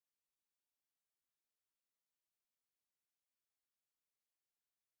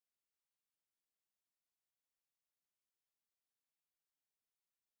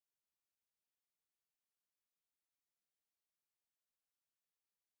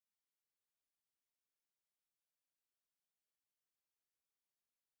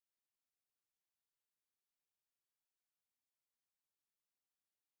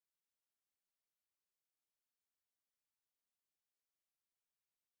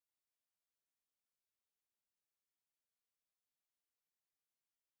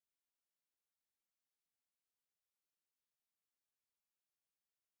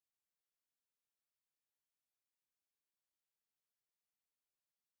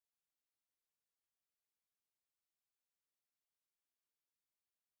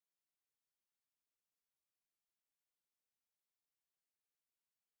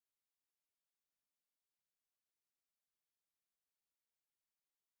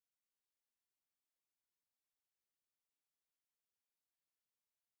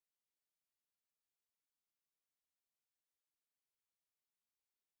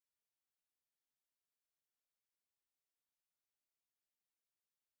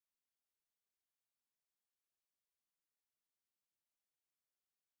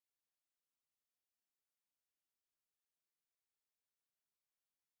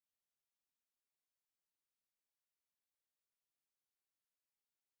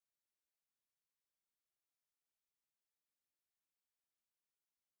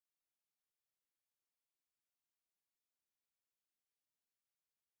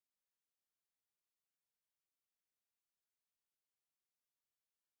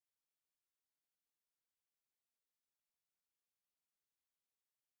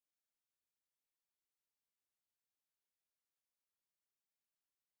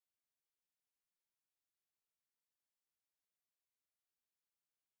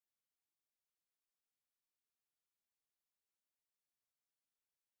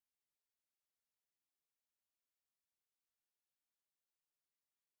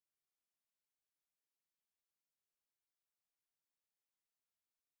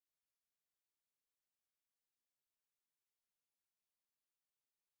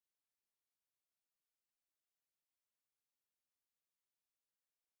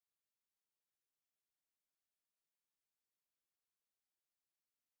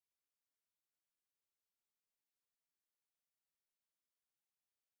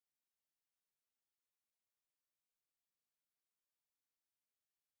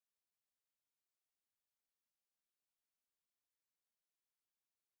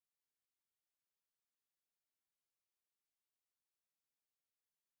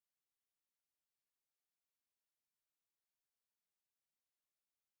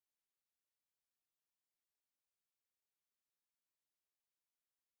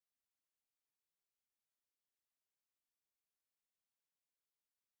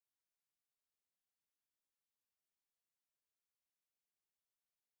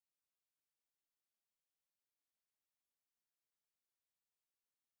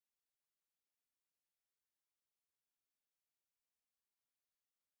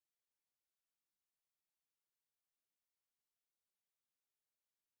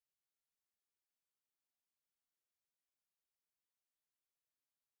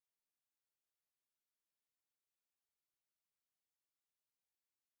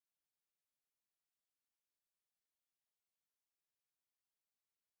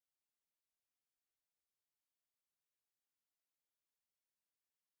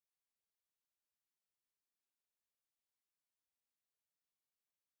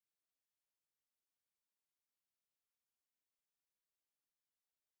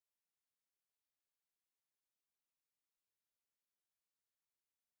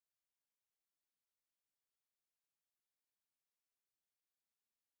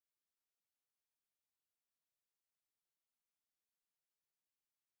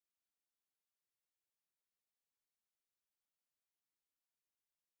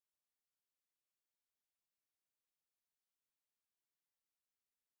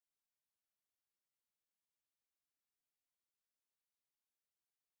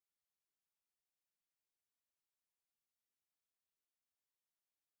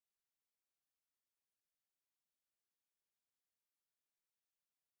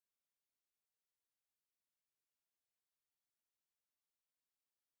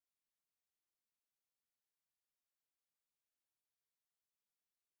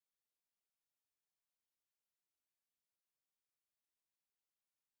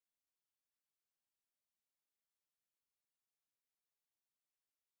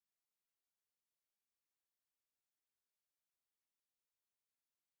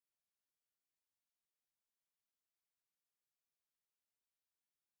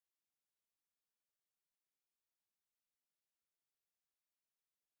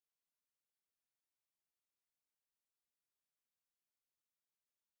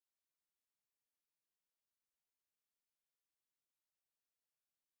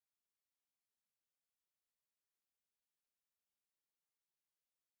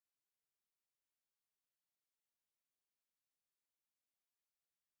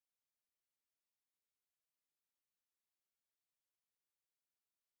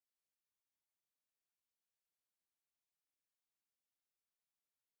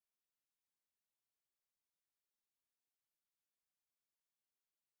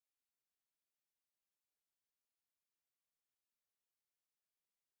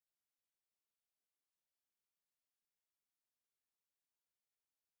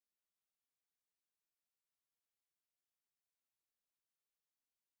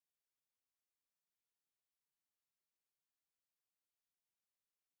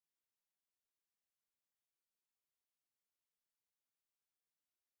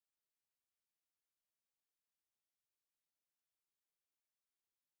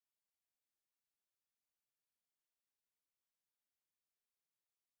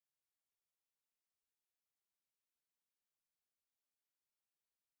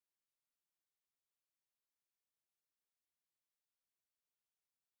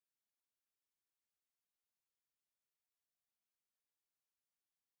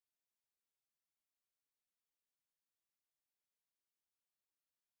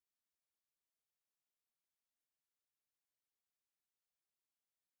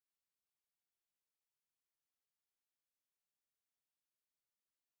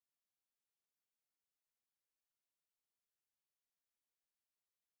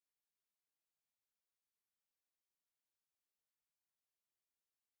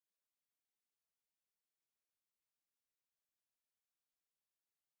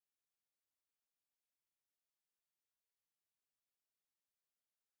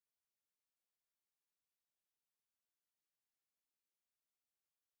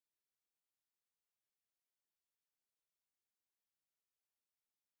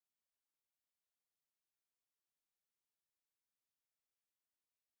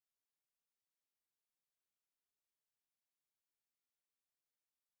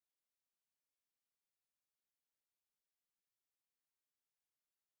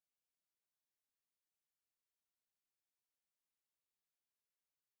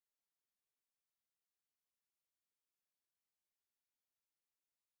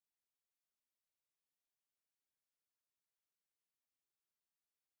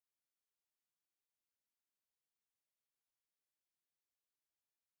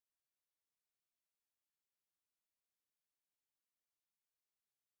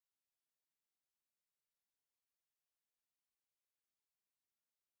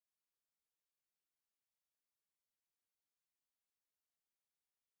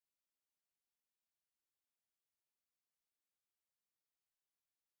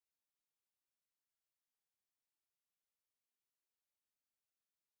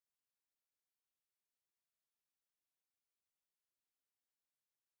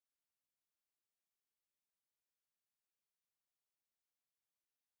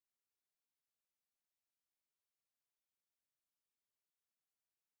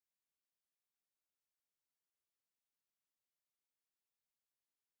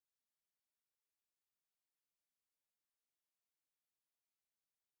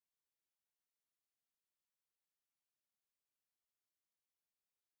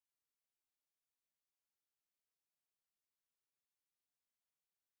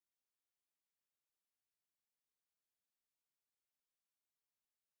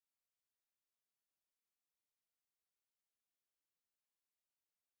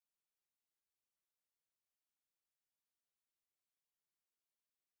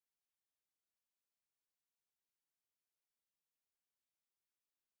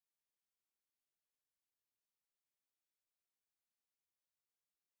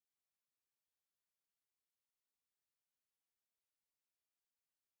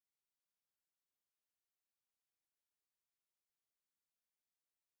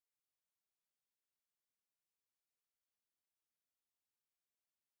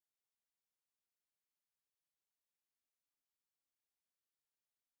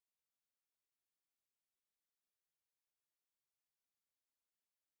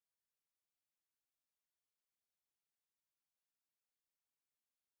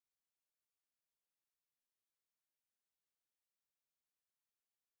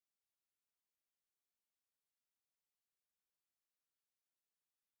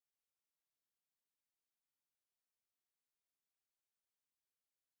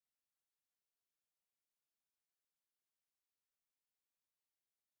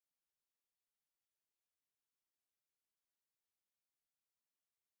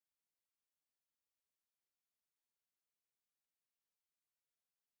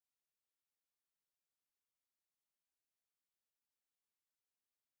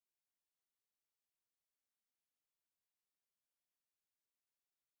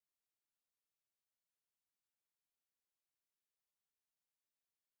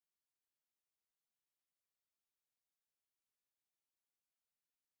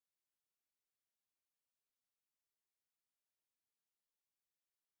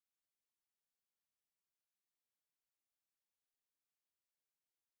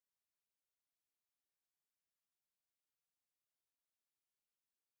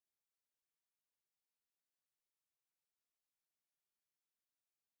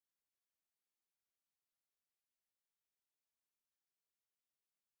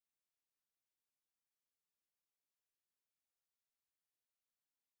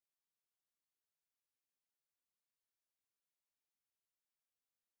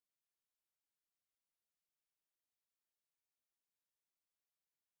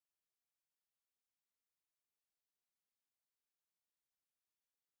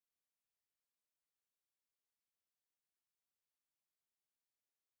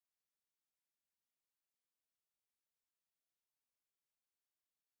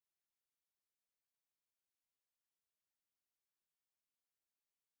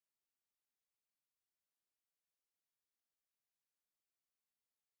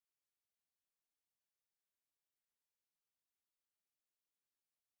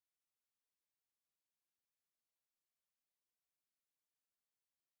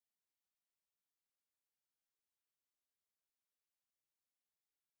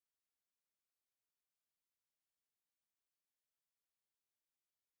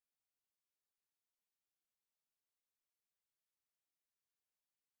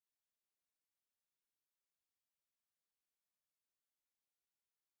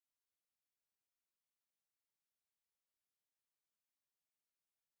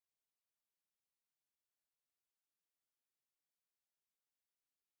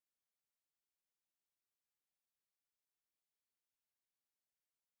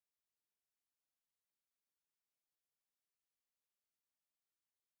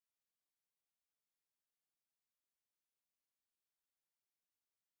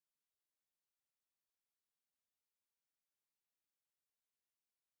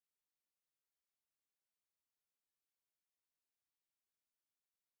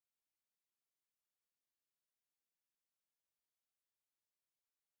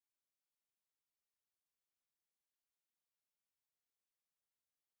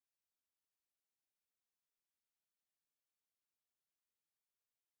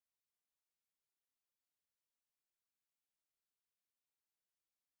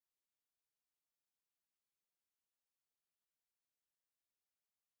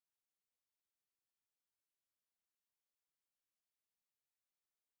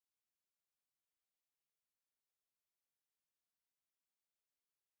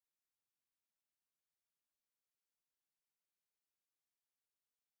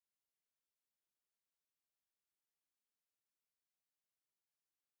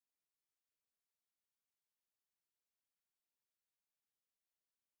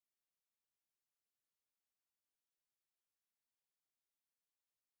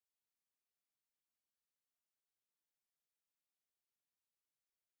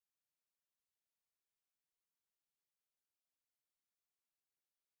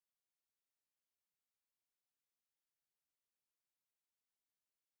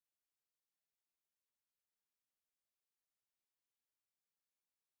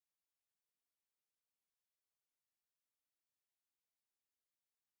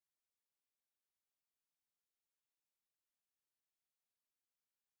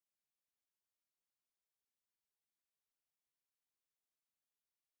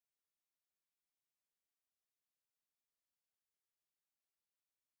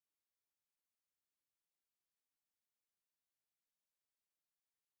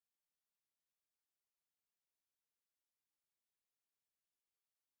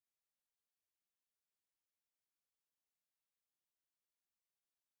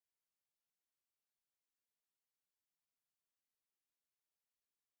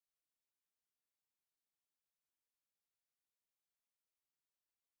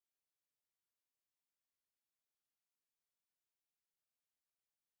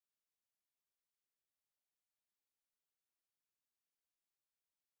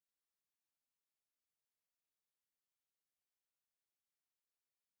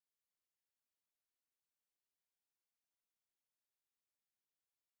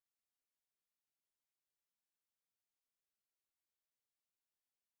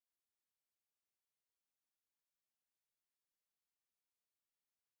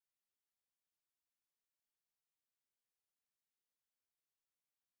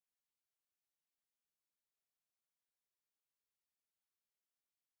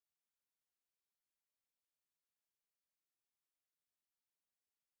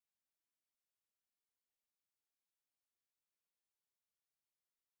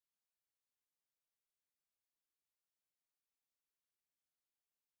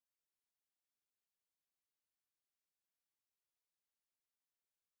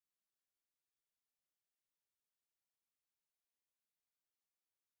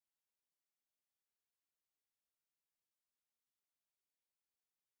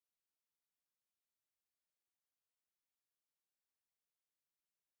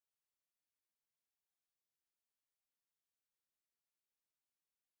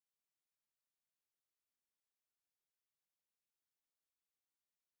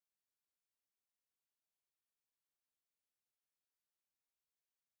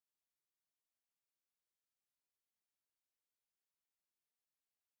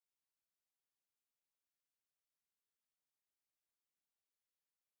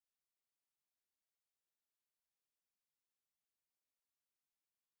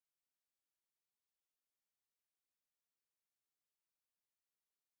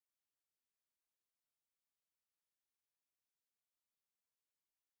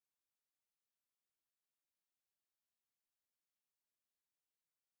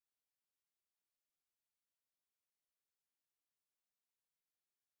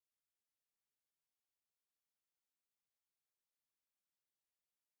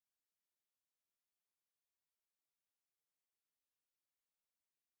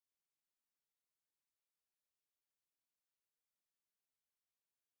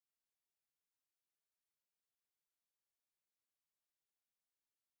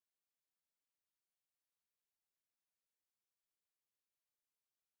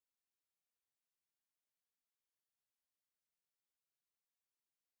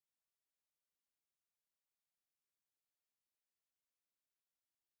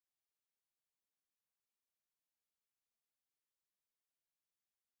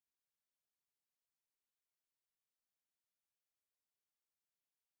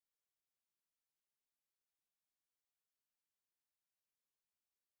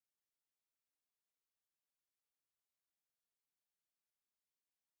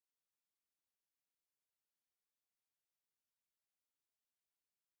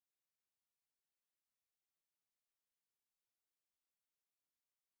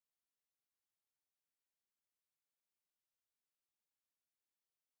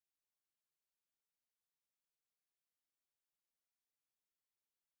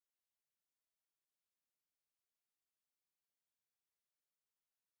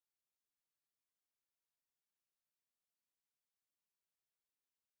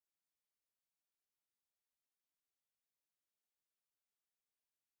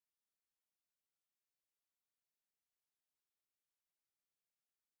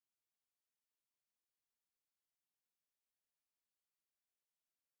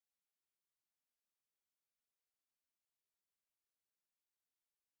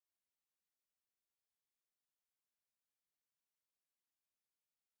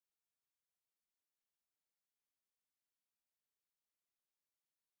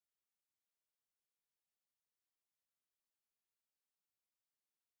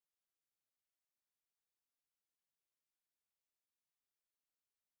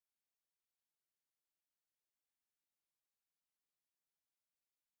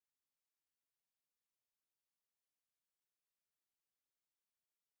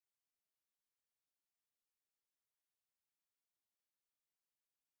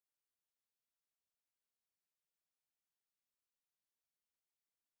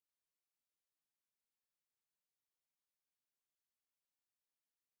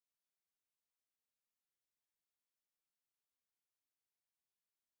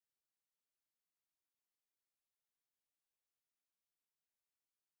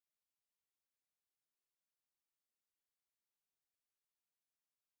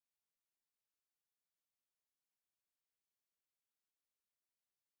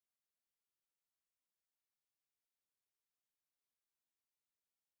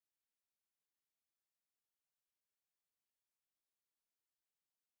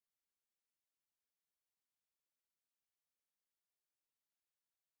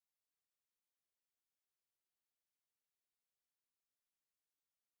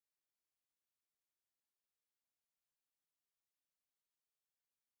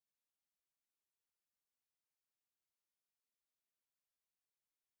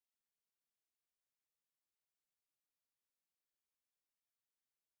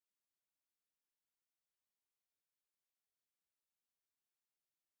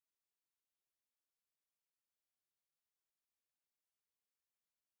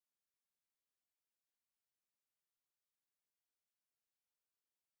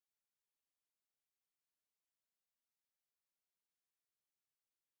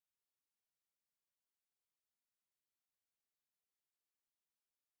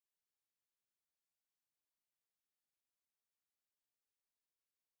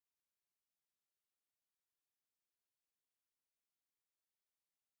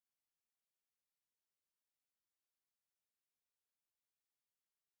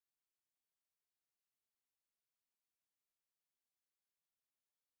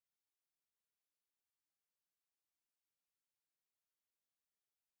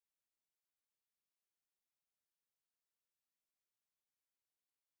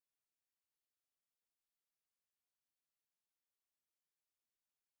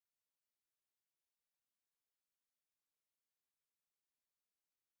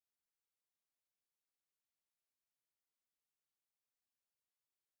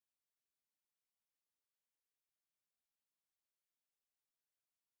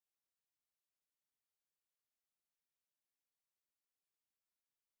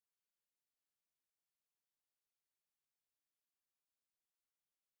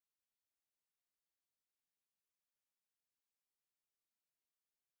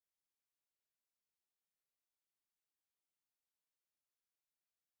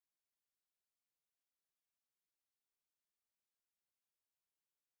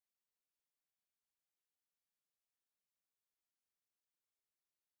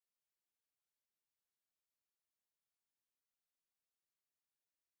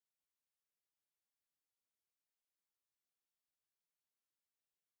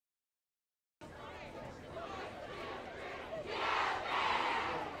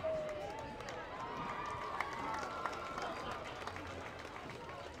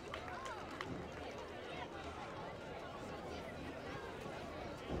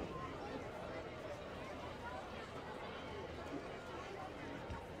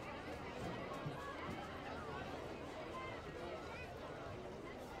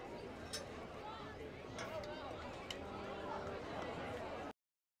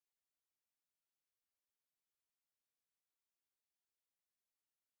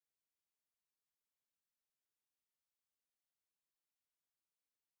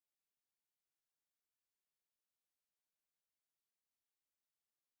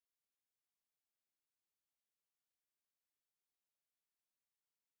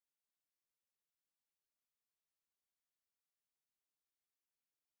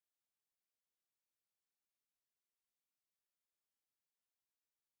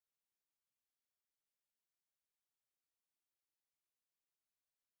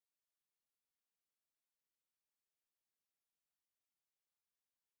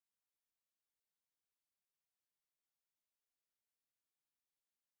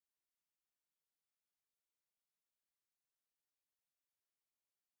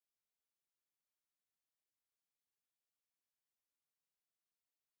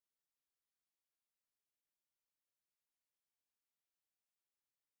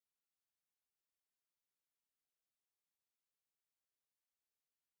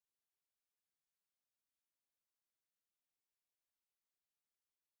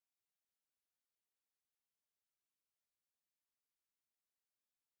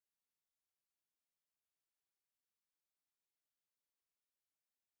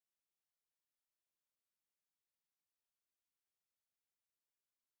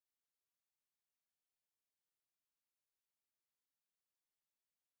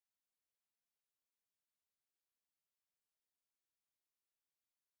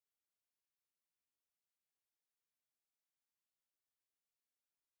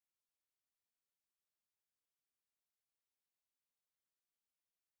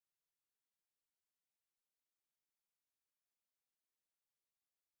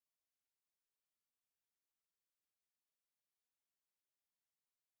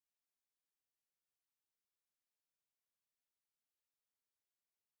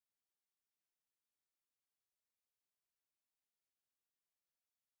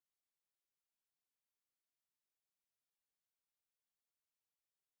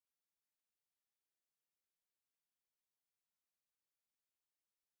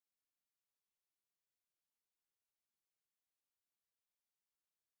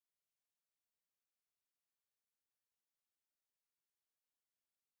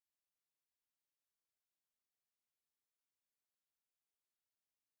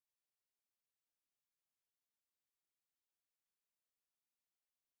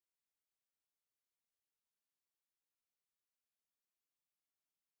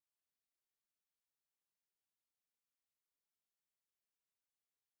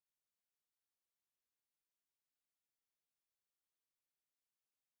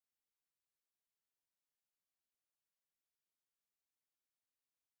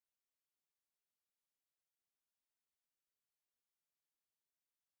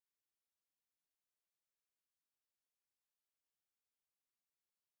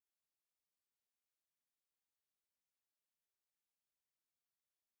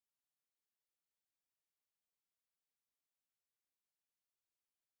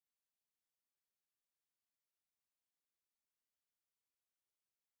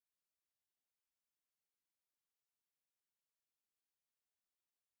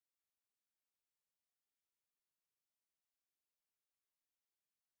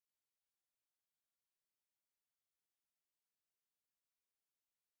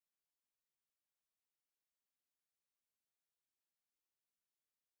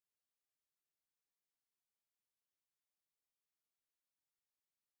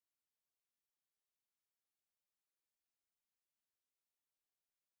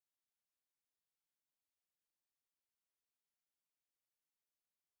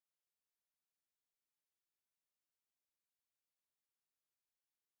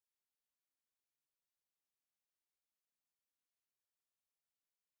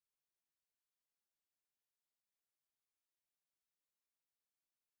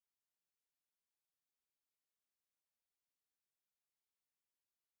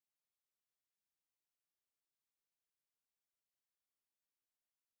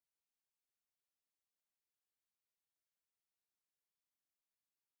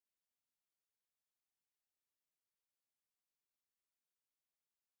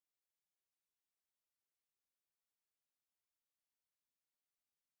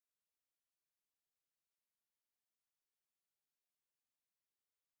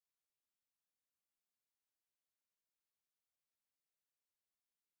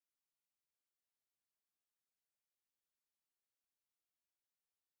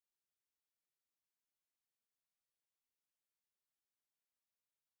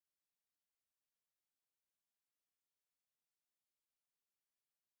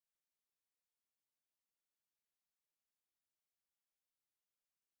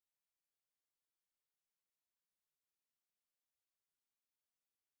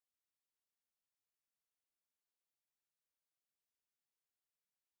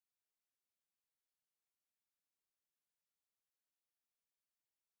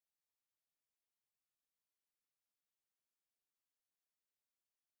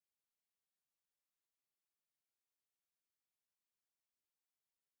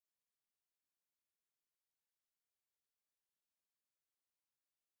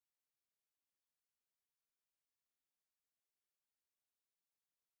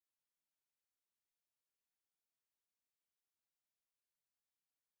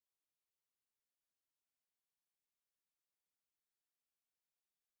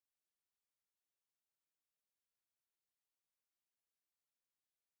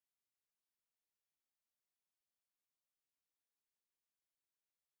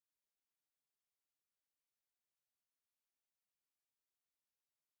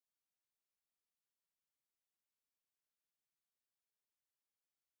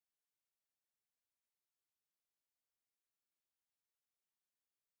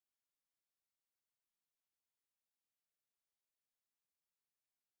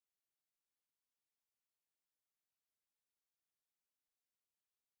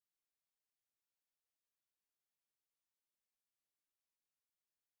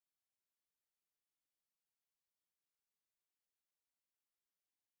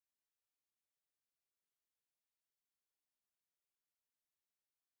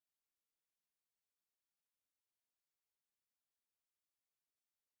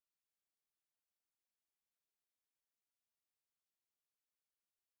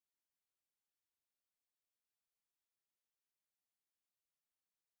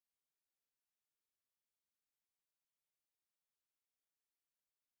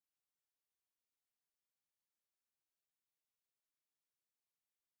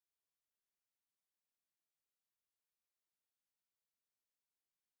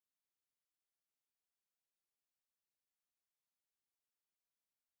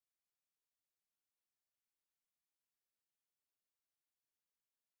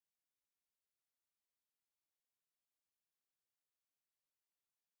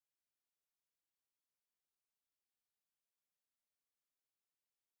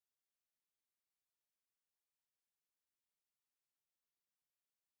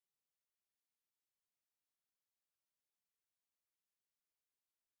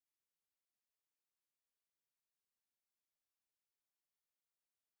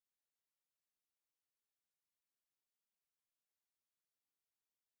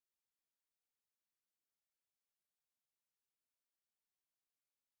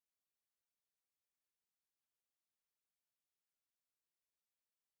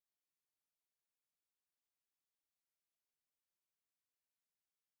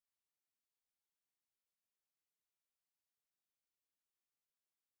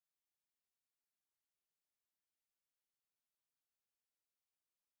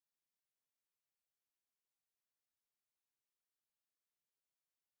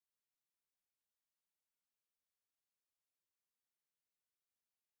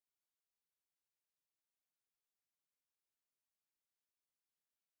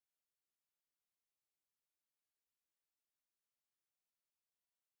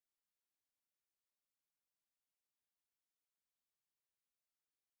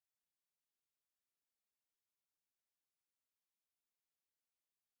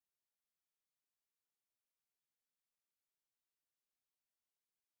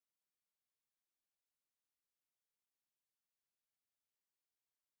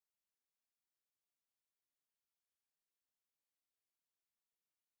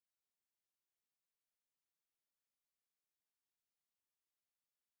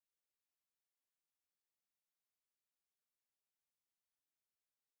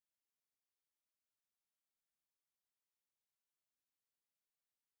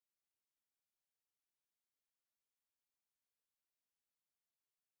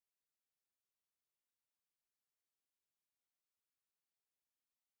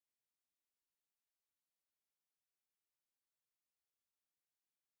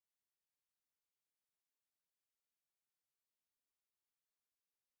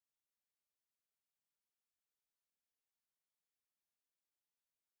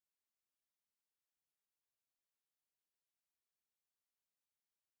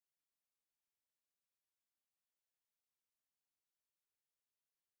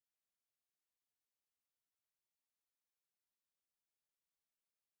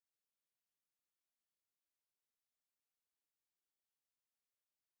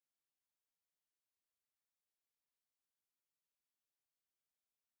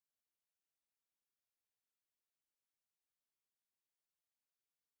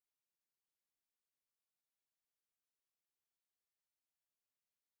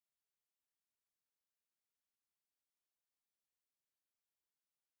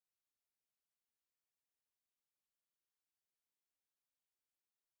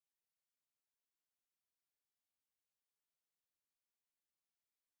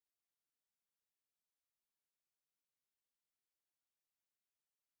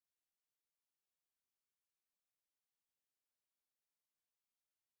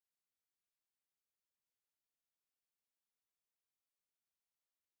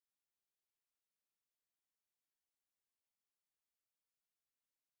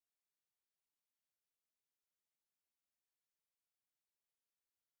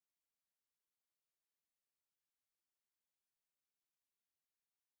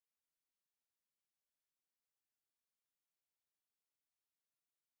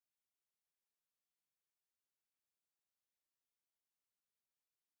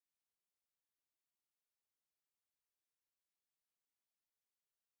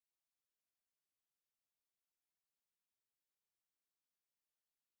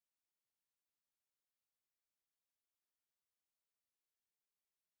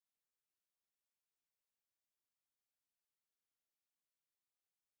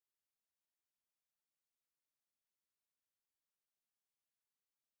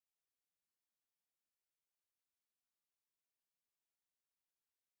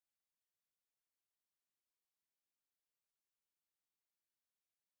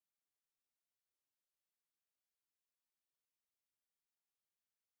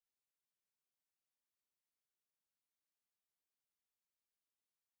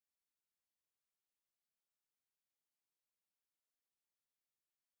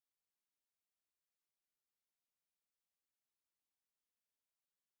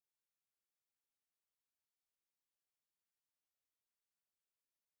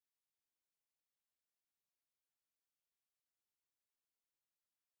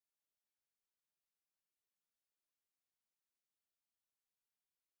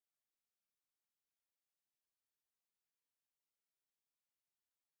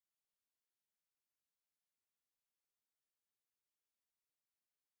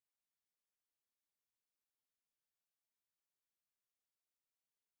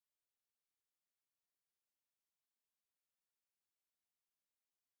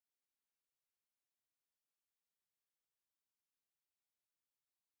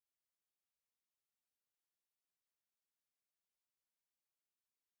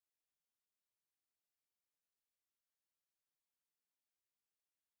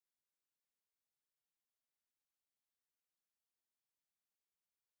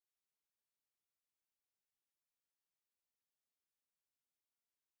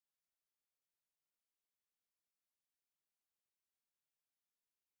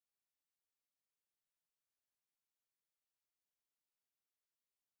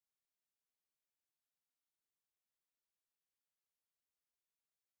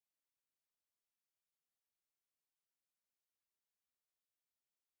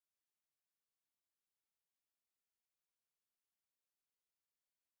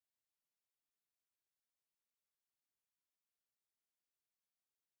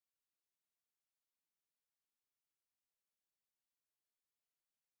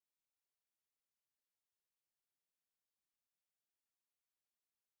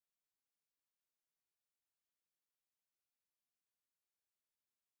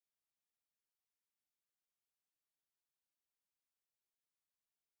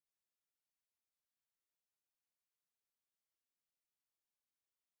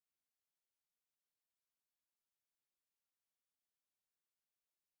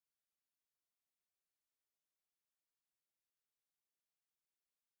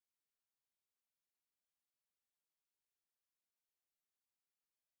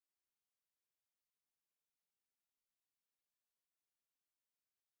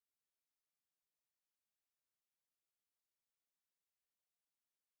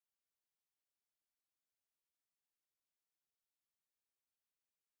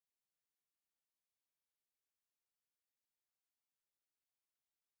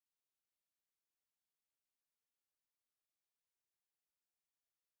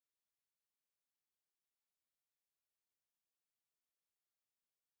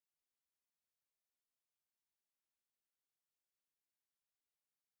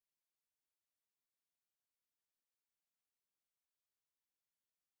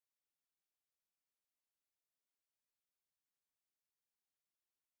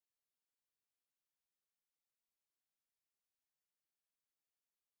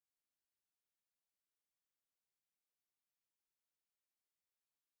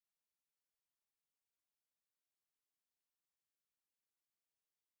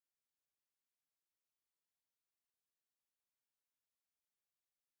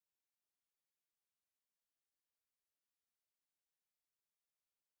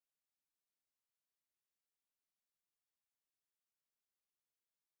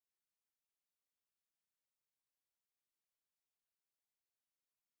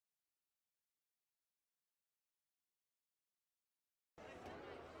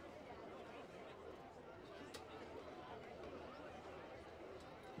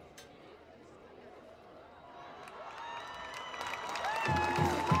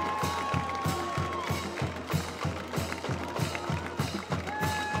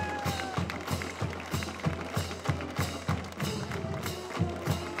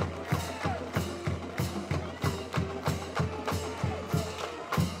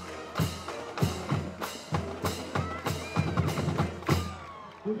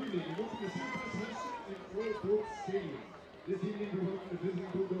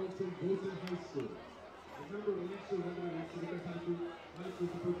from Bolton High School. Remember, when each regular Cedar Crest High School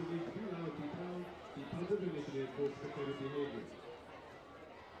supposed to need to be loud, be proud, be positive initiative for spectator behavior.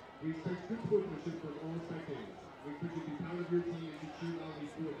 We expect good sportsmanship from all spectators. We expect you to be proud of your team and to cheer loudly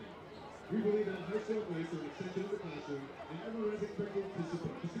for them. We believe that high school athletics are an extension of the classroom, and everyone is expected to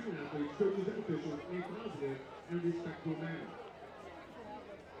support the student athletes, coaches, and officials in a positive and respectful manner.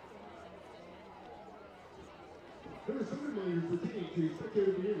 There are some reminders pertaining to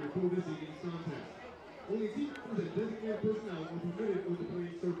spectator behavior for this evening's contest. Only team members and designated personnel are permitted on the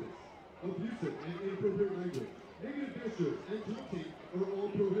playing surface. Abusive and inappropriate language, negative gestures, and taunting are all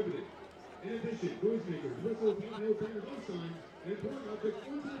prohibited. In addition, noisemakers, whistles, handheld banners on signs, and throwing objects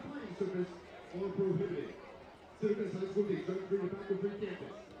onto the playing surface are prohibited. Cedar Crest High School takes judge free tobacco-free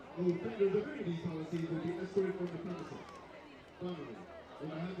campus. All offenders of any of these policies will be escorted from the premises. Finally, on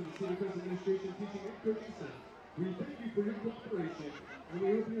behalf of the Cedar Crest administration, teaching, and coaching staff, we thank you for your cooperation, and we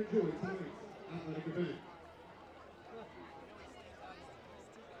hope you enjoy tonight's athletic event.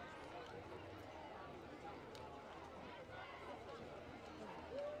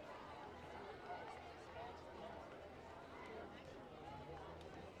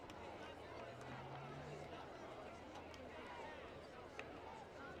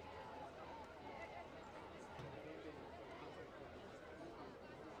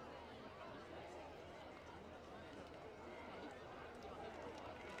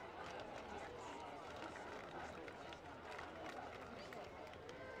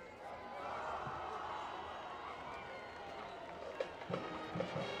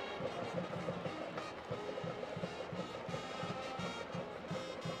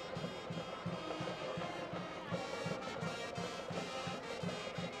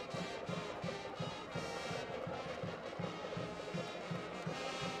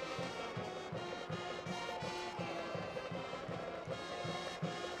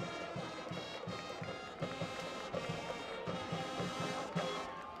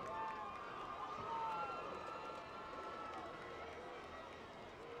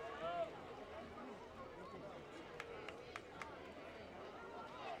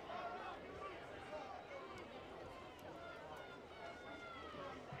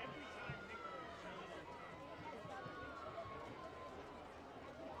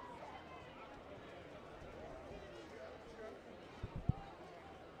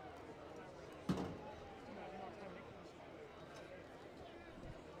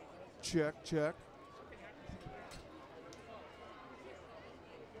 Check, check.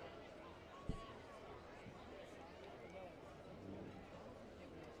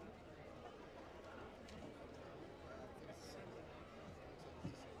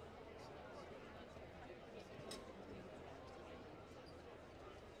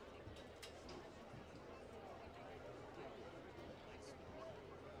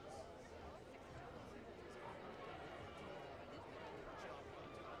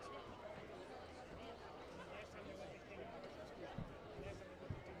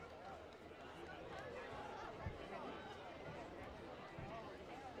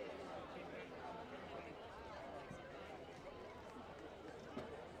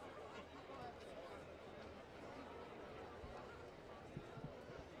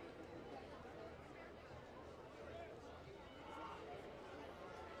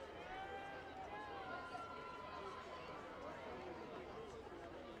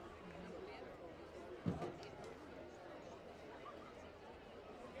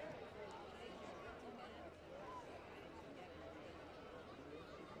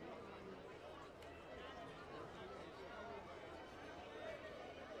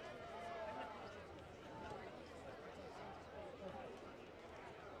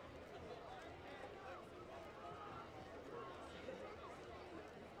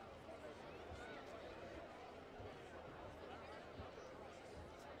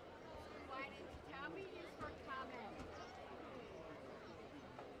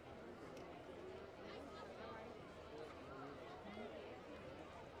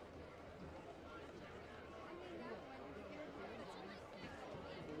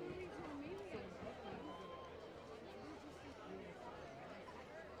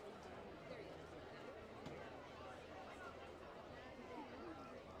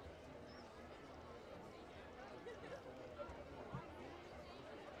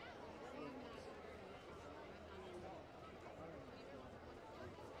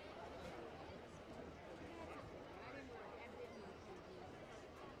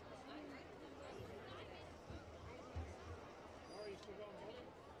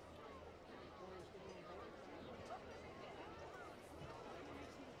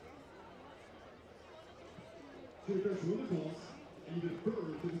 Cedar Crest will the calls and you defer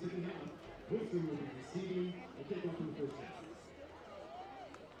to the second half. Wilson will be receiving and kickoff for the first half.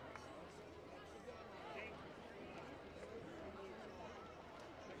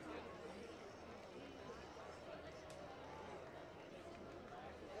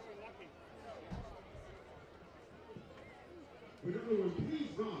 Would everyone please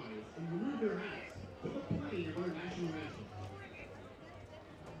rise and remove their hats for the playing of our national anthem.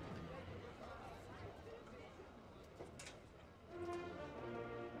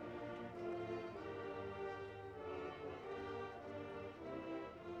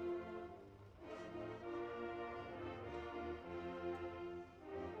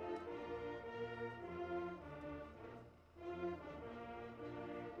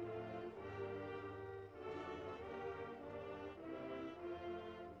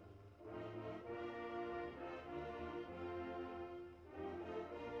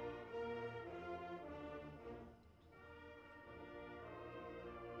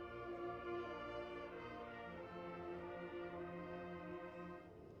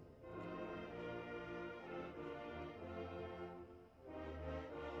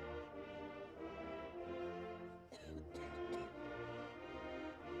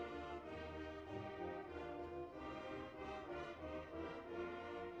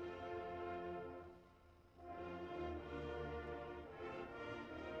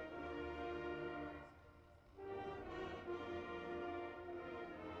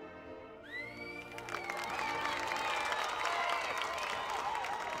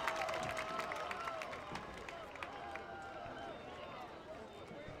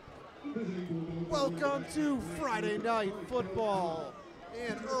 Welcome to Friday Night Football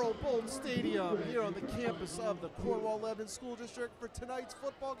in Earl Bolton Stadium here on the campus of the Cornwall Lebanon School District. For tonight's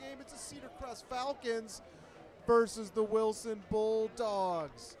football game, it's the Cedar Crest Falcons versus the Wilson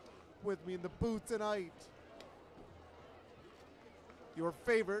Bulldogs. With me in the booth tonight, your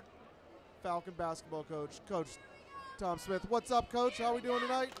favorite Falcon basketball coach, Coach Tom Smith. What's up, Coach? How are we doing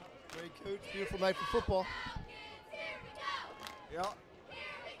tonight? Great, Coach. Beautiful night for football. Yeah.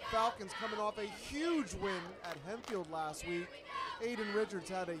 Falcons coming off a huge win at Hempfield last week. Aiden Richards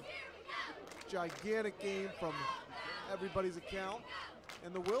had a gigantic game from everybody's account.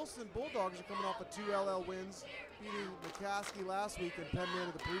 And the Wilson Bulldogs are coming off of 2 LL wins, beating McCaskey last week and Penn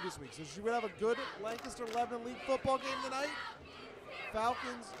Manor the previous week. So should we have a good Lancaster Lebanon League football game tonight?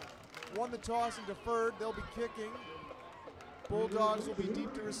 Falcons won the toss and deferred. They'll be kicking. Bulldogs will be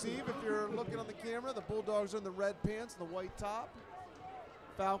deep to receive. If you're looking on the camera, the Bulldogs are in the red pants and the white top.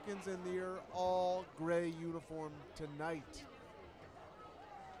 Falcons in their all gray uniform tonight.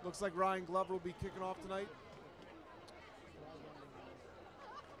 Looks like Ryan Glover will be kicking off tonight.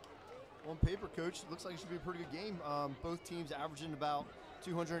 On paper, Coach, it looks like it should be a pretty good game. Both teams averaging about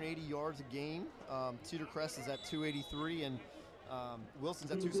 280 yards a game. Cedar Crest is at 283 and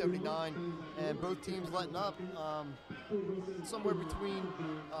Wilson's at 279, and both teams letting up somewhere between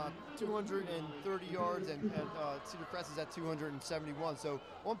 230 yards and Cedar Crest is at 271. So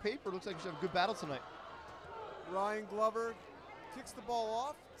on paper, it looks like we should have a good battle tonight. Ryan Glover kicks the ball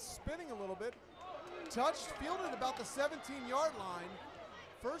off, spinning a little bit, touched, fielded about the 17-yard line.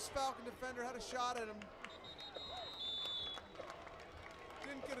 First Falcon defender had a shot at him.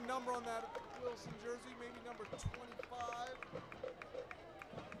 Didn't get a number on that Wilson jersey, maybe number 25.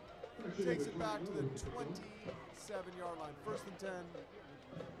 Takes it back to the 27-yard line. First and 10,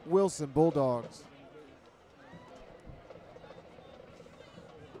 Wilson Bulldogs.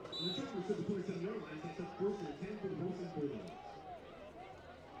 Return to the 27-yard line. That's a first and 10 for the Wilson Bulldogs.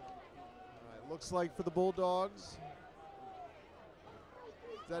 All right, looks like for the Bulldogs,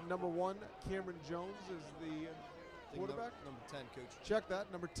 is that number 1, Cameron Jones is the quarterback? Number 10, Coach. Check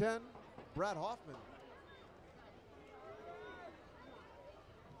that. Number 10, Brad Hoffman.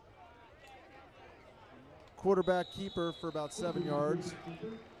 Quarterback keeper for about 7 yards.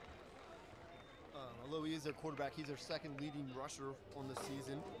 Although he is their quarterback, he's their second leading rusher on the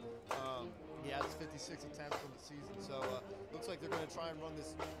season. He has 56 attempts on the season. So looks like they're going to try and run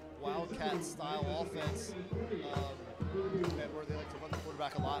this Wildcat style offense where they like to run the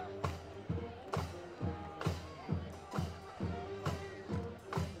quarterback a lot.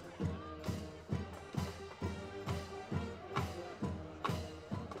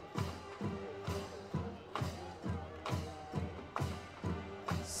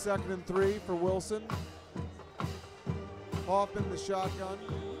 Second and 3 for Wilson. Hoffman the shotgun.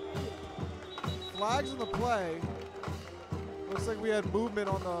 Flags on the play. Looks like we had movement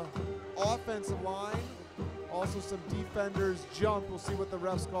on the offensive line. Also some defenders jumped. We'll see what the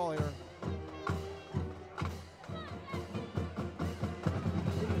refs call here.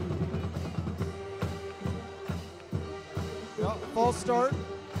 Yep, False start.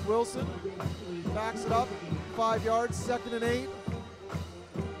 Wilson backs it up. 5 yards, 2nd and 8.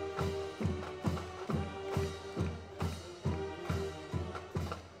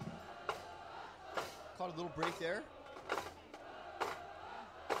 Caught a little break there.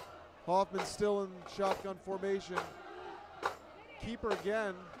 Hoffman still in shotgun formation. Keeper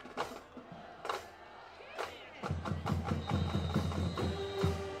again.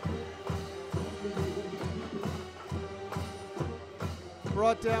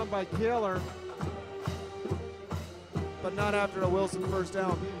 Brought down by Kaler, but not after a Wilson first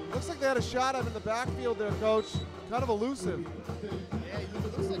down. Looks like they had a shot at him in the backfield there, Coach. Kind of elusive. Yeah, he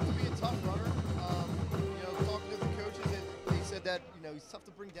looks like to be a tough runner. Talking to the coaches, they said that he's tough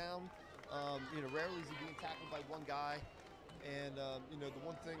to bring down. Rarely is he being tackled by one guy. And the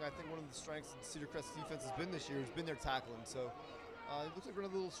one thing I think one of the strengths of Cedar Crest defense has been this year has been their tackling. So it looks like we're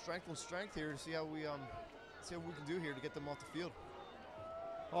going to have a little strength on strength here to see how we can do here to get them off the field.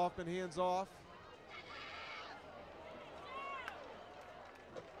 Hoffman hands off.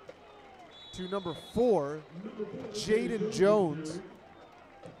 To number 4, Jaden Jones.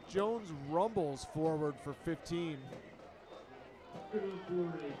 Jones rumbles forward for 15.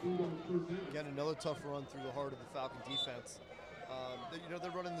 Again, another tough run through the heart of the Falcon defense.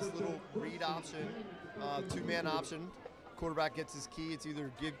 They're running this little read option, 2-man option. Quarterback gets his key. It's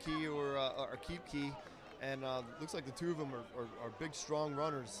either give key or keep key. And looks like the two of them are big, strong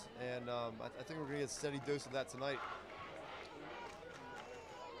runners. And I think we're going to get a steady dose of that tonight.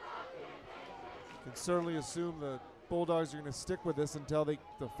 Can certainly assume the Bulldogs are going to stick with this until the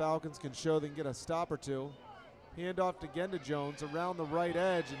Falcons can show they can get a stop or two. Handoff again to Jones around the right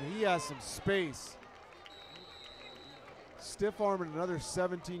edge, and he has some space. Stiff arm and another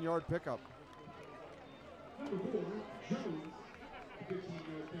 17-yard pickup.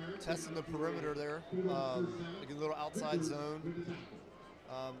 Testing the perimeter there, like a little outside zone.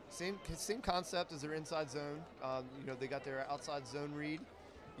 Same concept as their inside zone. They got their outside zone read,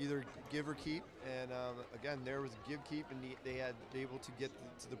 either give or keep. And again, there was a give keep, and they had able to get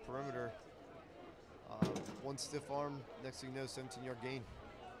to the perimeter. One stiff arm, next thing you know, 17-yard gain.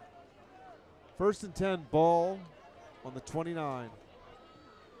 1st and 10, ball on the 29.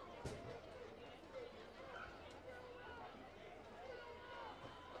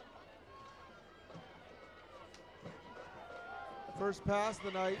 First pass of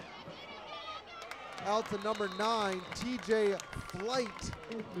the night. Out to number 9, TJ Flight.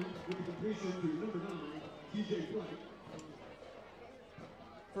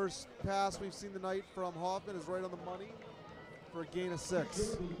 First pass we've seen tonight from Hoffman is right on the money for a gain of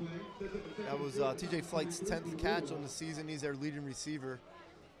 6. That was TJ Flight's 10th catch on the season. He's their leading receiver.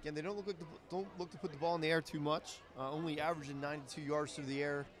 Again, they don't look to put the ball in the air too much. Only averaging 92 yards through the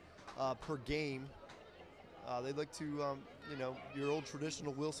air per game. They like to, your old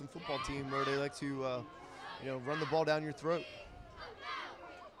traditional Wilson football team where they like to, run the ball down your throat.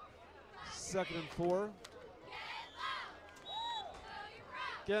 2nd and 4.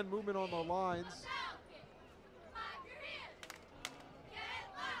 Again, movement on the lines.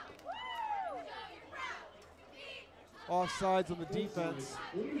 Offsides on the defense.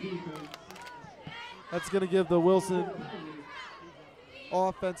 That's going to give the Wilson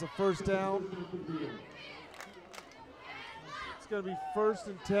offense a first down. It's going to be 1st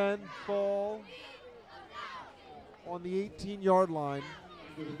and 10, ball on the 18-yard line.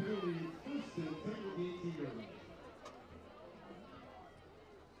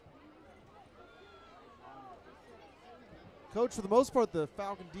 Coach, for the most part, the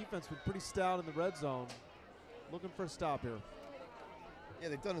Falcon defense was pretty stout in the red zone. Looking for a stop here. Yeah,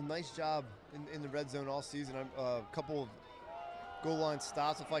 they've done a nice job in the red zone all season. A couple of goal line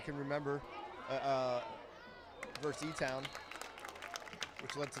stops, if I can remember, versus E-Town,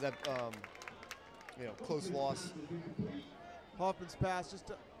 which led to that close loss. Hoffman's pass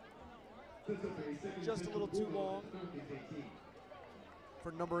just a little too long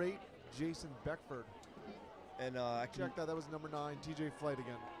for number 8, Jason Beckford. And check that was number 9, TJ Flight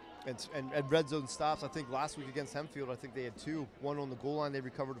again. And red zone stops, I think last week against Hempfield, I think they had 2. One on the goal line, they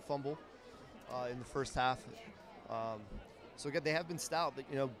recovered a fumble in the first half. So again, they have been stout.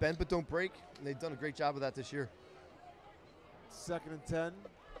 Bend but don't break, and they've done a great job of that this year. 2nd and 10.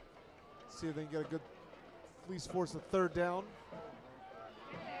 See if they can get a good fleece force a 3rd down.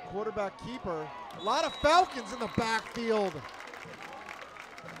 Quarterback keeper. A lot of Falcons in the backfield.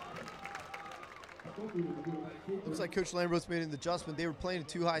 Looks like Coach Lambros made an adjustment. They were playing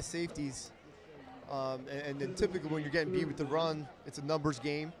 2 high safeties. And then typically when you're getting beat with the run, it's a numbers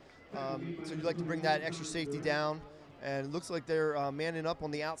game. So you'd like to bring that extra safety down. And it looks like they're manning up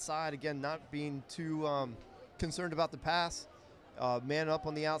on the outside, again, not being too concerned about the pass. man up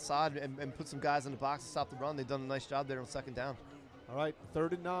on the outside and put some guys in the box to stop the run. They've done a nice job there on second down. All right,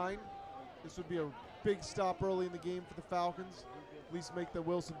 3rd and 9. This would be a big stop early in the game for the Falcons. At least make the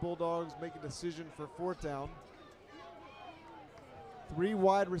Wilson Bulldogs make a decision for 4th down. 3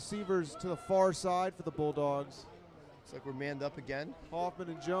 wide receivers to the far side for the Bulldogs. Looks like we're manned up again. Hoffman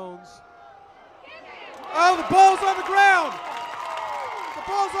and Jones. Oh, the ball's on the ground! The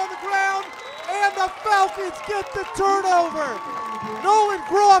ball's on the ground, and the Falcons get the turnover. Nolan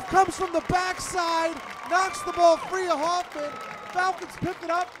Groff comes from the backside, knocks the ball free of Hoffman. Falcons pick it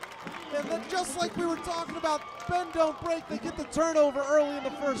up, and then just like we were talking about, bend don't break, they get the turnover early in the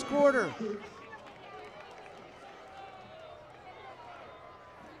 1st quarter.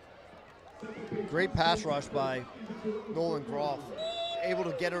 Great pass rush by Nolan Groff. Able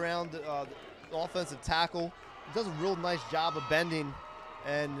to get around the offensive tackle. He does a real nice job of bending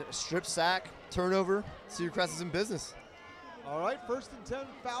and strip sack, turnover. Cedar Crest is in business. All right, 1st and 10,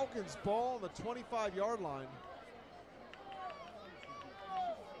 Falcons, ball on the 25-yard line.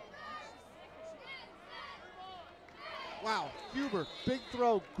 Wow, Huber, big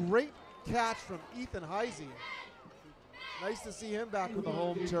throw, great catch from Ethan Heisey. Nice to see him back with the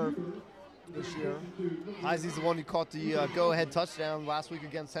home turf this year. Heisey's the one who caught the go-ahead touchdown last week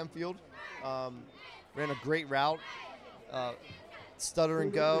against Hempfield. Ran a great route, stutter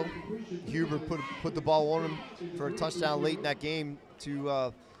and go. Huber put the ball on him for a touchdown late in that game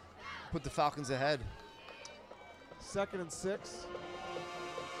to put the Falcons ahead. 2nd and 6.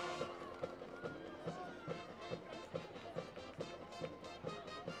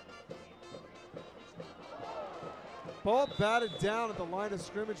 Ball batted down at the line of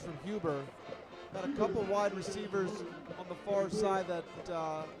scrimmage from Huber. Got a couple wide receivers on the far side that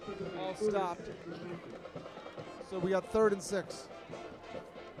all stopped. So we got 3rd and 6.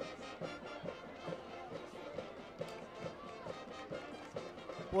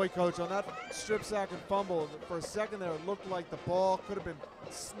 Boy, Coach, on that strip sack and fumble, for a second there, it looked like the ball could have been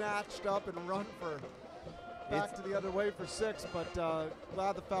snatched up and run for back to the other way for 6, but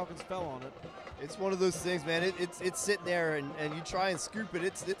glad the Falcons fell on it. It's one of those things, man. It's sitting there, and you try and scoop it.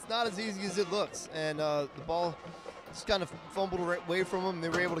 It's not as easy as it looks, and the ball just kind of fumbled away from them. They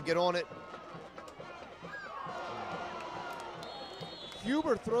were able to get on it.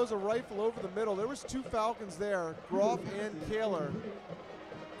 Huber throws a rifle over the middle. There was 2 Falcons there, Groff and Kaler.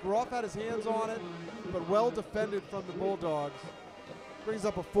 Groff had his hands on it, but well defended from the Bulldogs. Brings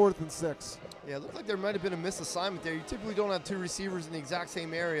up a 4th and 6. Yeah, it looked like there might have been a misassignment there. You typically don't have 2 receivers in the exact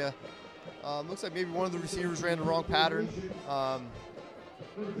same area. Looks like maybe one of the receivers ran the wrong pattern.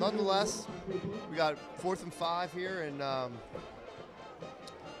 Nonetheless, we got 4th and 5 here, and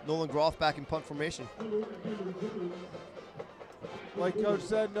Nolan Groff back in punt formation. Like Coach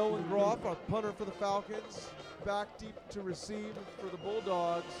said, Nolan Groff, our punter for the Falcons, back deep to receive for the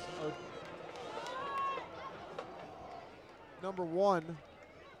Bulldogs. Number 1,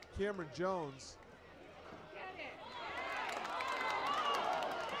 Cameron Jones.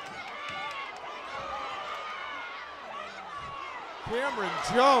 Cameron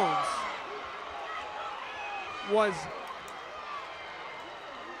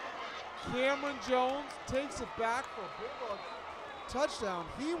Jones takes it back for a Bulldog touchdown.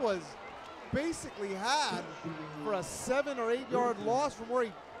 He was basically had for a 7 or 8 yard loss from where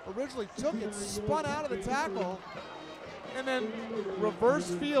he originally took it, spun out of the tackle, and then reverse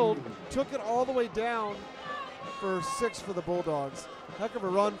field, took it all the way down for 6 for the Bulldogs. Heck of a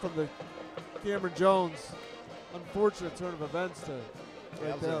run from the Cameron Jones. Unfortunate turn of events to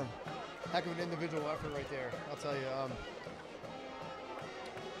right there. Heck of an individual effort right there, I'll tell you.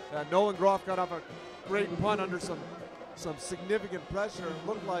 Yeah, Nolan Groff got off a great punt under some significant pressure. It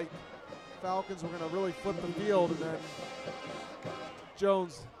looked like Falcons were going to really flip the field, and then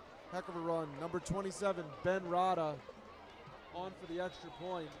Jones, heck of a run. Number 27, Ben Rada, on for the extra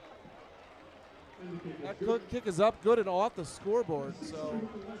point. That kick is up good and off the scoreboard, so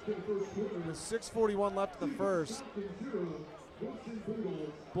with 6:41 left in the first.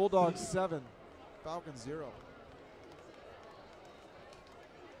 Bulldogs 7, Falcons 0.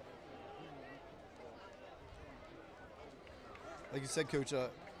 Like you said, Coach,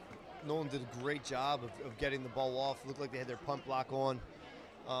 Nolan did a great job of getting the ball off. It looked like they had their punt block on,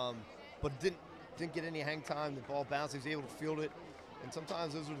 but didn't get any hang time. The ball bounced. He was able to field it, and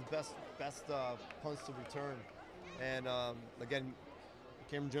sometimes those are the best punts to return. And again,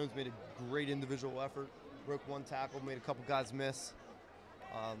 Cameron Jones made a great individual effort. Broke 1 tackle, made a couple guys miss.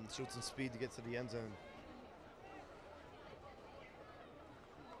 Showed some speed to get to the end zone.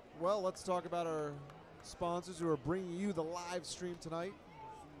 Well, let's talk about our sponsors who are bringing you the live stream tonight.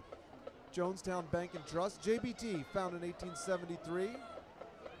 Jonestown Bank and Trust. JBT, founded in 1873.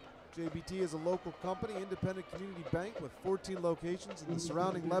 JBT is a local company, independent community bank with 14 locations in the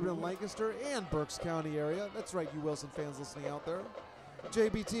surrounding Lebanon, Lancaster, and Berks County area. That's right, you Wilson fans listening out there.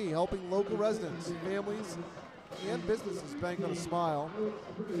 JBT, helping local residents, families, and businesses bank on a smile.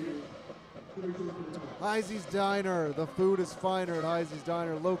 Heisey's Diner. The food is finer at Heisey's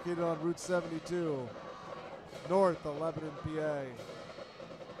Diner, located on Route 72, north of Lebanon, PA.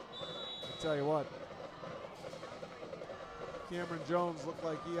 I tell you what, Cameron Jones looked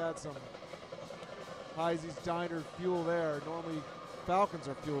like he had some Heisey's Diner fuel there. Normally Falcons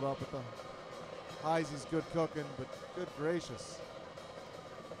are fueled up with the Heisey's good cooking, but good gracious.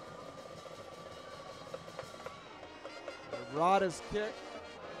 Rada's kick,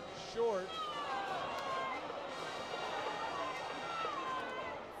 short.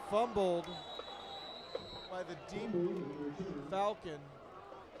 Fumbled by the deep Falcon.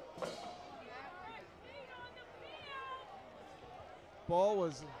 Ball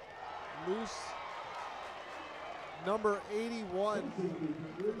was loose. Number 81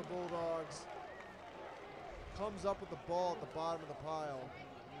 for the Bulldogs comes up with the ball at the bottom of the pile.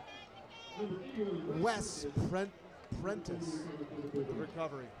 Wes Prentice with the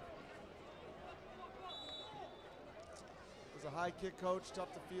recovery. It was a high kick, coach,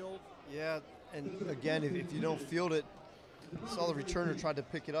 tough to field. Yeah, and again, if you don't field it, saw the returner tried to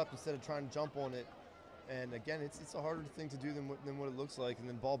pick it up instead of trying to jump on it. And again, it's a harder thing to do than what it looks like. And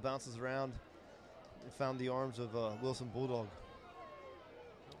then ball bounces around and found the arms of Wilson Bulldog.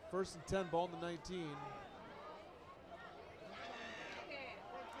 1st and 10, ball in the 19.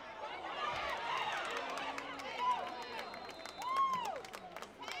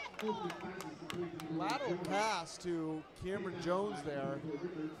 Lateral pass to Cameron Jones there.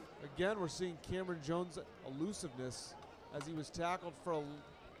 Again, we're seeing Cameron Jones' elusiveness as he was tackled for a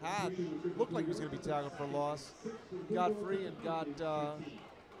looked like he was going to be tackled for a loss. Got free and got a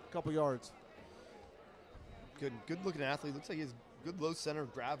couple yards. Good looking athlete. Looks like he has good low center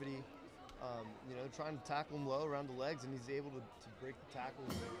of gravity. You know, trying to tackle him low around the legs, and he's able to break the tackle.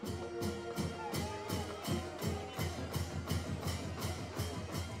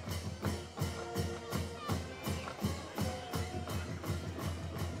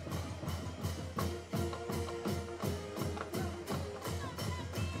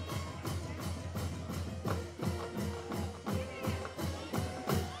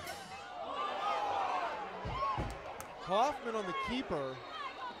 Hoffman on the keeper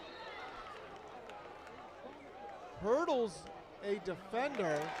hurdles a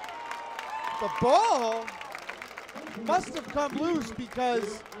defender. The ball must have come loose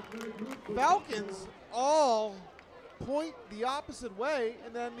because Falcons all point the opposite way,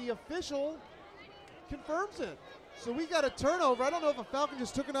 and then the official confirms it. So we got a turnover. I don't know if a Falcon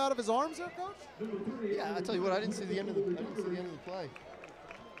just took it out of his arms there, Coach. Yeah, I tell you what, I didn't see the end of the play.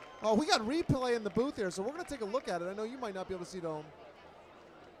 Oh, we got replay in the booth here, so we're going to take a look at it. I know you might not be able to see it at home.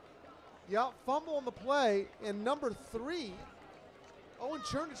 Yeah, fumble on the play, and number 3, Owen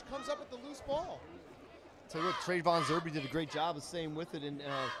Chernich comes up with the loose ball. Tell you what, Trayvon Zerby did a great job of staying with it and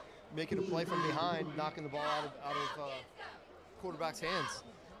making a play from behind, knocking the ball out of quarterback's hands.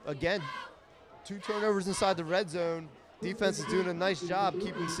 Again, 2 turnovers inside the red zone. Defense is doing a nice job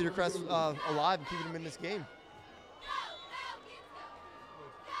keeping Cedar Crest alive and keeping them in this game.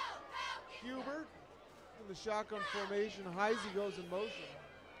 Hubert in the shotgun formation. Heisey goes in motion.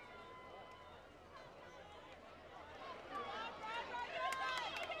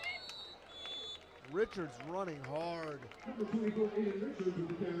 Richards running hard.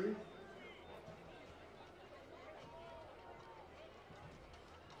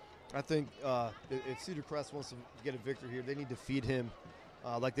 I think if Cedar Crest wants to get a victory here, they need to feed him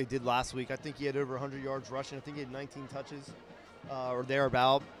like they did last week. I think he had over 100 yards rushing. I think he had 19 touches or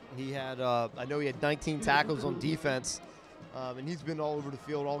thereabout. He had, I know he had 19 tackles on defense, and he's been all over the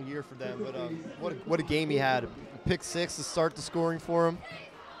field all year for them. But what a game he had. Pick 6 to start the scoring for him.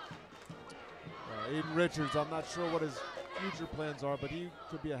 Aiden Richards, I'm not sure what his future plans are, but he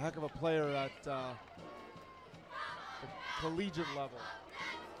could be a heck of a player at the collegiate level.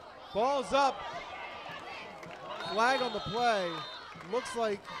 Ball's up. Flag on the play. Looks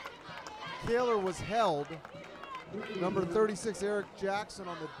like Kaler was held. Number 36, Eric Jackson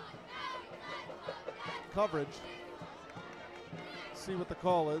on the coverage. See what the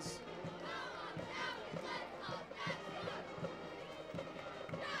call is.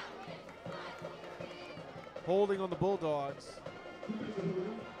 Holding on the Bulldogs.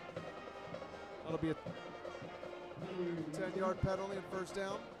 That'll be a 10-yard penalty and first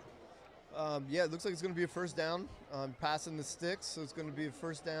down. Yeah, it looks like it's going to be a first down. Passing the sticks, so it's going to be a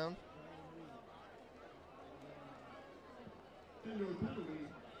first down.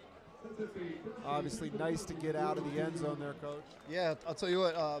 Obviously nice to get out of the end zone there, Coach. Yeah, I'll tell you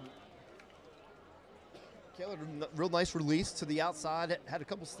what. Kaler, real nice release to the outside. Had a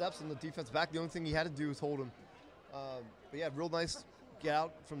couple steps in the defense back. The only thing he had to do was hold him. But yeah, real nice get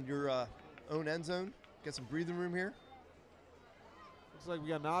out from your own end zone. Get some breathing room here. Looks like we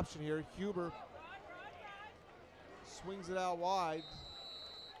got an option here. Huber swings it out wide.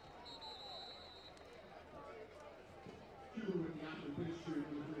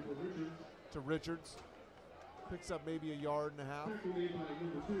 To Richards. Picks up maybe a yard and a half.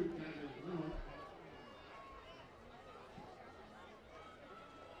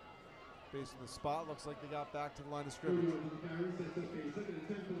 Based on the spot, looks like they got back to the line of scrimmage.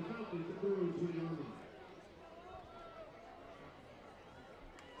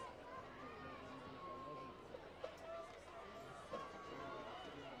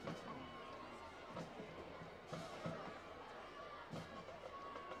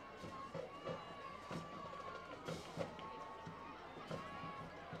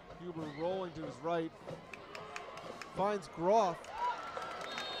 Huber rolling to his right, finds Groff,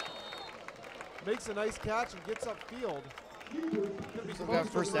 makes a nice catch and gets upfield. Got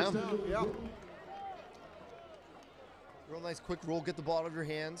first down. Yeah. Real nice quick roll, get the ball out of your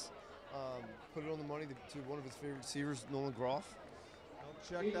hands, put it on the money to one of his favorite receivers, Nolan Groff. I'll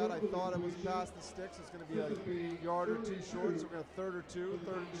check that. I thought it was past the sticks. It's going to be a yard or two short, so we're going to third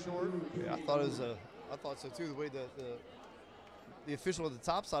and short. Yeah, I thought so too. The way the official at the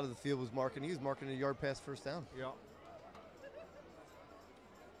top side of the field was marking, he was marking a yard past first down. Yeah.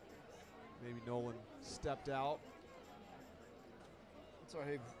 Maybe Nolan stepped out. That's all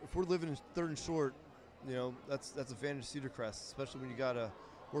right. Hey, if we're living in third and short, you know, that's advantage Cedar Crest, especially when you got a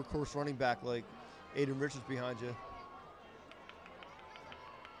workhorse running back like Aiden Richards behind you.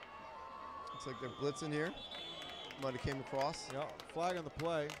 Looks like they're blitzing here. Might have came across. Yeah, flag on the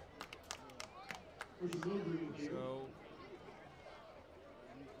play. So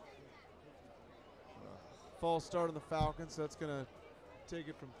false start on the Falcons, so that's going to take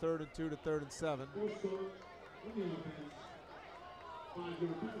it from 3rd and 2 to 3rd and 7.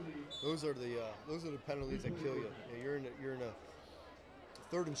 Those are the penalties that kill you. You're in a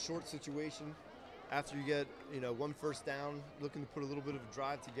 3rd and short situation after you get one first down, looking to put a little bit of a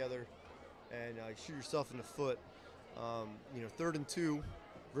drive together, and shoot yourself in the foot. 3rd and 2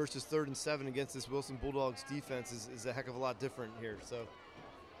 versus 3rd and 7 against this Wilson Bulldogs defense is a heck of a lot different here. So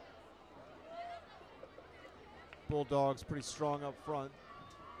Bulldogs pretty strong up front.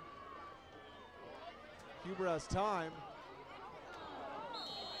 Huber has time.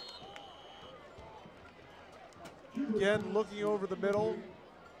 Again, looking over the middle.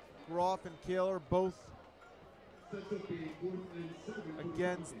 Groff and Kaler both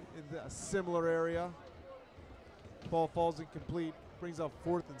again in a similar area. Ball falls incomplete, brings up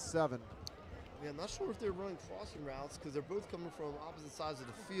 4th and 7. Yeah, I'm not sure if they're running crossing routes because they're both coming from opposite sides of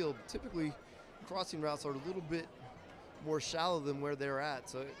the field. Typically, crossing routes are a little bit more shallow than where they're at.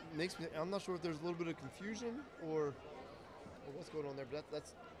 So it makes me, I'm not sure if there's a little bit of confusion or what's going on there, but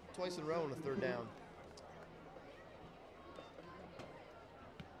that's twice in a row on a 3rd down.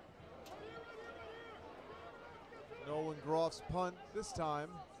 Nolan Groff's punt this time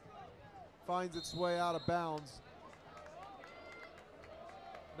finds its way out of bounds.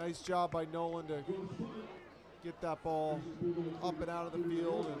 Nice job by Nolan to get that ball up and out of the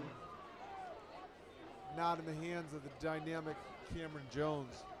field and not in the hands of the dynamic Cameron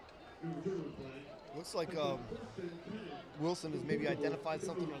Jones. Looks like Wilson has maybe identified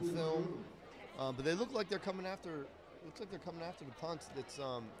something on film, but they look like they're coming after. Looks like they're coming after the punt. That's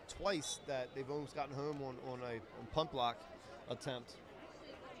twice that they've almost gotten home on a punt block attempt.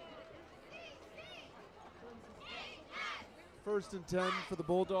 1st and 10 for the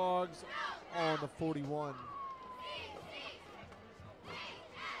Bulldogs on the 41.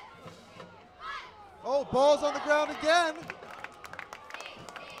 Oh, ball's on the ground again.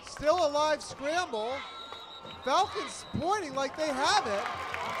 Still a live scramble. Falcons pointing like they have it.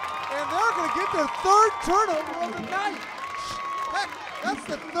 And they're going to get their 3rd turnover of the night. Heck, that's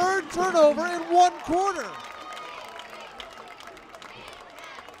the 3rd turnover in 1 quarter.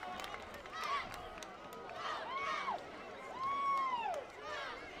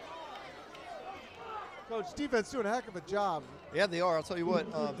 Coach, defense doing a heck of a job. Yeah, they are. I'll tell you what.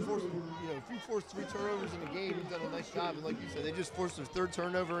 If you force 3 turnovers in a game, you've done a nice job. And like you said, they just forced their 3rd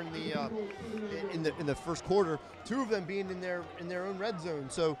turnover in the first quarter. 2 of them being in their own red zone.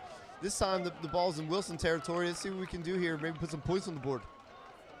 So this time the ball's in Wilson territory. Let's see what we can do here. Maybe put some points on the board.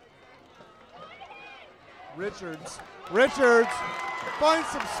 Richards finds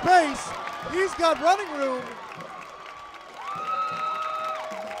some space. He's got running room.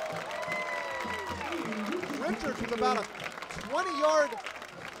 about a 20-yard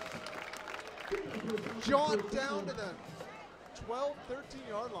jaunt down to the 12,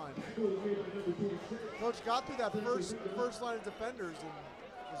 13-yard line. Coach got through that first line of defenders and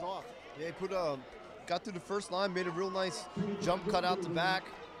was off. Yeah, he got through the first line, made a real nice jump cut out the back,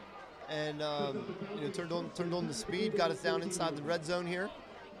 and turned on the speed, got us down inside the red zone here.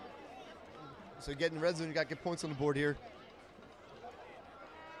 So getting the red zone, you got to get points on the board here.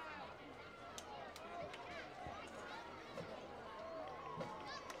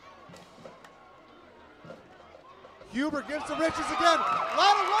 Huber gives to Richards again. A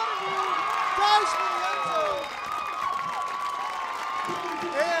lot of running room. Dives for the end zone.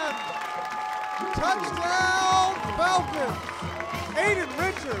 And touchdown Falcons. Aiden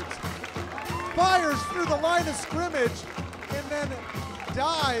Richards fires through the line of scrimmage and then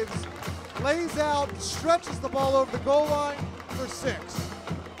dives, lays out, stretches the ball over the goal line for 6.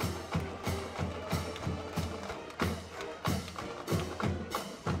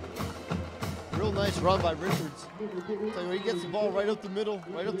 Real nice run by Richards. So he gets the ball right up the middle,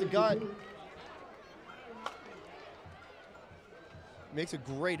 right up the gut. Makes a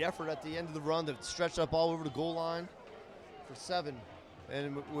great effort at the end of the run to stretch up all over the goal line for 7.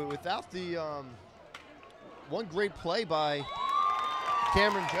 And without the one great play by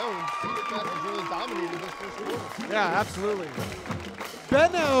Cameron Jones, Cedar Crest has really dominated this first quarter. Yeah, absolutely.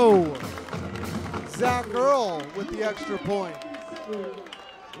 Benno! Zach Earl with the extra point.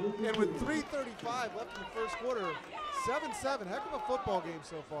 And with 3:35 left in the first quarter, 7-7. Heck of a football game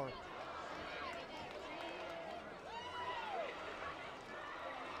so far.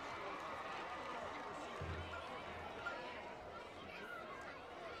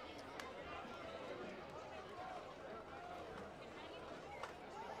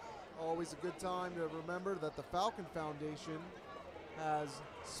 Always a good time to remember that the Falcon Foundation has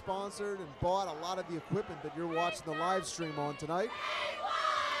sponsored and bought a lot of the equipment that you're watching the live stream on tonight.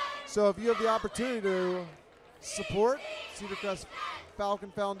 So if you have the opportunity to support Cedar Crest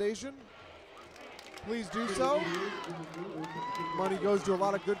Falcon Foundation, please do so. Money goes to a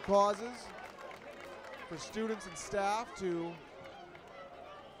lot of good causes for students and staff to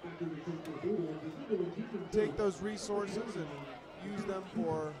take those resources and use them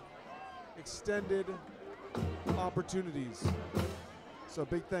for extended opportunities. So a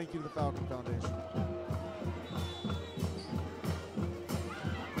big thank you to the Falcon Foundation.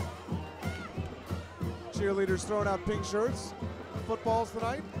 Cheerleaders throwing out pink shirts. Footballs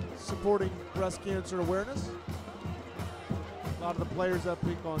tonight, supporting breast cancer awareness. A lot of the players have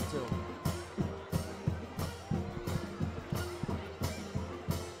pink on too.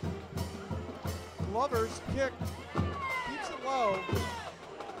 Glover's kick keeps it low.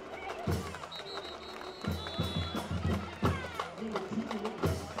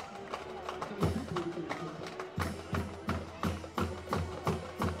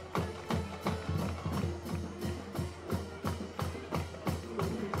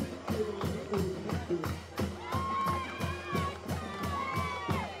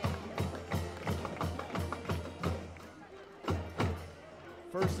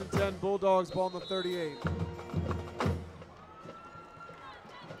 First and 10, Bulldogs ball on the 38.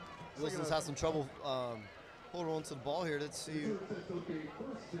 Wilson's had some trouble holding on to the ball here. Let's see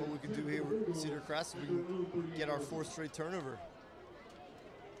what we can do here with Cedar Crest if we can get our 4th straight turnover.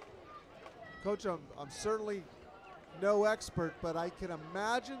 Coach, I'm certainly no expert, but I can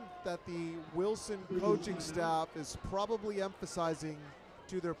imagine that the Wilson coaching staff is probably emphasizing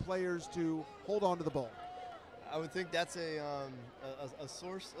to their players to hold on to the ball. I would think that's a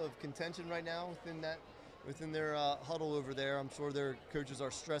source of contention right now within their huddle over there. I'm sure their coaches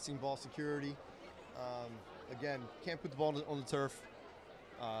are stressing ball security. Again, can't put the ball on the turf.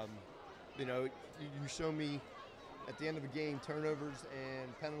 You show me at the end of a game turnovers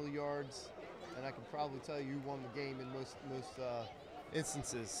and penalty yards, and I can probably tell you won the game in most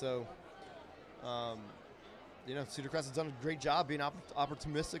instances. So, Cedar Crest has done a great job being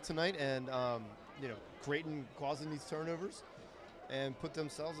opportunistic tonight and causing these turnovers and put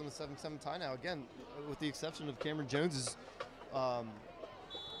themselves in a 7-7 tie now. Again, with the exception of Cameron Jones's punt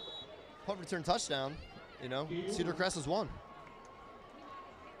return touchdown, Cedar Crest has won.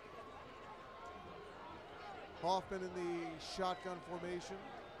 Hoffman in the shotgun formation.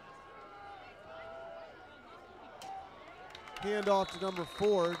 Handoff to number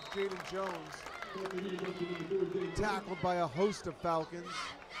 4, Jaden Jones. Tackled by a host of Falcons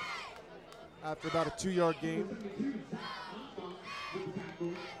after about a 2-yard gain.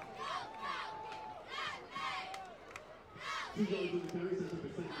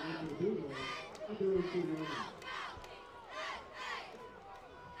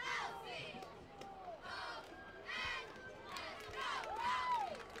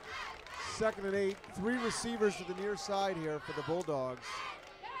 2nd and 8. 3 receivers to the near side here for the Bulldogs.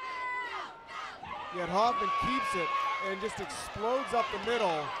 Yet Hoffman keeps it and just explodes up the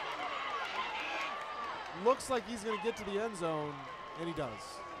middle. Looks like he's going to get to the end zone, and he does.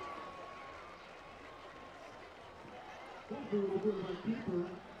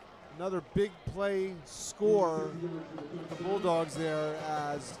 Another big play score for the Bulldogs there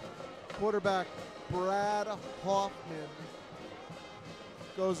as quarterback Brad Hoffman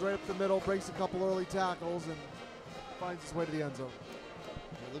goes right up the middle, breaks a couple early tackles, and finds his way to the end zone.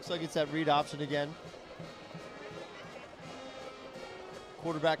 It looks like it's that read option again.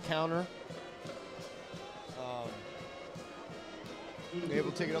 Quarterback counter.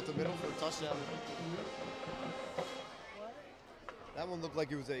 Able to take it up the middle for a touchdown. That one looked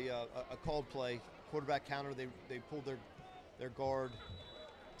like it was a called play. Quarterback counter. They pulled their guard,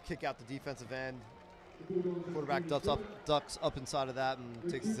 kick out the defensive end. Quarterback ducks up inside of that and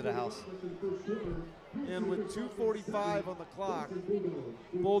takes it to the house. And with 2:45 on the clock,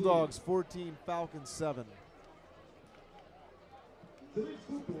 Bulldogs 14, Falcons 7. Tonight's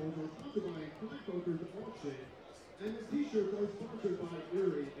footballs are sponsored by Kleinfelter's Auction, and the t-shirts are sponsored by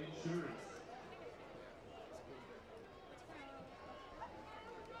Erie Insurance.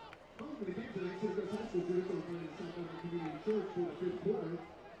 Following the game tonight, Cedar Crest High School students are playing South Oakland Community Church for the 5th quarter.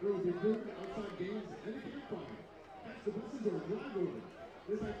 There will be food, outside games, and a campfire. Catch the buses or drive over.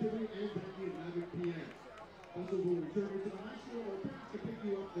 This activity ends at 11 p.m. Buses will return you to the high school or parents can pick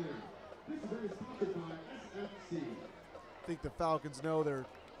you up there. This event is sponsored by SFC. I think the Falcons know they're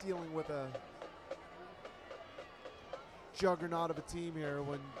dealing with a juggernaut of a team here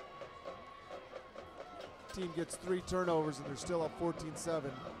when the team gets 3 turnovers and they're still up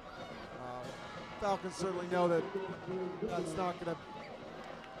 14-7. Falcons certainly know that that's not going to,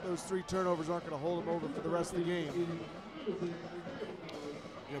 those 3 turnovers aren't going to hold them over for the rest of the game.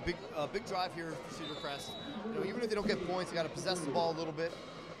 You know, big drive here for Cedar Crest. You know, even if they don't get points, they got to possess the ball a little bit.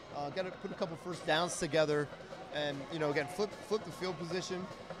 Got to put a couple first downs together, and you know, again, flip the field position.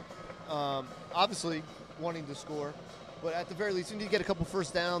 Obviously, wanting to score, but at the very least, you need to get a couple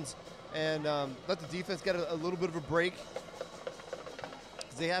first downs and let the defense get a little bit of a break,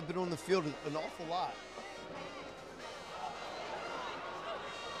 because they have been on the field an awful lot.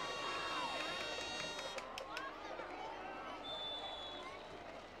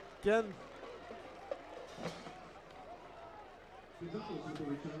 Again,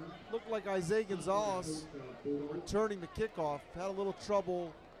 looked like Isaiah Gonzalez returning the kickoff. Had a little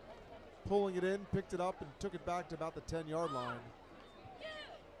trouble pulling it in, picked it up, and took it back to about the 10-yard line.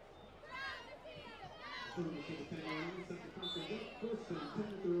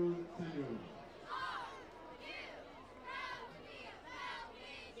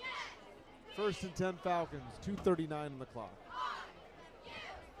 First and 10 Falcons, 2:39 on the clock.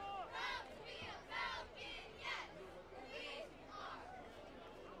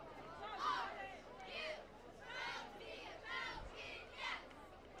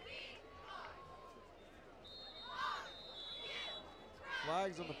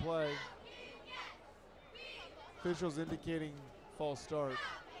 Flags on the play. Officials indicating false start.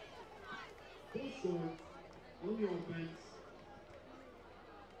 False start on the offense.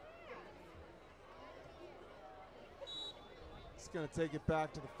 It's going to take it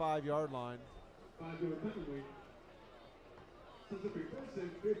back to the 5-yard line. 5-yard penalty. So it'll be first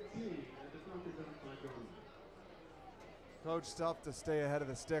and 15 at the Falcons on the 5-yard line. Coach, tough to stay ahead of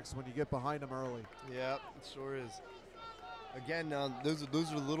the sticks when you get behind them early. Yeah, it sure is. Again,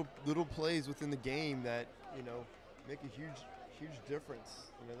 those are little plays within the game that, you know, make a huge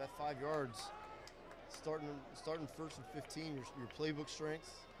difference. You know, that 5 yards, starting first and 15, your playbook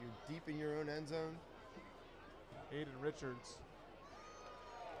strengths. You're deep in your own end zone. Aiden Richards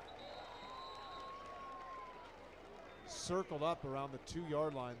circled up around the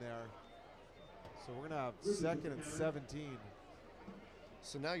 2-yard line there. So we're gonna have 2nd and 17.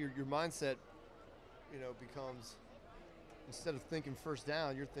 So now your mindset, you know, becomes, instead of thinking first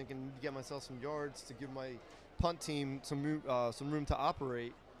down, you're thinking, need to get myself some yards to give my punt team some room to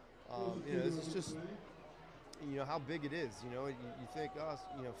operate. You know, this is just, you know, how big it is. You know, you think, oh,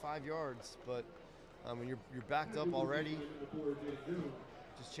 you know, 5 yards, but when you're backed up already,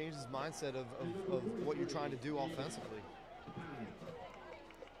 just changes mindset of what you're trying to do offensively.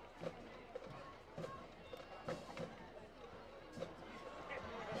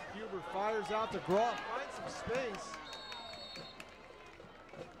 Huber fires out to Groff, finds some space.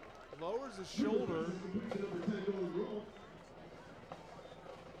 Lowers his shoulder.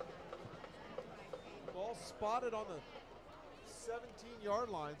 Ball spotted on the 17-yard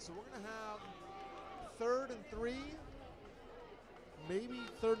line, so we're going to have 3rd and 3. maybe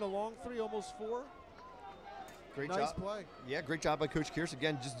third and a long 3, almost 4. Great Nice job. play. Yeah, great job by Coach Kearse.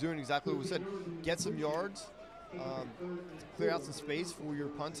 Again, just doing exactly what we said. Get some yards, clear out some space for your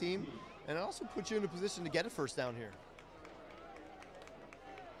punt team, and it also puts you in a position to get a first down here.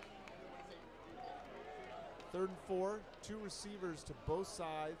 3rd and 4, 2 receivers to both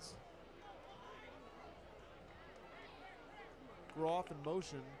sides. Groff in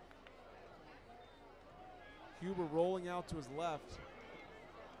motion. Huber rolling out to his left.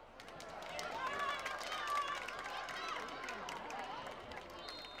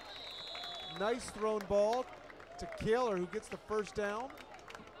 Nice thrown ball to Kaler, who gets the first down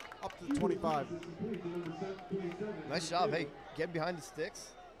up to the 25. Nice job. Hey, getting behind the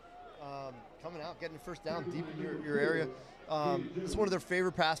sticks, coming out, getting the first down deep in your area. It's one of their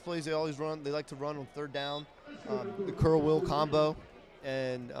favorite pass plays. They always run. They like to run on 3rd down, the curl-will combo,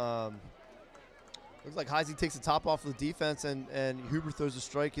 and looks like Heisey takes the top off of the defense, and Huber throws a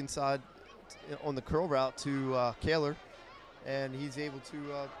strike inside on the curl route to Kaler, and he's able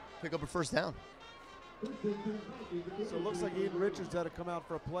to pick up a first down. So it looks like Aiden Richards had to come out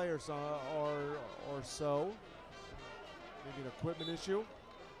for a play or so. Maybe an equipment issue.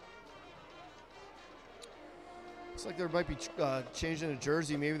 Looks like there might be changing a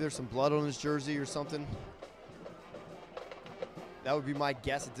jersey. Maybe there's some blood on his jersey or something. That would be my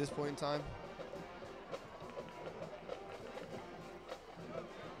guess at this point in time.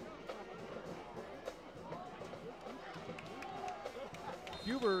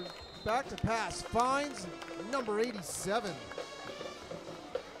 Huber back to pass, finds number 87.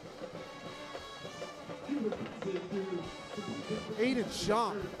 Aiden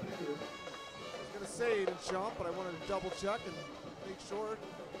Champ. I was going to say Aiden Champ, but I wanted to double check and make sure.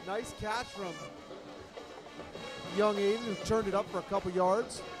 Nice catch from young Aiden, who turned it up for a couple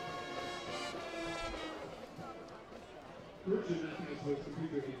yards.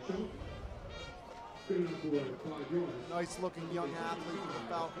 Nice looking young athlete for the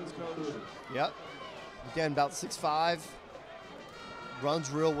Falcons coach. Yep. Again, about 6'5".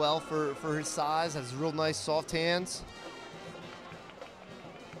 Runs real well for his size. Has real nice soft hands.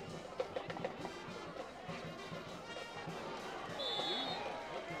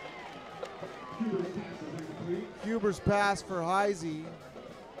 Huber's pass for Heisey.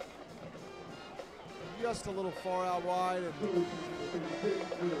 Just a little far out wide, and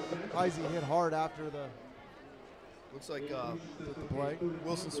Heisey hit hard after the. Looks like the play.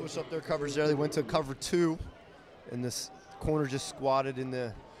 Wilson switched up their coverage there. They went to cover 2, and this corner just squatted in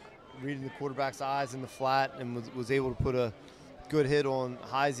the, reading the quarterback's eyes in the flat, and was able to put a good hit on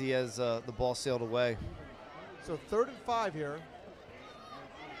Heisey as the ball sailed away. So 3rd and 5 here.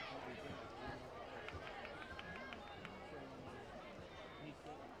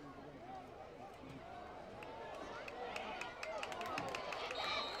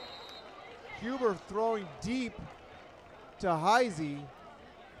 Huber throwing deep to Heisey.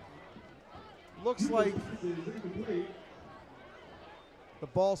 Looks like the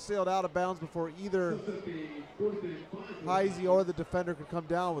ball sailed out of bounds before either Heisey or the defender could come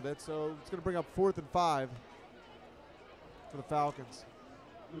down with it. So it's going to bring up 4th and 5 for the Falcons.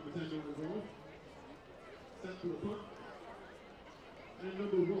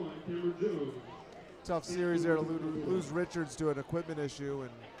 Tough series there to lose Richards to an equipment issue,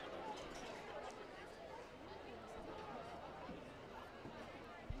 and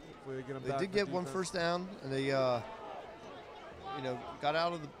they did get one first down, and they got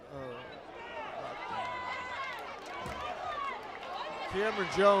out of the Cameron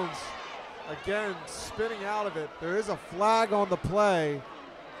Jones again spinning out of it. There is a flag on the play.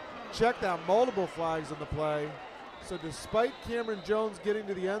 Checked out multiple flags on the play. So despite Cameron Jones getting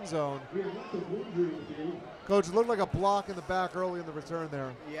to the end zone, Coach, it looked like a block in the back early in the return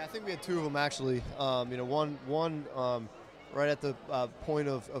there. Yeah, I think we had 2 of them actually. One right at the point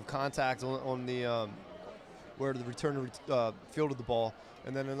of contact on the where the returner fielded the ball,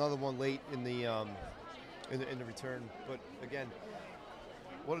 and then another one late in the return. But again,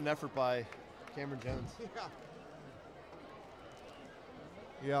 what an effort by Cameron Jones.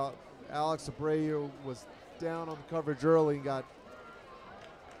 Yeah, Alex Abreu was down on the coverage early and got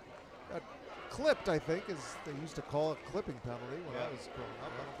clipped, I think, as they used to call it, clipping penalty when I was growing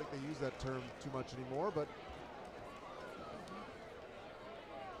up. I don't think they use that term too much anymore, but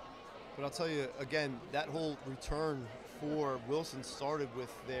I'll tell you, again, that whole return for Wilson started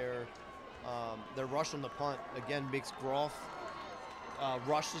with their rush on the punt. Again, makes Groff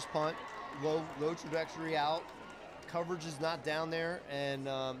rush this punt, low trajectory out. Coverage is not down there, and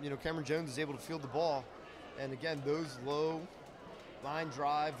Cameron Jones is able to field the ball. And again, those low line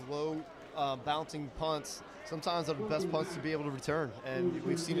drive, low bouncing punts, sometimes are the best punts to be able to return, and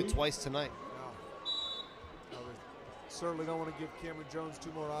we've seen it twice tonight. No, they certainly don't want to give Cameron Jones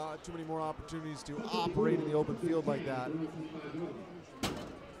too many more opportunities to operate in the open field like that.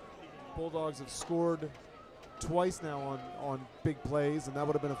 Bulldogs have scored twice now on big plays, and that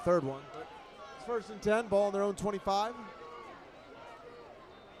would have been a third one. But it's 1st and 10, ball on their own 25.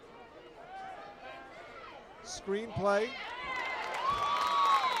 Screen play.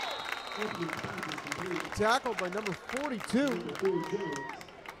 Tackled by number 42.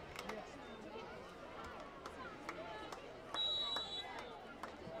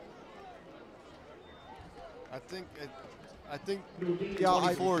 I think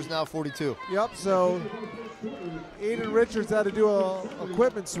 24 is now 42. Yep, so Aiden Richards had to do a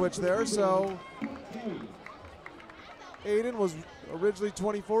equipment switch there, so Aiden was originally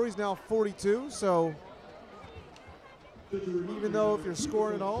 24, he's now 42, so even though if you're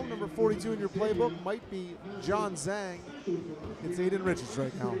scoring at home, number 42 in your playbook might be John Zhang, it's Aiden Richards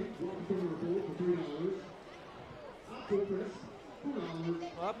right now.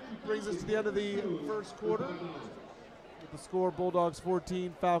 Up, brings us to the end of the first quarter. With the score, Bulldogs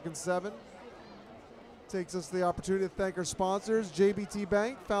 14, Falcons 7. Takes us the opportunity to thank our sponsors. JBT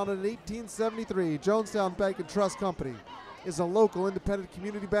Bank, founded in 1873. Jonestown Bank and Trust Company is a local independent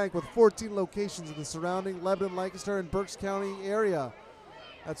community bank with 14 locations in the surrounding Lebanon, Lancaster, and Berks County area.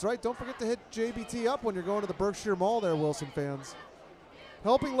 That's right, don't forget to hit JBT up when you're going to the Berkshire Mall there, Wilson fans.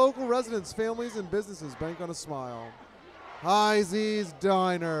 Helping local residents, families, and businesses bank on a smile. Heisey's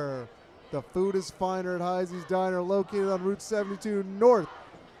Diner. The food is finer at Heisey's Diner, located on Route 72 North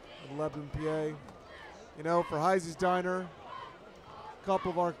in Lebanon, PA. You know, for Heisey's Diner, a couple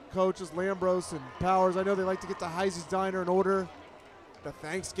of our coaches, Lambros and Powers, I know they like to get to Heisey's Diner and order the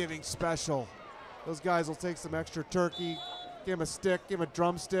Thanksgiving special. Those guys will take some extra turkey, give them a stick, give them a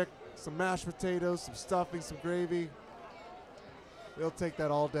drumstick, some mashed potatoes, some stuffing, some gravy. They'll take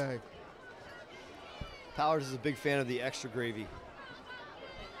that all day. Powers is a big fan of the extra gravy.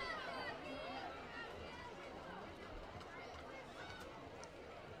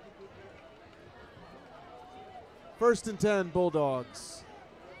 First and 10, Bulldogs.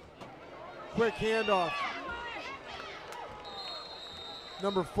 Quick handoff.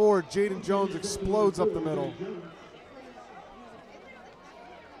 Number 4, Jaden Jones explodes up the middle.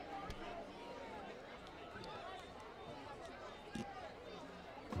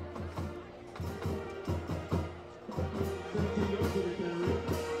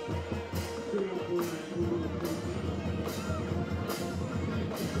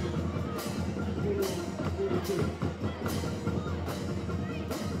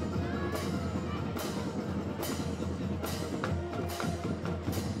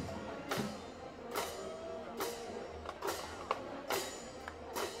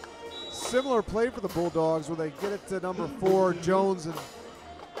 Similar play for the Bulldogs where they get it to number 4, Jones, and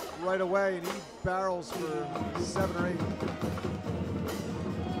right away, and he barrels for 7 or 8.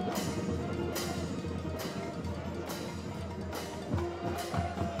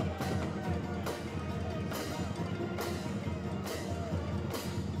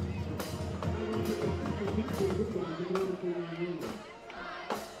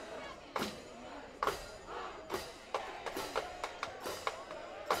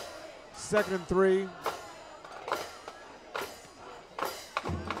 Second and 3.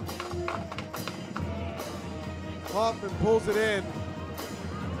 Hoffman pulls it in.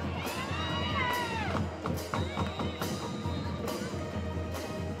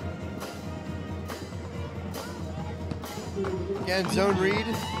 Again, zone read.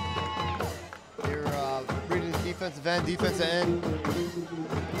 You're reading the defensive end, defensive end.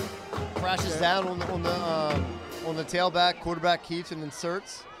 Crashes down on the tailback. Quarterback keeps and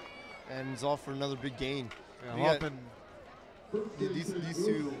inserts. And he's off for another big gain. Yeah, Hoffman. These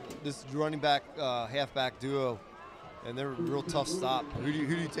two, this running back, halfback duo, and they're a real tough stop. Who do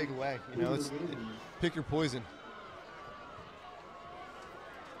you take away? You know, pick your poison.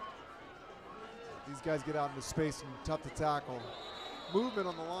 These guys get out into space and tough to tackle. Movement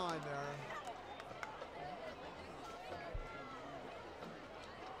on the line there.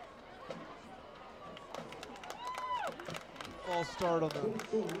 False start on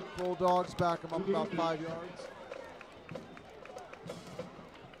the Bulldogs, back them up about 5 yards.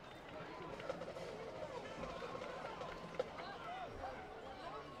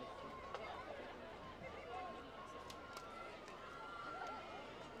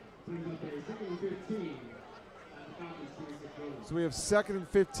 So we have 2nd and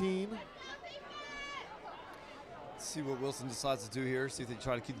 15. Let's see what Wilson decides to do here. See if they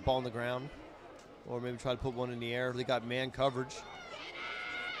try to keep the ball on the ground, or maybe try to put one in the air. They got man coverage.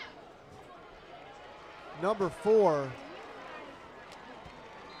 Number 4,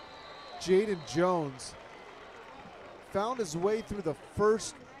 Jaden Jones, found his way through the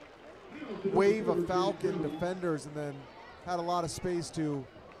first wave of Falcon defenders and then had a lot of space to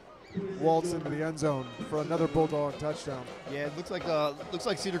waltz into the end zone for another Bulldog touchdown. Yeah, it looks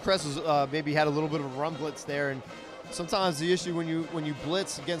like Cedar Crest was maybe had a little bit of a run blitz there, and sometimes the issue when you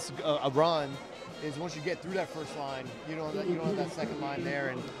blitz against a run is once you get through that first line, you don't have that second line there,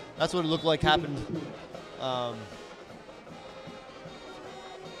 and that's what it looked like happened.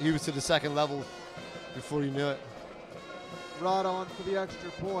 He was to the second level before you knew it. Rod on for the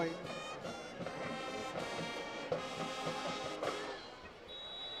extra point.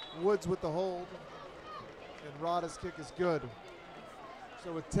 Woods with the hold, and Rada's kick is good.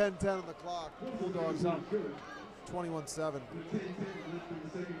 So with 10:10 on the clock, Bulldogs up 21-7.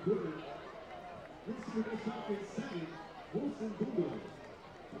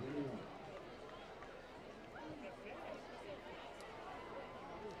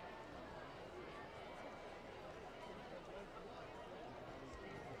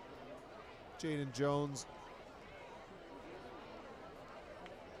 Jaden Jones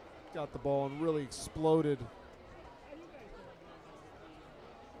got the ball and really exploded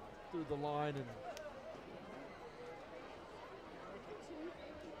through the line, and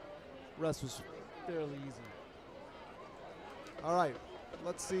rest was fairly easy. All right,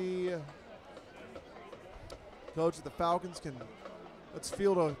 let's see. Coach of the Falcons let's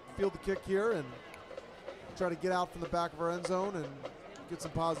field the kick here and try to get out from the back of our end zone and get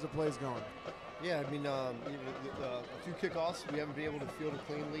some positive plays going. Yeah, I mean, a few kickoffs we haven't been able to field it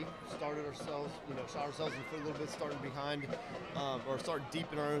cleanly. Shot ourselves in the foot a little bit, starting behind or starting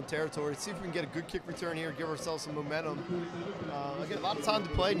deep in our own territory. See if we can get a good kick return here, give ourselves some momentum. Again, a lot of time to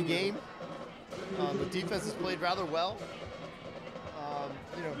play in the game. The defense has played rather well.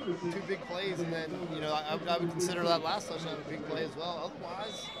 2 big plays, and then I would consider that last touchdown a big play as well.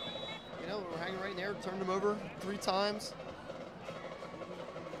 Otherwise, we're hanging right in there, turned them over 3 times.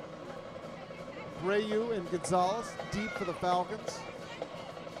 Brayu and Gonzalez deep for the Falcons.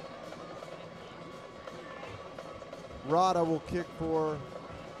 Rada will kick for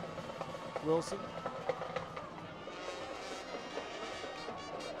Wilson.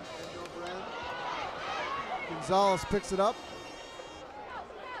 Gonzalez picks it up.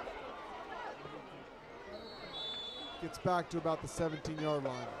 Gets back to about the 17-yard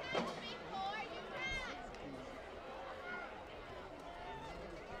line.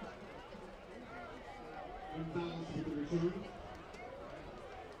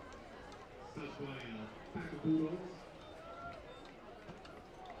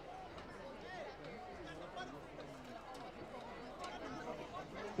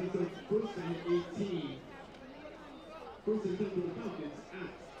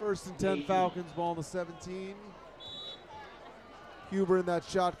 First and 10 Falcons, ball on the 17. Huber in that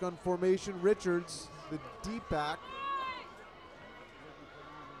shotgun formation. Richards, the deep back.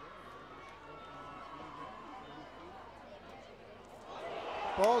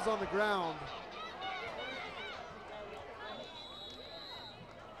 Ball's on the ground.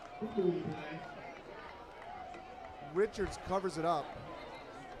 Richards covers it up.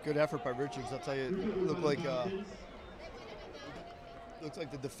 Good effort by Richards. I'll tell you, it looked like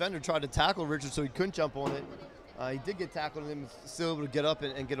the defender tried to tackle Richards so he couldn't jump on it. He did get tackled and then was still able to get up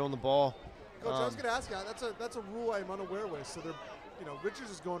and get on the ball. Coach, I was going to ask you, that's a rule I'm unaware with. So they're, Richards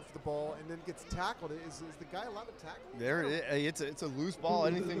is going for the ball and then gets tackled. Is the guy allowed to tackle? There, it's a loose ball.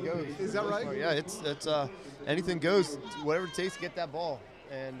 Anything goes. Is that right? Yeah, it's anything goes. Whatever it takes to get that ball.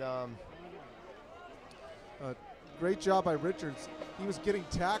 And great job by Richards. He was getting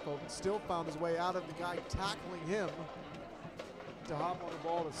tackled and still found his way out of the guy tackling him to hop on the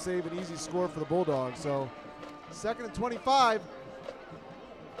ball to save an easy score for the Bulldogs. So 2nd and 25.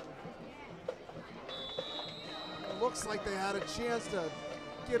 Looks like they had a chance to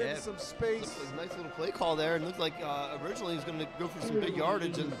get into some space. Looks like a nice little play call there. And looked like originally he was going to go for some big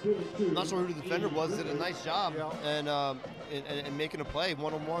yardage, and I'm not sure who the defender was. Did a nice job and making a play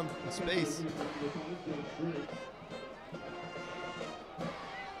one-on-one in space.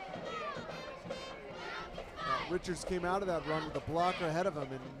 Richards came out of that run with a blocker ahead of him,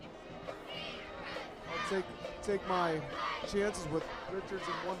 and I'll take my chances with Richards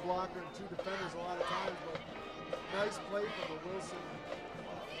and one blocker and 2 defenders a lot of times, but nice play from the Wilson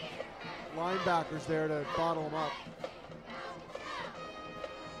linebackers there to bottle him up.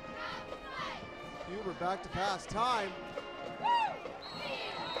 Huber back to pass. Time.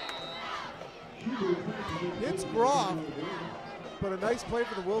 Hits Groff, but a nice play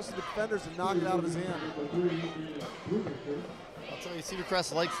for the Wilson defenders to knock it out of his hand. I'll tell you, Cedar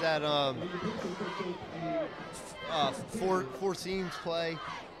Crest likes that four seams play,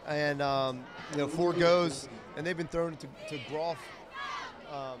 and 4 goes, and they've been throwing it to Groff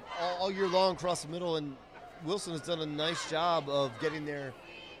all year long across the middle, and Wilson has done a nice job of getting their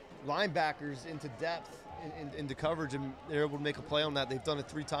linebackers into depth, into coverage, and they're able to make a play on that. They've done it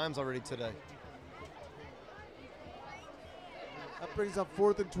 3 times already today. That brings up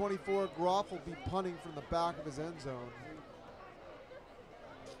 4th and 24. Groff will be punting from the back of his end zone.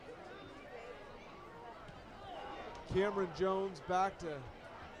 Cameron Jones back to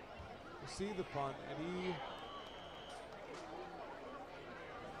receive the punt, and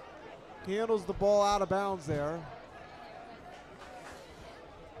he handles the ball out of bounds there.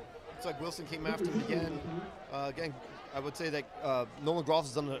 Looks like Wilson came after him again. Again, I would say that Nolan Groff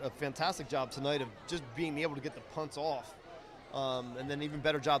has done a fantastic job tonight of just being able to get the punts off. And then even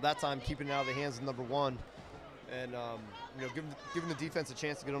better job that time keeping it out of the hands of number 1. And giving the defense a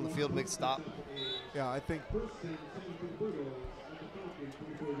chance to get on the field and make a stop. Yeah, I think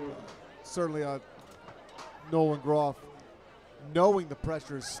certainly Nolan Groff, knowing the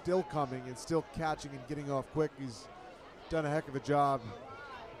pressure is still coming and still catching and getting off quick, he's done a heck of a job.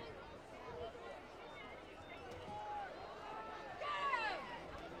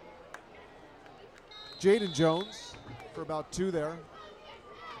 Jaden Jones for about 2 there.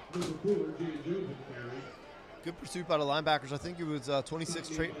 Good pursuit by the linebackers. I think it was 26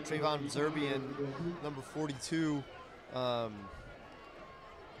 Trayvon Zerby and number 42.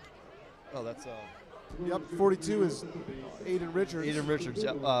 That's Yep, 42 is Aiden Richards. Aiden Richards.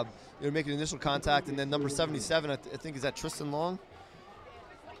 Yep. They're making initial contact, and then number 77, I think, is that Tristan Long?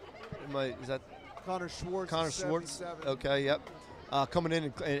 Is that Connor Schwartz? Connor Schwartz. Okay. Yep. Coming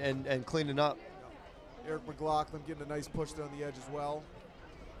in and cleaning up. Eric McLaughlin getting a nice push there on the edge as well.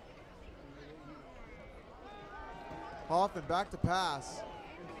 Hoffman back to pass.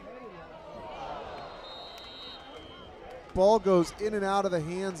 Ball goes in and out of the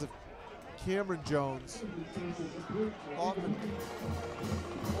hands of Cameron Jones. Hoffman,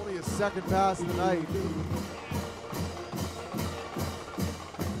 only his 2nd pass of the night.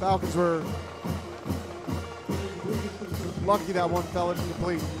 Falcons were lucky that one fell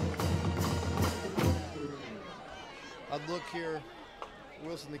incomplete. I'd look here,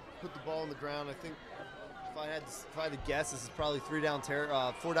 Wilson, they put the ball on the ground. I think if I had to guess, this is probably 4 down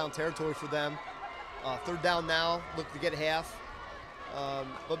territory for them. 3rd down now, look to get half.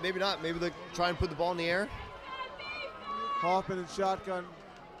 But maybe not. Maybe they try and put the ball in the air. Hoffman in shotgun.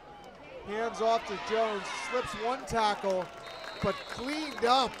 Hands off to Jones. Slips 1 tackle, but cleaned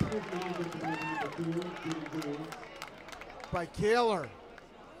up by Kaler.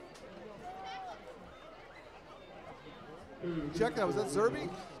 Check that. Was that Zerby?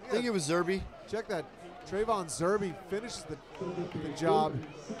 I think it was Zerby. Check that. Trayvon Zerby finishes the job.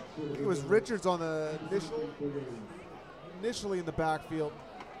 I think it was Richards on the initially in the backfield.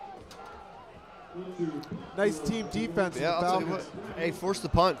 Nice team defense. Yeah, I'll tell you what. Hey, forced the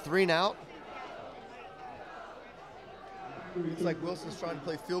punt, 3 and out. Looks like Wilson's trying to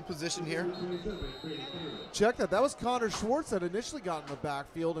play field position here. Check that. That was Connor Schwartz that initially got in the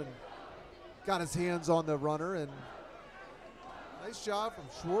backfield and got his hands on the runner. And nice job from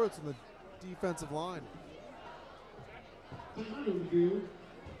Schwartz in the defensive line.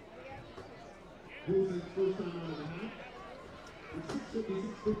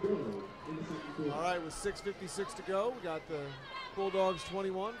 All right, with 6:56 to go, we got the Bulldogs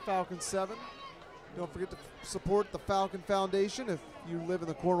 21, Falcons 7. Don't forget to support the Falcon Foundation. If you live in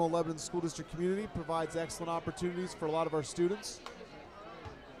the Cornwall-Lebanon School District community, provides excellent opportunities for a lot of our students,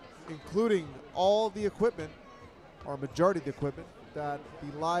 including all the equipment, or majority of the equipment, that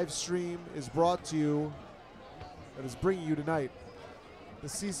the live stream is brought to you, that is bringing you tonight. The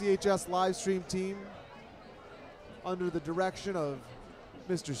CCHS live stream team, under the direction of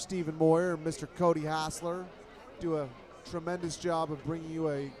Mr. Stephen Moyer and Mr. Cody Hassler, do a tremendous job of bringing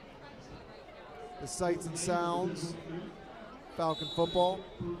you the sights and sounds. Falcon football,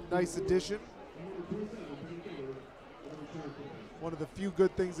 nice addition. One of the few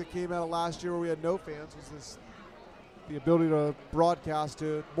good things that came out of last year where we had no fans was the ability to broadcast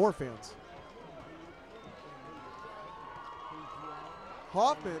to more fans.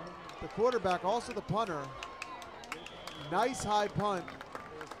 Hoffman, the quarterback, also the punter. Nice high punt.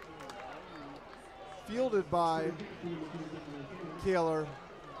 Fielded by Kaler.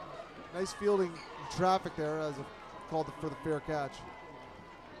 Nice fielding traffic there as called for the fair catch.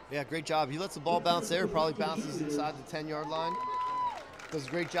 Yeah, great job. He lets the ball bounce there, probably bounces inside the 10-yard line. Does a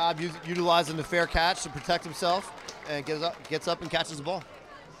great job utilizing the fair catch to protect himself, and gets up and catches the ball.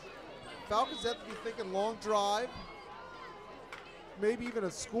 Falcons have to be thinking long drive. maybe even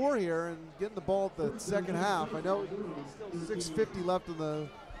a score here and getting the ball at the second half. I know still 6:50 left in the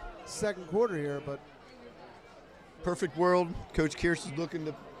second quarter here, but Perfect world. Coach Kearse is looking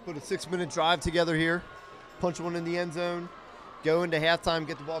to put a 6-minute drive together here, punch one in the end zone, go into halftime,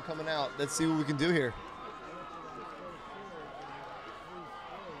 get the ball coming out. Let's see what we can do here.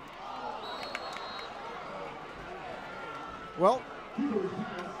 well,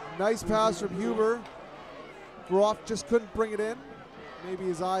 nice pass from Huber. Groff just couldn't bring it in. Maybe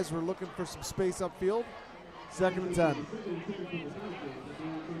his eyes were looking for some space upfield. 2nd and 10.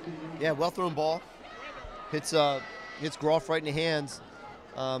 Yeah, well thrown ball. Hits Groff right in the hands.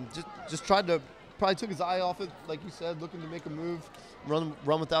 Just probably took his eye off it, like you said, looking to make a move, run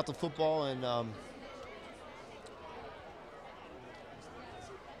without the football, and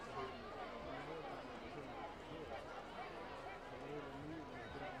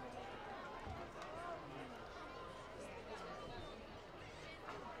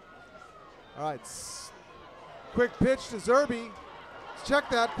all right, quick pitch to Zerby. Check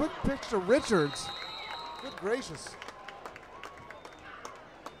that, quick pitch to Richards. Good gracious.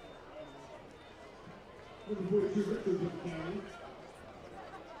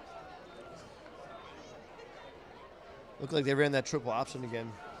 looked like they ran that triple option again.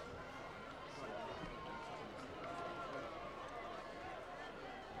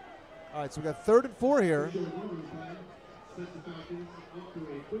 All right, so we got 3rd and 4 here.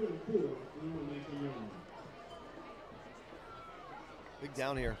 Big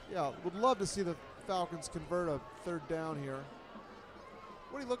down here. Yeah, would love to see the Falcons convert a 3rd down here.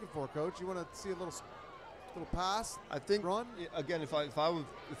 What are you looking for, Coach? You want to see a little pass? I think run. Again, if I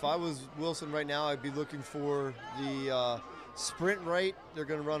was Wilson right now, I'd be looking for the sprint right. They're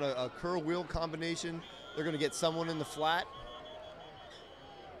going to run a curl wheel combination. They're going to get someone in the flat.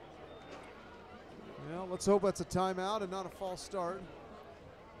 Well, let's hope that's a timeout and not a false start.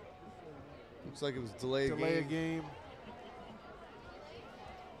 Looks like it was delay a game.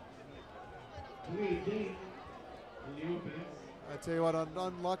 I tell you what,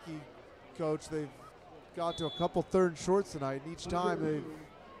 unlucky, Coach. They've got to a couple 3rd and shorts tonight, and each time they've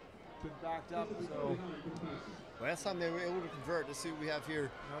been backed up. So last time they were able to convert. Let's see what we have here.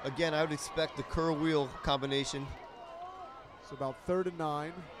 Yep. Again, I would expect the curl wheel combination. It's about 3rd and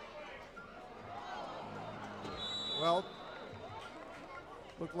 9. Well,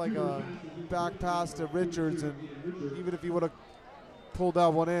 looked like a back pass to Richards, and even if he would have pulled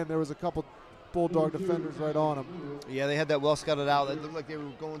that one in, there was a couple Bulldog defenders right on him. Yeah, they had that well scouted out. It looked like they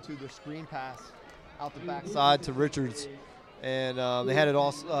were going to their screen pass out the backside to Richards, and they had it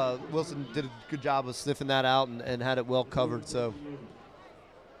all. Wilson did a good job of sniffing that out and had it well covered. So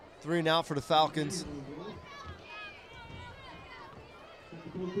 3 and out for the Falcons.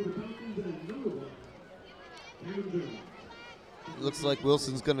 Looks like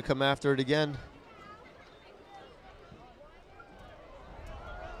Wilson's going to come after it again.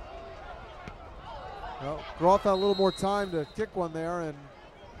 Well, Groff had a little more time to kick one there, and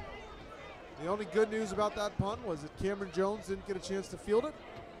the only good news about that punt was that Cameron Jones didn't get a chance to field it.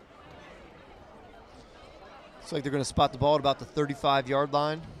 Looks like they're going to spot the ball at about the 35-yard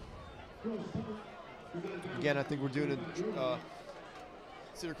line. Again, I think we're doing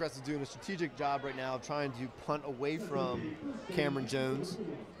Cedar Crest is doing a strategic job right now of trying to punt away from Cameron Jones.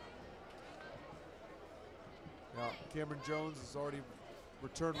 Yeah, Cameron Jones has already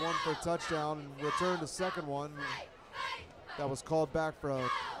returned one for a touchdown and returned a second one that was called back for a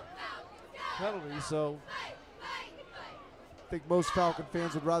penalty. So I think most Falcon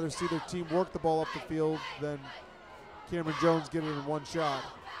fans would rather see their team work the ball up the field than Cameron Jones get it in one shot.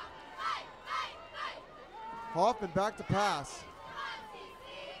 Hoffman back to pass.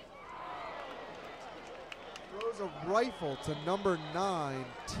 Throws a rifle to number 9,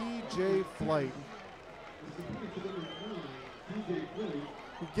 TJ Flight,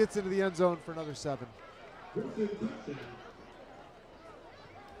 who gets into the end zone for another 7. It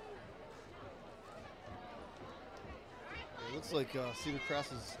looks like Cedar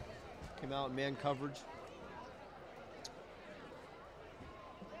Crest came out in man coverage.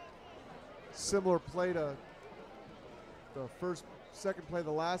 Similar play to the second play of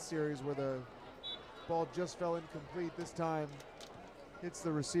the last series where the ball just fell incomplete. This time hits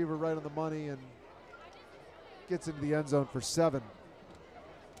the receiver right on the money and gets into the end zone for 7.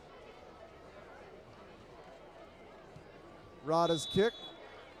 Rada's kick,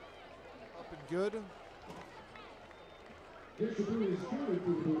 up and good.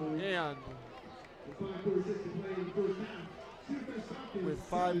 And with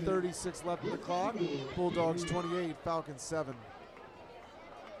 5:36 left in the clock, Bulldogs 28, Falcons 7.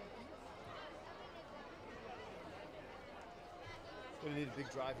 Definitely need a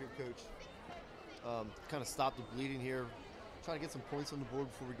big drive here, Coach. Kind of stop the bleeding here. Try to get some points on the board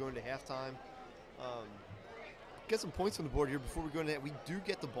before we go into halftime. Get some points on the board here before we go into that. We do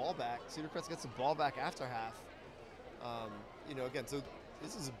get the ball back. Cedar Crest gets the ball back after half. Again, so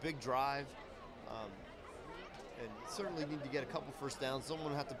this is a big drive. And certainly need to get a couple first downs. Someone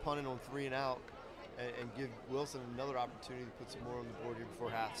will have to punt it on 3 and out and give Wilson another opportunity to put some more on the board here before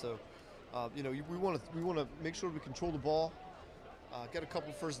half. So, we want to make sure we control the ball, get a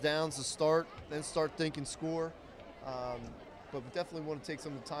couple first downs to start, then start thinking score. But we definitely want to take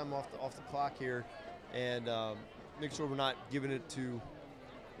some of the time off the clock here and make sure we're not giving it to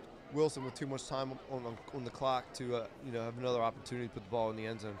Wilson with too much time on the clock to have another opportunity to put the ball in the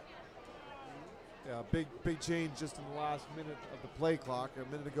end zone. Yeah, big change just in the last minute of the play clock. A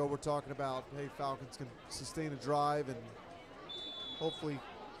minute ago, we're talking about, hey, Falcons can sustain a drive and hopefully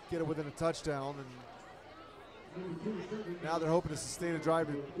get it within a touchdown. And now they're hoping to sustain a drive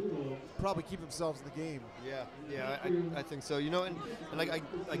and probably keep themselves in the game. Yeah, I think so. And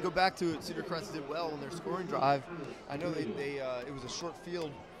I go back to it. Cedar Crest did well on their scoring drive. I know they it was a short field.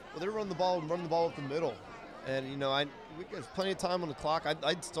 Well, they run the ball up the middle, and there's plenty of time on the clock.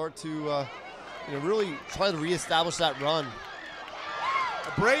 I'd start to. Really try to reestablish that run.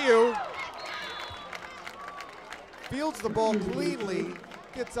 Abreu fields the ball cleanly,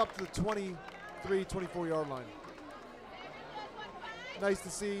 gets up to the 23, 24-yard line. Nice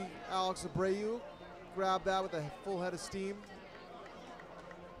to see Alex Abreu grab that with a full head of steam.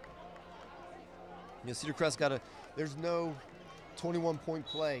 Cedar Crest there's no 21-point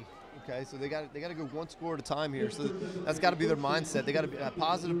play. Okay, so they got to go one score at a time here. So that's got to be their mindset. They got to be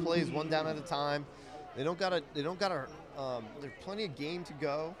positive plays, one down at a time. They don't got to. There's plenty of game to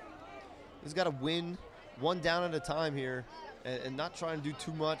go. They just got to win one down at a time here, and not try and do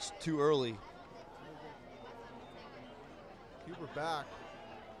too much too early. Huber back.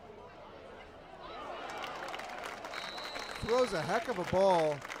 Throws a heck of a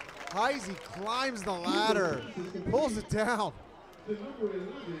ball. Heisey climbs the ladder, pulls it down. The number 11,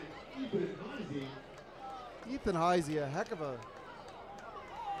 Ethan Heisey, a heck of a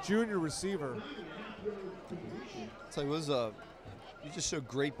junior receiver. I'll tell you, you just showed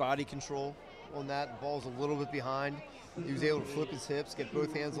great body control on that. The ball's a little bit behind. He was able to flip his hips, get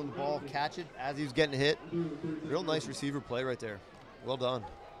both hands on the ball, catch it as he was getting hit. Real nice receiver play right there. Well done.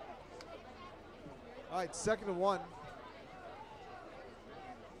 All right, 2nd and 1.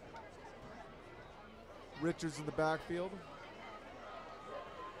 Richards in the backfield.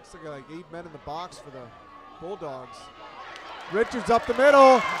 Looks like 8 men in the box for the Bulldogs. Richards up the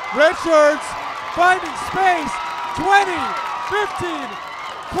middle. Richards finding space. 20, 15,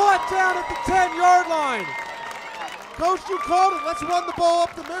 caught down at the 10-yard line. Coach, you called it. Let's run the ball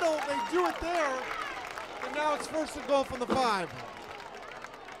up the middle. They do it there. And now it's 1st and goal from the 5.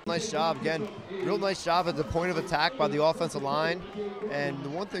 Nice job again. Real nice job at the point of attack by the offensive line. And the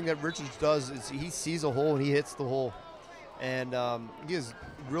one thing that Richards does is he sees a hole and he hits the hole. And he has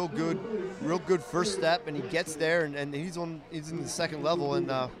real good first step, and he gets there, and he's in the 2nd level and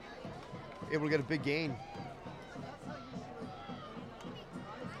able to get a big gain.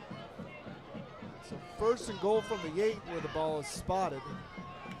 So 1st and goal from the 8 where the ball is spotted.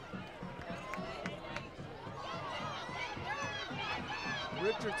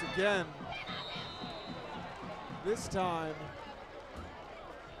 Richards again. This time,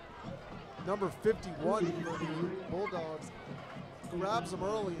 number 51 for the Bulldogs grabs him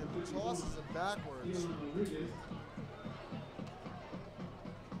early and tosses him backwards.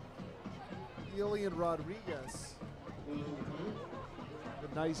 Elian Rodriguez.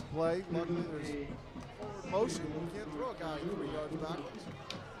 A nice play. Luckily there's forward motion. You can't throw a guy 3 yards backwards.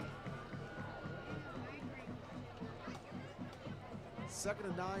 2nd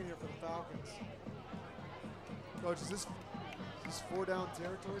and 9 here for the Falcons. Coach, is this 4-down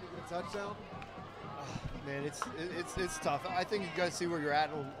territory to get a touchdown? Man, it's tough. I think you guys see where you're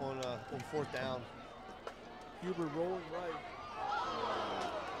at on 4th down. Huber rolling right.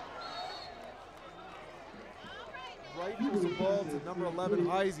 Right gives the ball to number 11,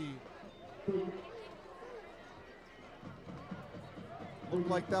 Heisey. Looked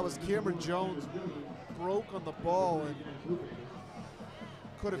like that was Cameron Jones. Broke on the ball and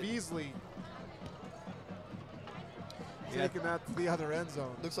could have easily taken that to the other end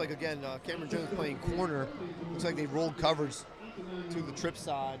zone. Looks like, again, Cameron Jones playing corner. Looks like they rolled coverage to the trip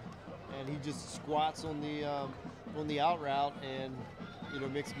side, and he just squats on the out route and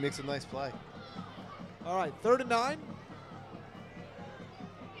makes a nice play. All right, 3rd and 9.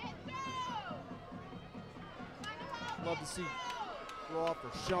 Love to see Groff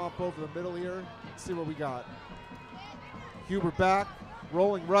or Champ over the middle here. Let's see what we got. Huber back,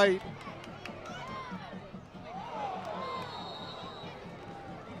 rolling right.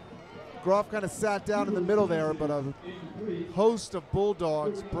 Groff kind of sat down in the middle there, but a host of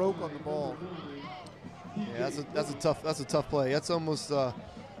Bulldogs broke on the ball. Yeah, that's a tough play. That's almost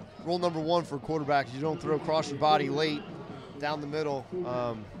rule number one for quarterbacks. You don't throw across your body late down the middle.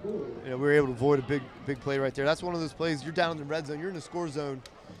 We were able to avoid a big play right there. That's one of those plays. You're down in the red zone. You're in the score zone.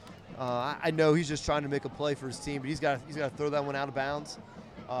 I know he's just trying to make a play for his team, but he's got to throw that one out of bounds.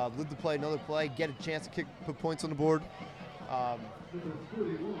 Live to play another play, get a chance to put points on the board.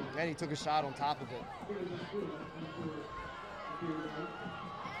 And he took a shot on top of it.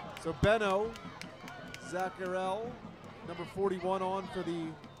 So Benno, Zacharel, number 41 on for the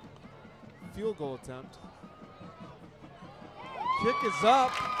field goal attempt. Kick is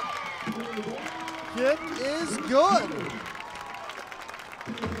up. Kick is good.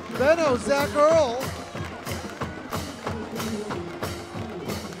 Benno Zacharel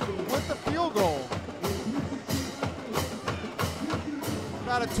with the field goal.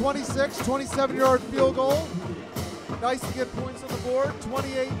 About a 26, 27-yard field goal. Nice to get points on the board.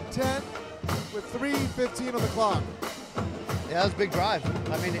 28-10 with 3:15 on the clock. Yeah, that was a big drive.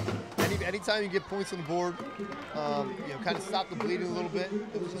 I mean, anytime you get points on the board, kind of stop the bleeding a little bit.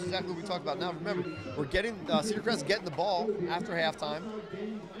 This is exactly what we talked about. Now, remember, we're getting Cedar Crest getting the ball after halftime.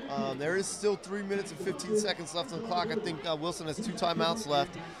 There is still 3 minutes and 15 seconds left on the clock. I think Wilson has 2 timeouts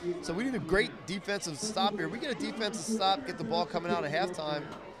left. So we need a great defensive stop here. We get a defensive stop, get the ball coming out at halftime.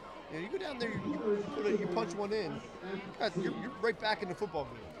 You go down there, you punch one in. You're right back in the football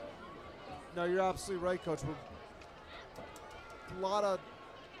game. No, you're absolutely right, Coach. A lot of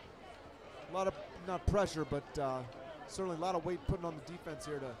not pressure, but certainly a lot of weight putting on the defense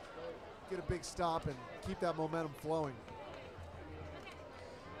here to get a big stop and keep that momentum flowing.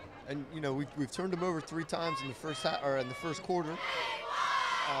 And we've turned them over 3 times in the first quarter.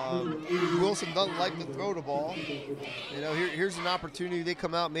 Wilson doesn't like to throw the ball. Here's an opportunity. They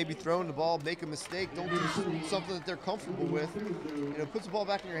come out, maybe throwing the ball, make a mistake, don't do something that they're comfortable with. Puts the ball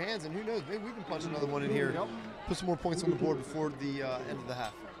back in your hands, and who knows? Maybe we can punch another one in here. Yep. Put some more points on the board before the end of the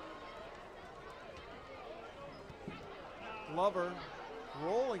half. Glover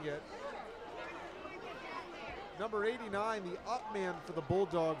rolling it. Number 89, the up man for the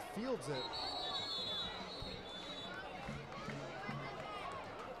Bulldog, fields it.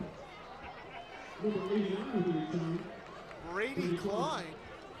 Brady Klein,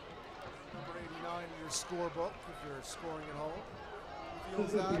 number 89 in your scorebook if you're scoring at home.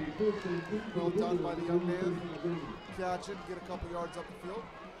 Fields that. Well done by the young man. Catch it, get a couple yards up the field.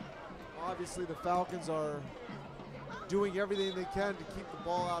 Obviously the Falcons are doing everything they can to keep the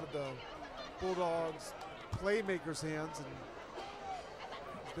ball out of the Bulldogs' playmakers' hands, and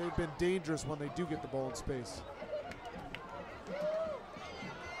they've been dangerous when they do get the ball in space.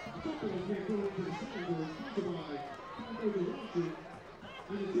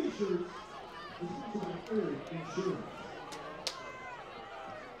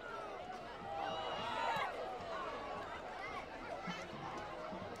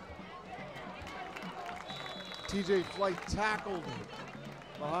 TJ Flight tackled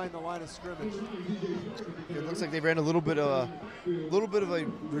behind the line of scrimmage. It looks like they ran a little bit of a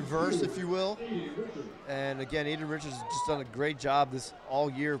reverse, if you will. And again, Aiden Richards has just done a great job this all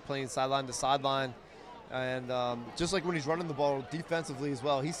year playing sideline to sideline. And just like when he's running the ball defensively as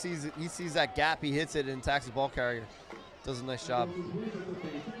well, he sees that gap, he hits it and attacks the ball carrier. Does a nice job.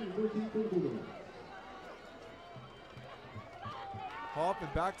 Hoffman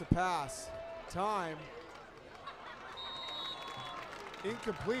back to pass. Time.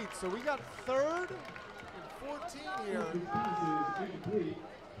 Incomplete. So we got 3rd and 14 here.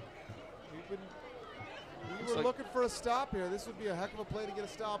 We were looking for a stop here. This would be a heck of a play to get a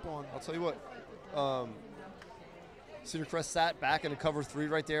stop on. I'll tell you what. Cedar Crest sat back in a cover 3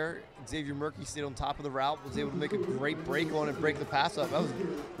 right there. Xavier Murphy stayed on top of the route, was able to make a great break on it, break the pass up. That was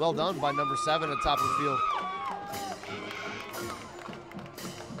well done by number 7 at the top of the field.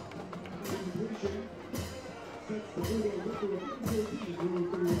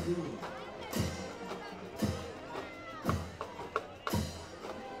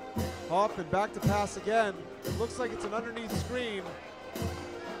 Hoffman back to pass again. It looks like it's an underneath screen.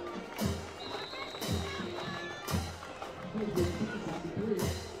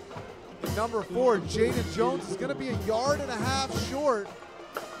 And number 4, Jaden Jones, is going to be 1.5 yards short.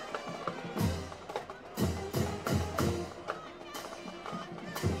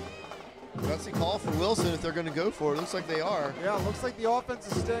 That's a call for Wilson if they're going to go for it. Looks like they are. Yeah, it looks like the offense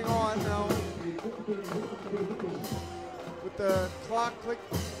is staying on now. With the clock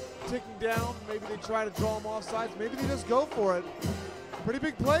ticking down. Maybe they try to draw them off sides. Maybe they just go for it. Pretty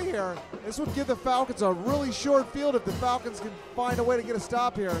big play here. This would give the Falcons a really short field if the Falcons can find a way to get a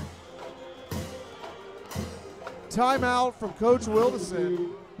stop here. Timeout from Coach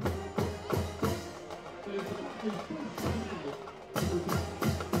Wilderson.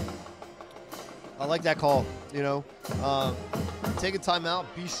 I like that call. You know, take a timeout.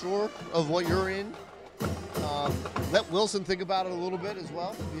 Be sure of what you're in. Let Wilson think about it a little bit as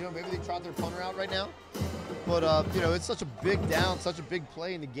well. You know, maybe they trot their punter out right now. But, you know, it's such a big down, such a big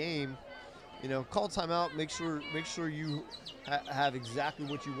play in the game. You know, call timeout. Make sure you have exactly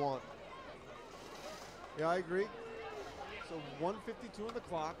what you want. Yeah, I agree. So 1:52 on the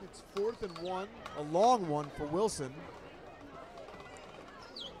clock. It's 4th and 1, a long one for Wilson.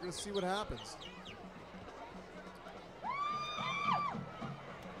 We're going to see what happens.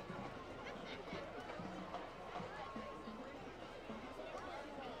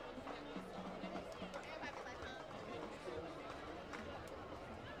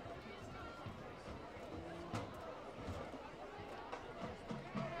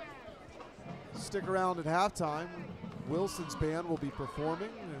 Stick around at halftime. Wilson's band will be performing,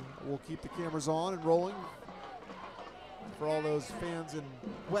 and we'll keep the cameras on and rolling for all those fans in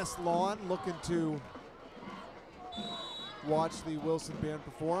West Lawn looking to watch the Wilson band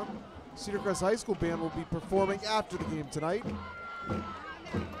perform. Cedar Crest High School band will be performing after the game tonight.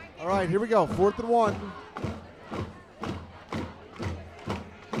 All right, here we go, 4th and 1.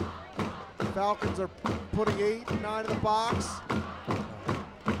 Falcons are putting 8 and 9 in the box.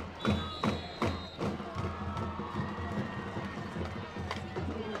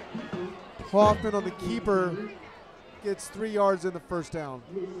 Hoffman on the keeper gets 3 yards in the first down.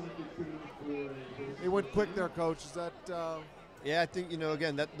 They went quick there, Coach. Is that? Yeah, I think, you know,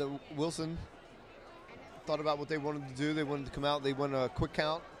 again, that the Wilson thought about what they wanted to do. They wanted to come out. They went a quick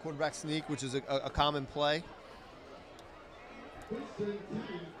count, quarterback sneak, which is a common play.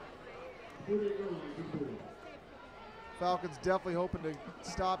 Falcons definitely hoping to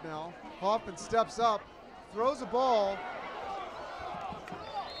stop now. Hoffman steps up, throws the ball.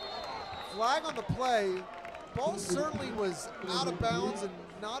 Flag on the play. Ball certainly was out of bounds and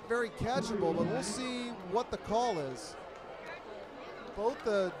not very catchable, but we'll see what the call is. Both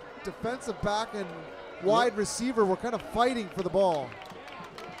the defensive back and wide receiver were kind of fighting for the ball.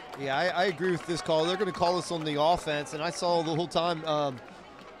 Yeah, I agree with this call. They're going to call this on the offense, and I saw the whole time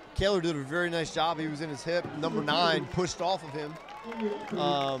Kaler did a very nice job. He was in his hip. Number 9 pushed off of him.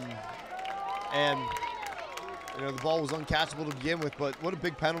 And, you know, the ball was uncatchable to begin with, but what a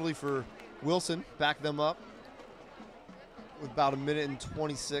big penalty for Wilson. Back them up with about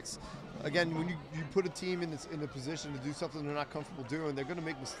 1:26. Again, when you put a team in a position to do something they're not comfortable doing, they're going to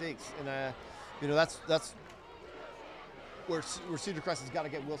make mistakes. And, you know, that's where Cedar Crest has got to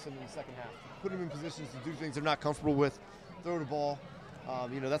get Wilson in the second half. Put them in positions to do things they're not comfortable with, throw the ball.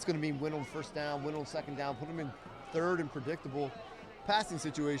 You know, that's going to mean win on first down, win on second down, put them in third and predictable passing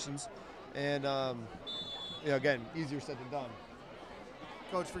situations. And, you know, again, easier said than done.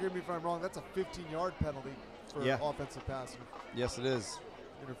 Coach, forgive me if I'm wrong. That's a 15-yard penalty for offensive pass. Yes, it is.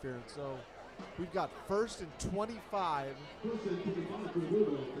 Interference. So we've got 1st and 25.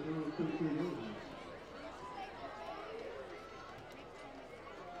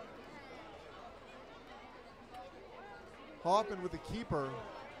 Hoffman with the keeper,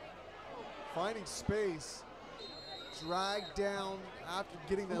 finding space, dragged down after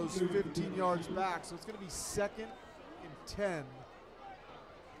getting those 15 yards back. So it's going to be 2nd and 10.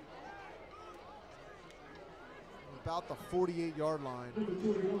 About the 48-yard line.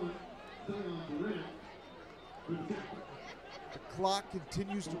 The clock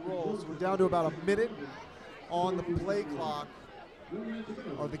continues to roll, so we're down to about a minute on the play clock,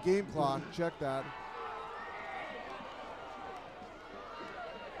 or the game clock. Check that.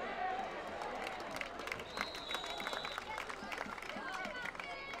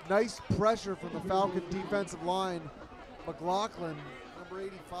 Nice pressure from the Falcon defensive line. McLaughlin, number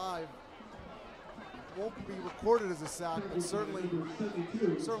 85. Won't be recorded as a sack, but certainly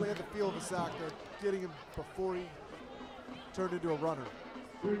had the feel of a sack. They're getting him before he turned into a runner.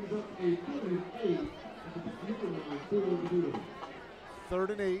 3rd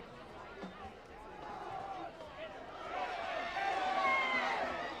and 8.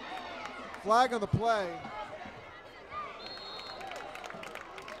 Flag on the play.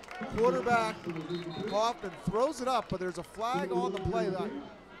 Quarterback Hoffman throws it up, but there's a flag on the play.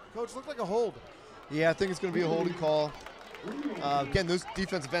 Coach, looked like a hold. Yeah, I think it's going to be a holding call. Again, those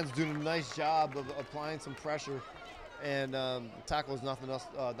defensive ends doing a nice job of applying some pressure, and tackle is nothing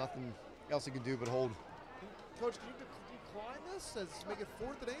else he can do but hold. Coach, can you decline this? Make it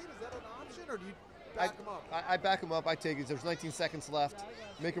 4th and 8? Is that an option, or do you back him up? I back him up. I take it. There's 19 seconds left.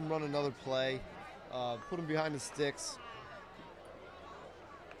 Make him run another play. Put him behind the sticks.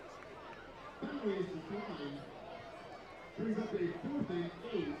 Brings up a 4th and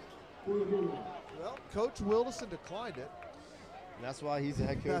 8 for the Bulldogs. Well, Coach Wilderson declined it. And that's why he's the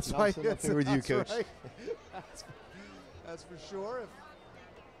head coach. That's and why I'm sitting up here with you, Coach. Right. That's for sure.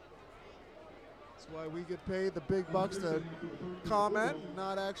 That's why we get paid the big bucks to comment and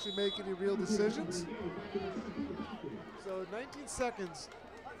not actually make any real decisions. So 19 seconds.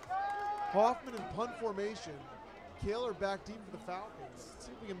 Hoffman in punt formation. Kaler back deep for the Falcons. Let's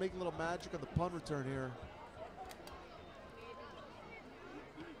see if we can make a little magic on the punt return here.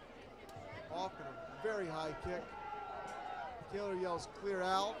 Hoffman, a very high kick. Kaler yells clear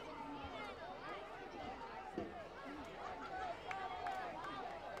out.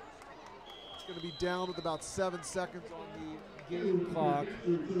 It's going to be down with about 7 seconds on the game clock.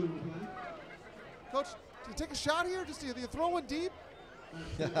 Coach, do you take a shot here? Just do you throw one deep?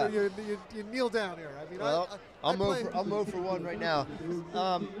 Or you kneel down here. I mean, well, I'm 0 for 1 right now.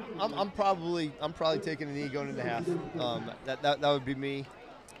 I'm probably taking a knee going into half. That would be me.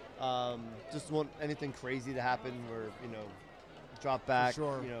 Just want anything crazy to happen where, drop back,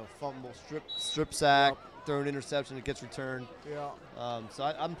 sure. Fumble, strip sack, throw an interception, it gets returned. Yeah. So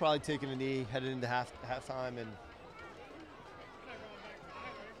I'm probably taking a knee headed into halftime and.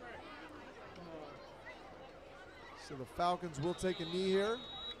 So the Falcons will take a knee here.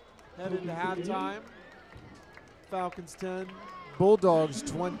 Head into halftime. Falcons 10, Bulldogs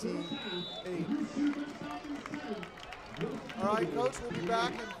 28. All right, Coach, we'll be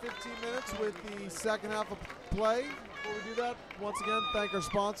back in 15 minutes with the second half of play. Before we do that, once again, thank our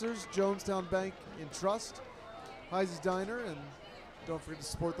sponsors, Jonestown Bank and Trust, Heise's Diner, and don't forget to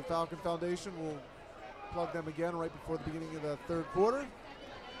support the Falcon Foundation. We'll plug them again right before the beginning of the third quarter.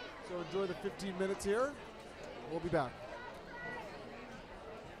 So enjoy the 15 minutes here. We'll be back.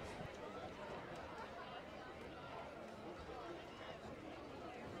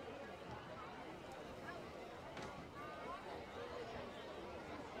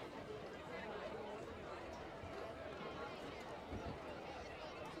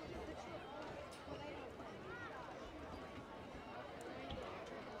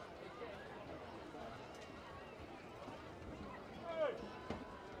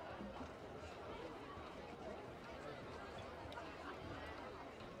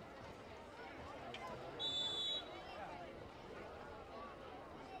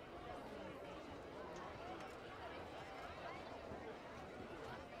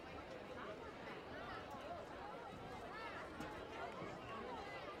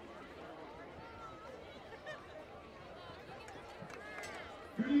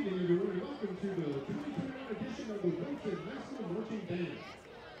 Good evening, everyone, and welcome to the 2021 edition of the Wilson National Marching Band.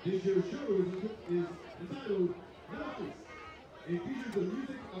 This year's show is entitled Melodies. It features the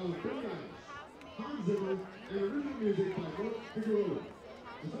music of Billie Eilish, Hans Zimmer, and original music by Mark Figueroa.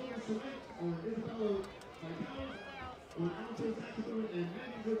 The songs tonight are Isabella Vitalis on alto saxophone and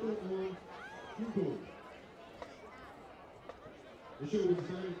Mandy Griffin on keyboard. The show was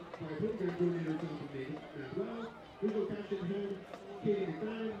designed by program coordinator Jonathan Manuel, visual caption head Katie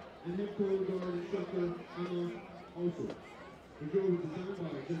McFadden, and head color guard instructor Emma Olson. The show was designed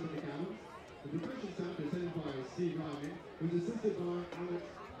by Jessica McAllen. The production staff is headed by Steve Rodman, who's assisted by Alex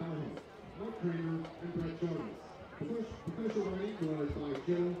Bauer, Mark Kramer, and Brett Jarvis. The professional writing was by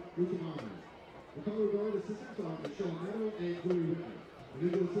Joe Rutamano. The color guard assistants are Michelle Meadow and Chloe Whitney. The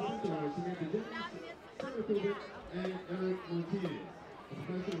visual assistants are Samantha Jennings, Sarah Philbin, and Eric Martinez. The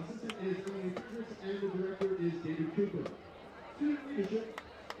professional assistant is Emily Fredericks, and the director is David Cooper. Student leadership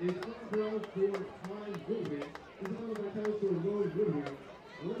is Umbrella for High Woodwind, Isabella Vitalis for Low Woodwind,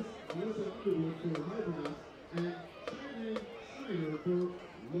 Alyssa Underwood for High Brass, and Shannon Snyder for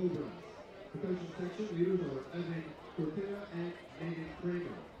Low Brass. Professional section leaders are Evan Cortea and Megan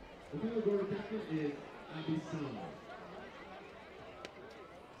Kramer. The color guard captain is Abby Song.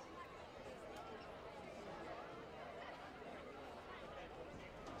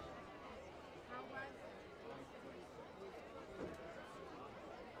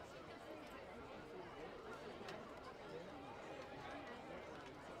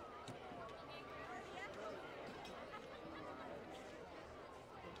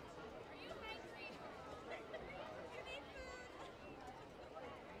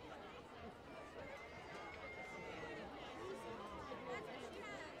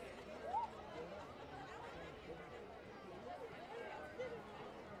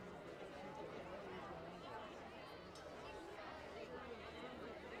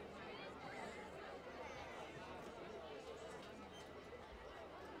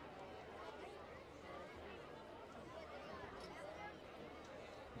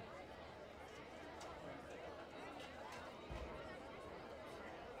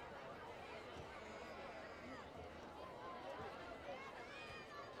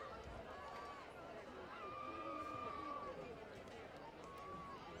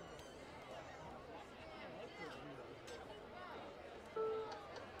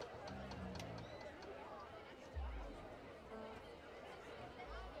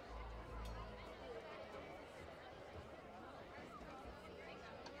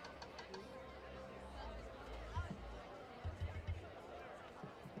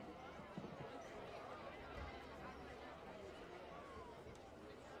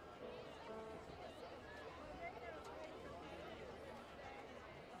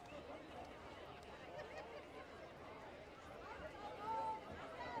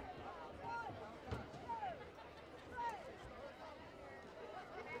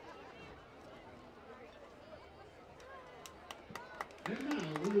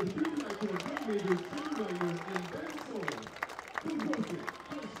 Under the student icon, drum majors Cedar Crest and Ben Sawyer. Who's hosting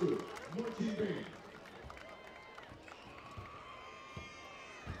high school marching band.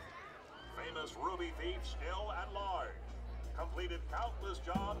 Famous Ruby thief still at large. Completed countless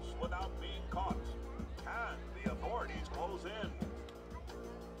jobs without being caught. Can the authorities close in?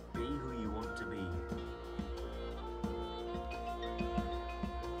 Be who you want to be.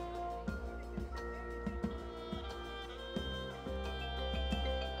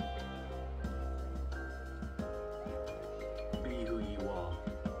 Be who you are.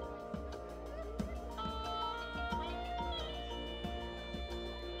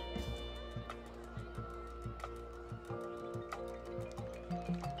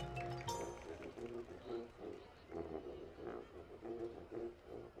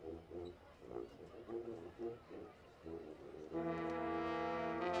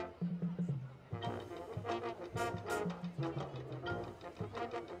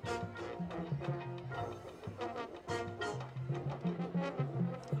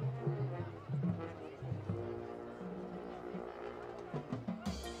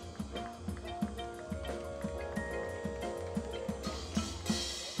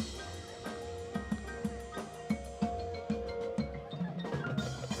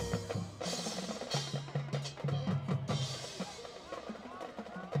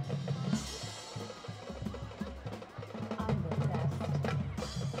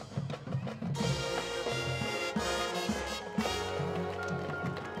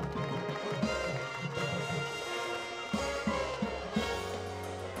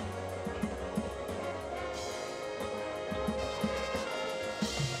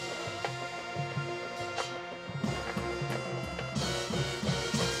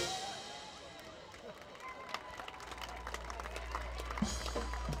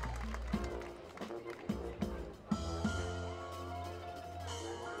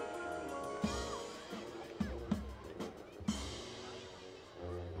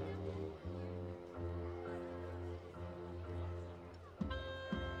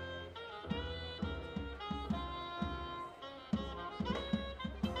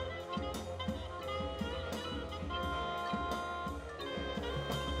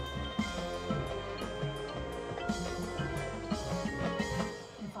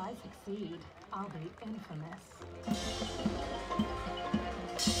 I'll be infamous.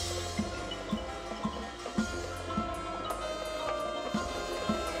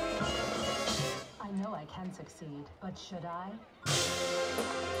 I know I can succeed, but should I?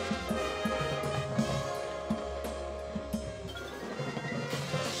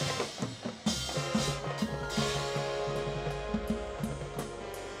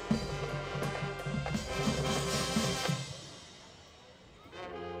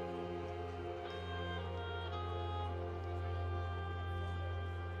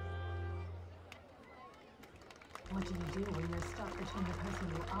 What do you do when you're stuck between the person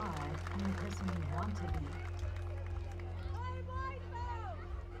you are and the person you want to be?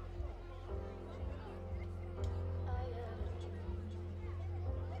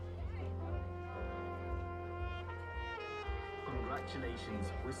 Congratulations,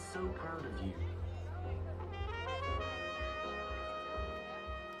 we're so proud of you.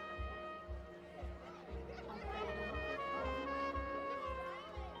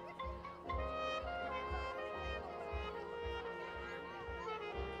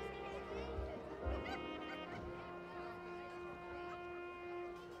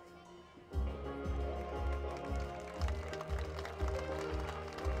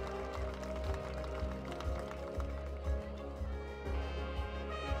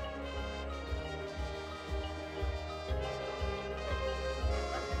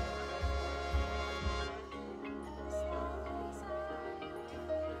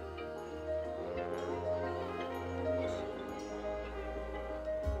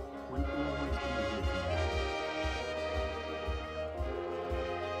 We'll always be here for you.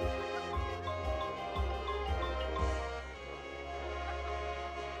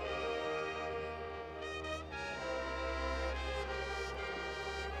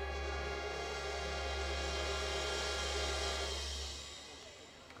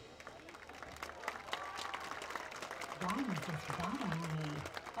 Why is this bothering me?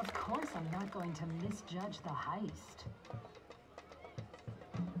 Of course I'm not going to misjudge the heist.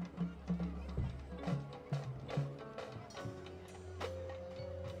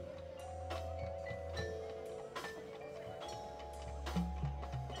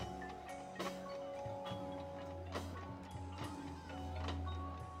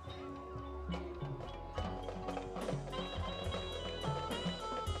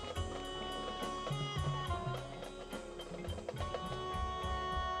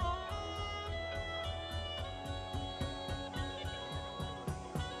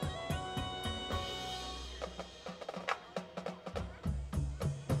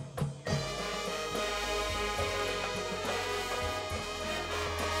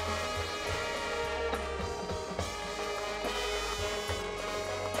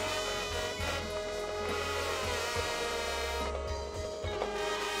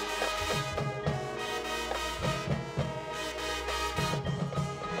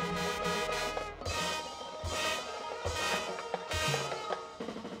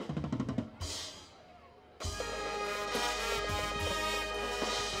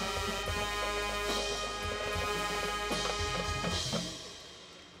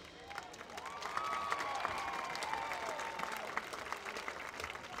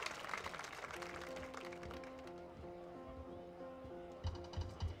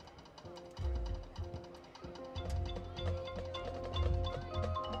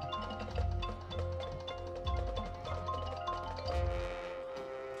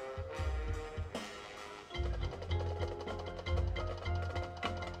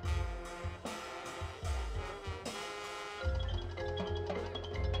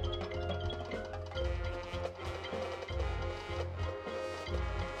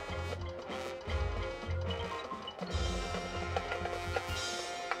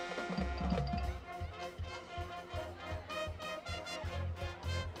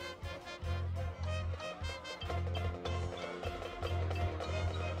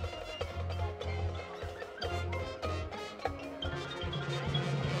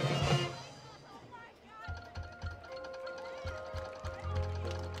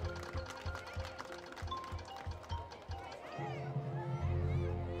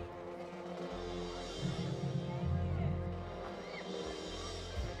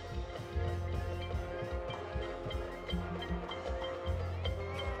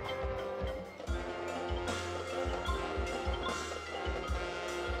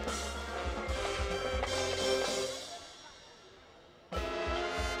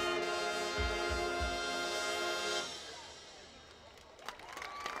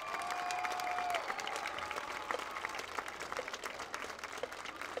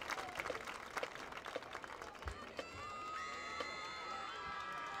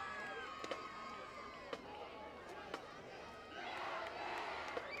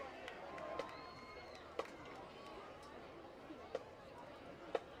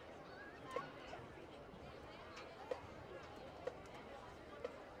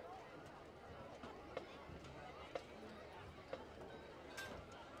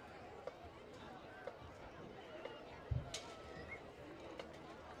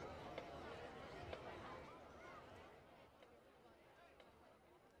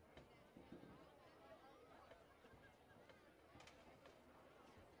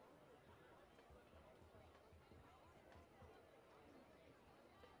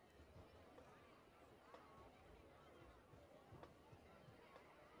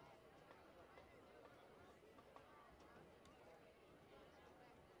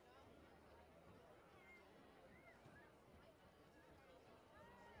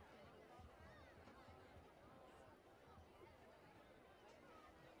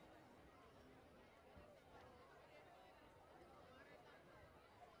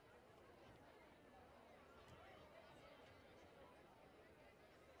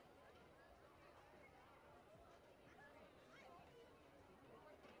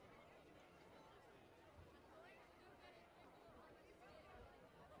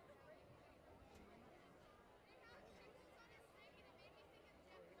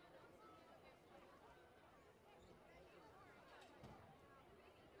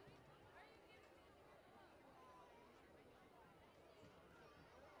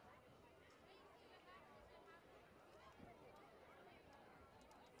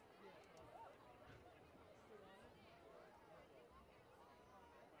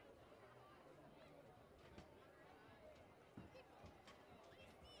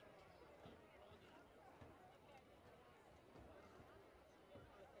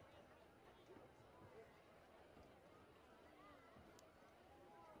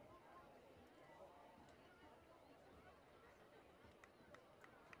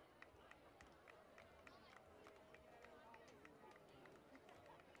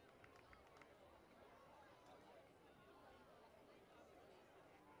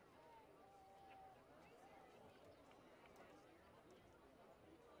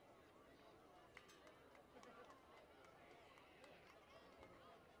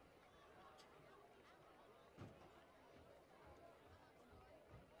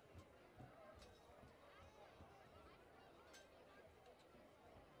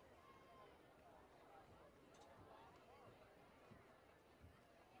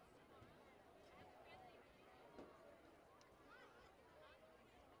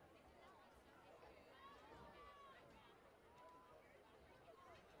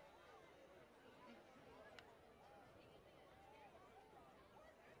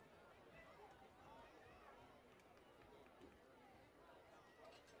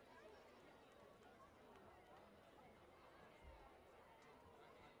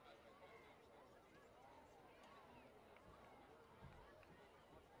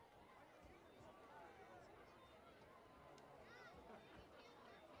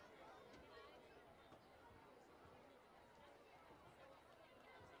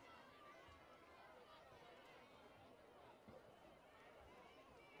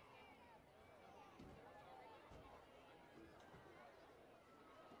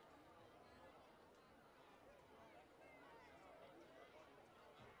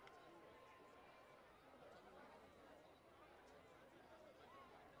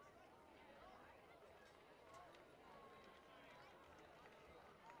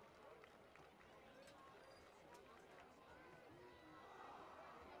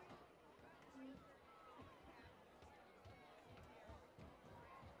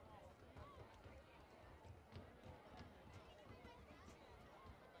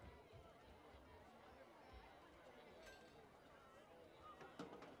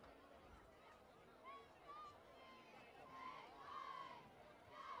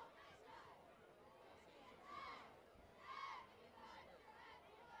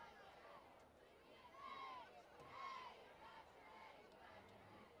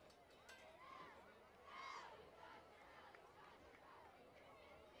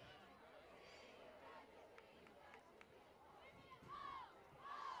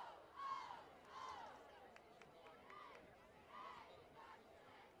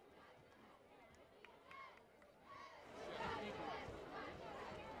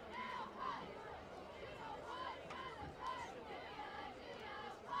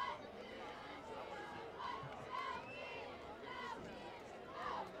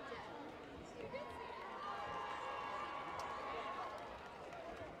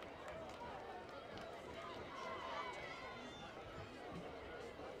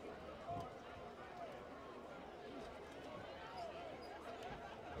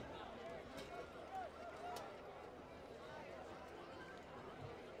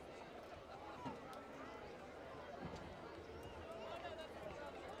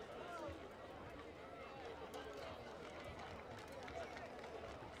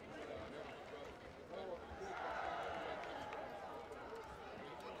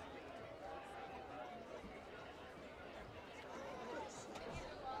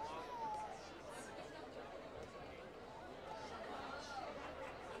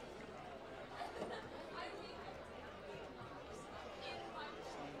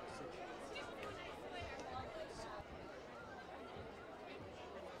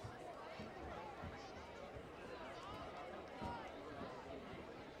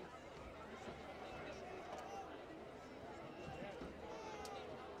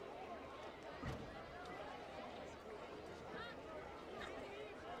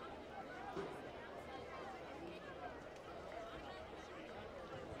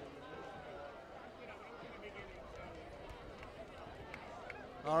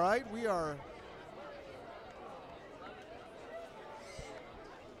 All right, we are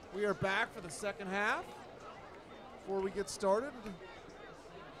back for the second half. Before we get started,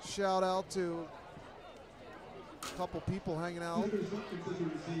 shout out to a couple people hanging out.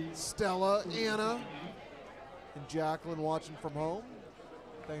 Stella, Anna, and Jacqueline watching from home.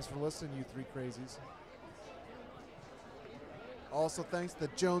 Thanks for listening, you three crazies. Also thanks to the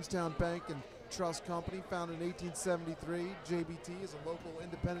Jonestown Bank and Trust Company, founded in 1873. JBT is a local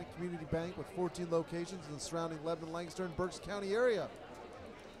independent community bank with 14 locations in the surrounding Lebanon, Lancaster, and Berks County area.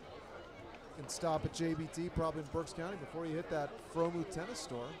 You can stop at JBT, probably in Berks County, before you hit that Fromu tennis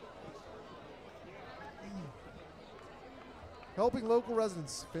store. Helping local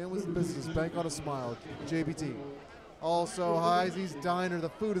residents, families, and businesses bank on a smile. JBT. Also, Heisey's Diner. The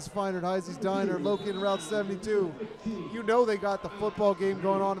food is finer at Heisey's Diner, located in Route 72. You know they got the football game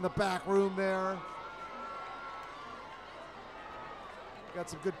going on in the back room there. Got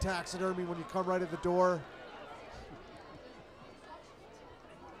some good taxidermy when you come right at the door.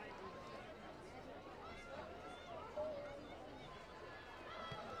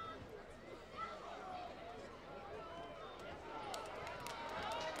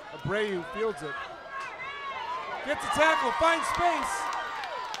 Abreu fields it. Gets a tackle, finds space.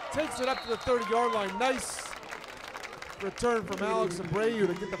 Takes it up to the 30-yard line. Nice return from Alex Abreu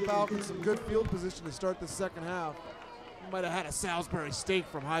to get the Falcons some good field position to start the second half. We might have had a Salisbury steak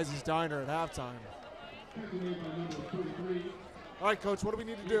from Heisey's Diner at halftime. All right, Coach, what do we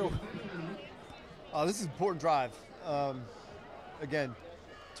need to do? This is an important drive. Again,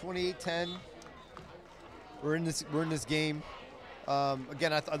 28-10. We're in this game.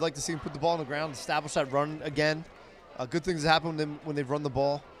 Again, I'd like to see him put the ball on the ground, establish that run again. Good things happen when they've run the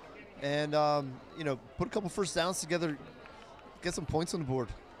ball. And, put a couple first downs together, get some points on the board.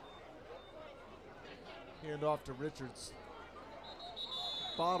 Hand off to Richards.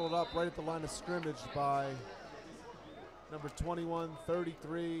 Bottled up right at the line of scrimmage by number 21,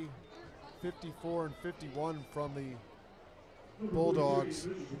 33, 54, and 51 from the Bulldogs.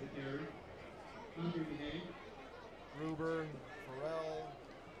 Gruber, Farrell,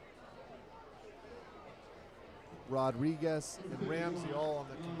 Rodriguez, and Ramsey all on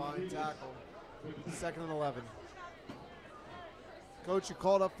the combined tackle. 2nd and 11. Coach, you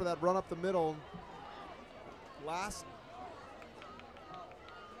called up for that run up the middle. Last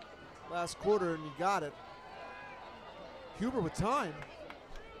quarter, and you got it. Huber with time.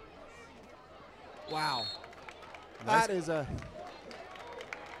 Wow. Nice. That is a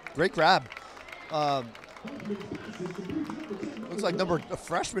great grab. Looks like a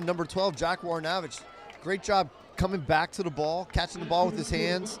freshman, number 12, Jack Warnavich. Great job coming back to the ball, catching the ball with his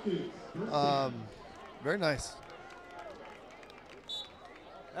hands. Very nice.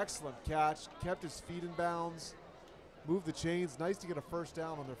 Excellent catch. Kept his feet in bounds. Moved the chains. Nice to get a first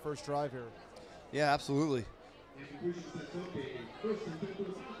down on their first drive here. Yeah, absolutely.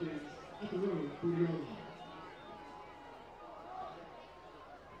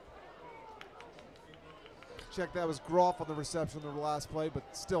 Check, that was Groff on the reception on the last play, but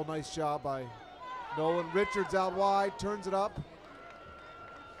still nice job by Nolan. Richards out wide, turns it up.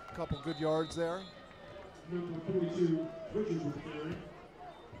 A couple good yards there. Number 42, Richards with the carry.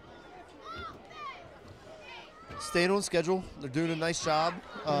 Staying on schedule. They're doing a nice job.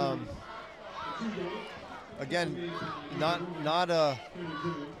 Again, not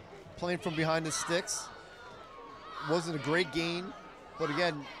playing from behind the sticks. Wasn't a great gain, but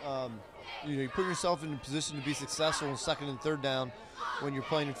again, you put yourself in a position to be successful in 2nd and 3rd down when you're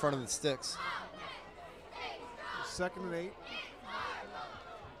playing in front of the sticks. 2nd and 8.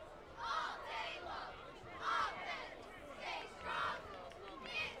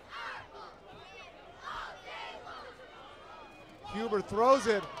 Huber throws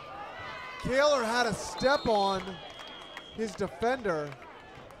it. Kaler had a step on his defender.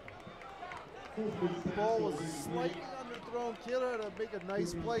 The ball was slightly underthrown. Kaler had to make a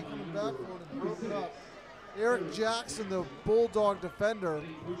nice play coming back for it and broke it up. Eric Jackson, the Bulldog defender.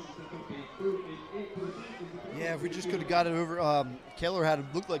 Yeah, if we just could have got it over. Kaler had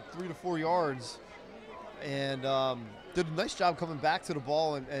looked like 3 to 4 yards, and did a nice job coming back to the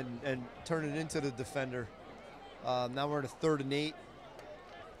ball and turning it into the defender. Now we're at a 3rd and 8.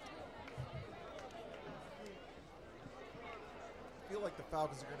 I feel like the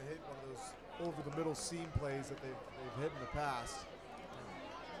Falcons are going to hit one of those over-the-middle seam plays that they've hit in the past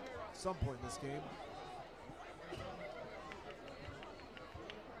at some point in this game.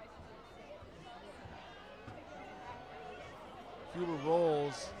 Huber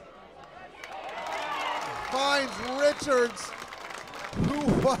rolls. Finds Richards, who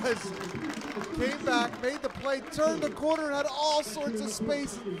was. Came back, made the play, turned the corner, and had all sorts of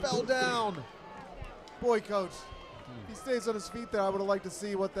space and fell down. Boy, Coach, if he stays on his feet there, I would have liked to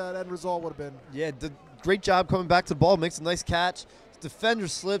see what that end result would have been. Yeah, did great job coming back to the ball, makes a nice catch. His defender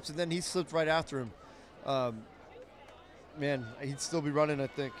slips, and then he slipped right after him. Man, he'd still be running, I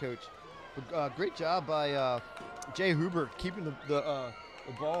think, Coach. But, great job by Jay Huber keeping the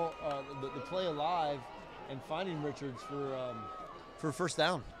ball, the play alive, and finding Richards for a first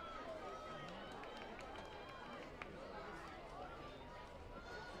down.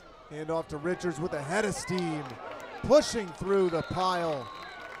 Hand off to Richards with a head of steam, pushing through the pile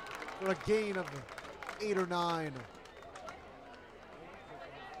for a gain of 8 or 9.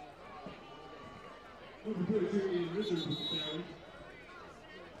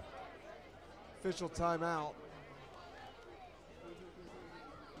 Official timeout.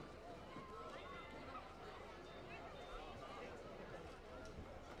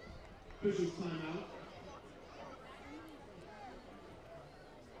 Official timeout.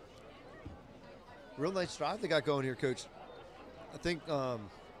 Real nice drive they got going here, Coach. I think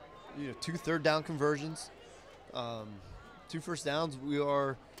 2 third-down conversions, 2 first downs. We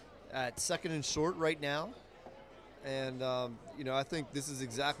are at 2nd and short right now, and I think this is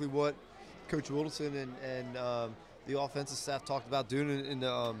exactly what Coach Wilderson and the offensive staff talked about doing in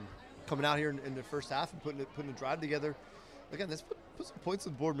the coming out here in the first half and putting a drive together. Again, let's put some points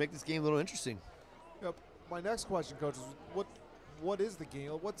on the board, make this game a little interesting. Yep. My next question, Coach, is what is the game?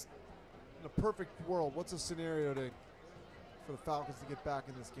 What's in a perfect world? What's a scenario for the Falcons to get back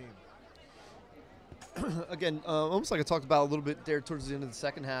in this game? Again, almost like I talked about a little bit there towards the end of the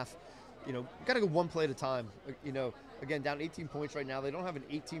second half. Got to go one play at a time. Again, down 18 points right now. They don't have an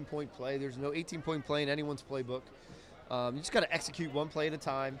 18-point play. There's no 18-point play in anyone's playbook. You just got to execute one play at a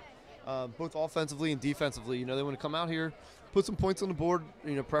time, both offensively and defensively. They want to come out here, put some points on the board,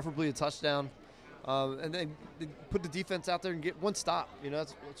 preferably a touchdown, and then put the defense out there and get one stop.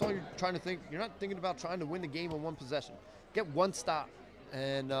 That's all you're trying to think. You're not thinking about trying to win the game on one possession. Get one stop,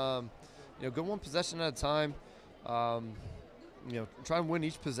 and go one possession at a time. Try and win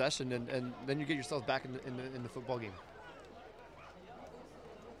each possession, and then you get yourself back in the football game.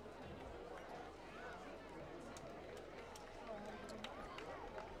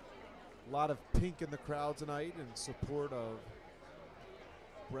 A lot of pink in the crowd tonight in support of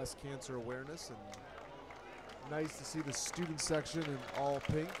breast cancer awareness, and nice to see the student section in all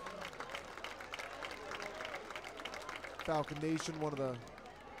pink. Falcon Nation, one of the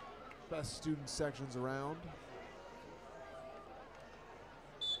best student sections around.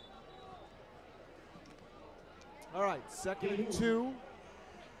 All right, 2nd and 2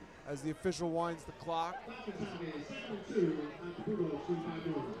 as the official winds the clock.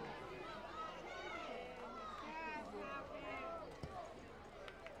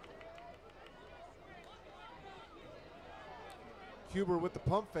 Huber with the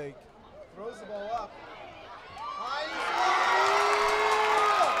pump fake, throws the ball up.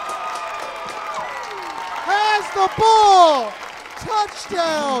 Has the ball!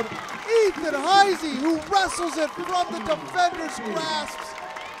 Touchdown! Ethan Heisey, who wrestles it from the defender's grasps.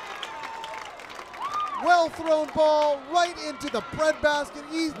 Well thrown ball right into the bread basket.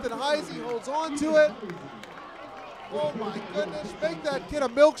 Ethan Heisey holds on to it. Oh my goodness, make that kid a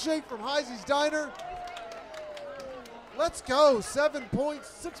milkshake from Heisey's Diner. Let's go, 7 points,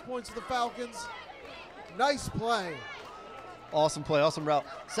 6 points for the Falcons. Nice play. Awesome play, awesome route.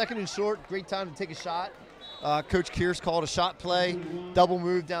 2nd and short, great time to take a shot. Coach Kears called a shot play, double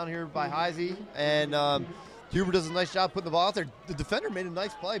move down here by Heisey, and Huber does a nice job putting the ball out there. The defender made a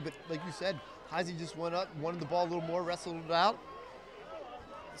nice play, but like you said, Heisey just went up, wanted the ball a little more, wrestled it out.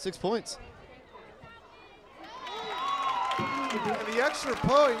 6 points. And the extra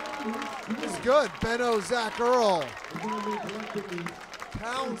point is good. Benno Zach Earl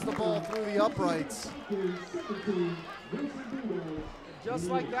pounds the ball through the uprights. And just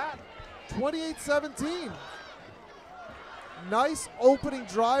like that, 28-17. Nice opening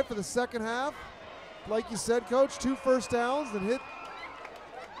drive for the second half. Like you said, Coach, 2 first downs and hit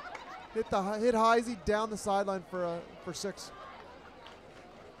Heisey down the sideline for 6.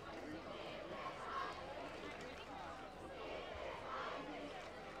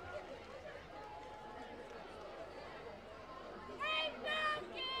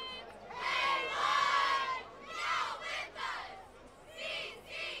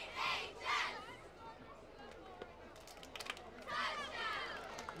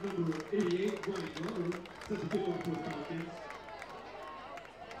 Number 88, Brian Glover, sets a kickoff for the Falcons.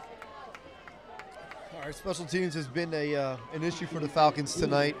 All right, special teams has been an issue for the Falcons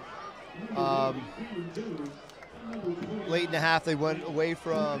tonight. late in the half, they went away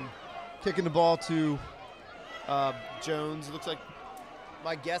from kicking the ball to Jones. It looks like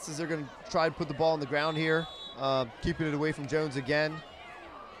my guess is they're going to try to put the ball on the ground here, keeping it away from Jones again.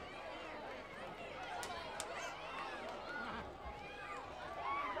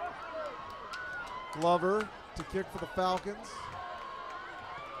 Glover to kick for the Falcons.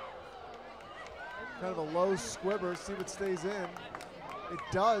 Kind of a low squibber, see what stays in. It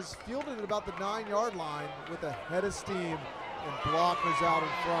does, fielded at about the 9-yard line with a head of steam and blockers out in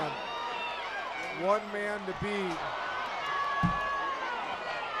front. One man to beat.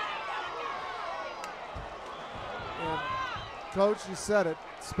 And Coach, you said it,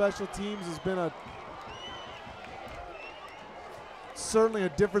 special teams has been certainly a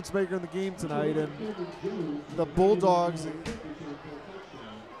difference maker in the game tonight, and the Bulldogs,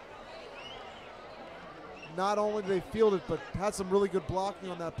 not only did they field it, but had some really good blocking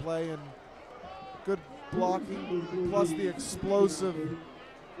on that play, and good blocking plus the explosive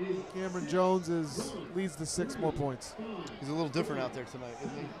Cameron Jones leads to 6 more points. He's a little different out there tonight,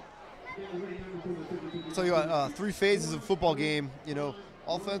 isn't he? I'll tell you what, 3 phases of football game, you know,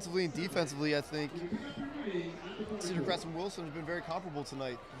 offensively and defensively, I think Cedar Crest and Wilson have been very comparable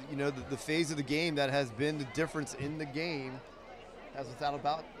tonight. You know, the phase of the game that has been the difference in the game has without a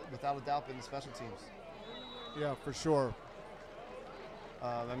doubt been the special teams. Yeah, for sure.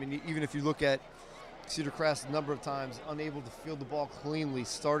 I mean, even if you look at Cedar Crest, a number of times unable to field the ball cleanly,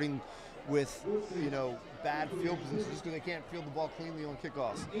 starting with, you know, bad field positions just because they can't field the ball cleanly on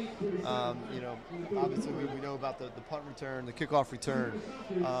kickoffs. You know, obviously we know about the punt return, the kickoff return,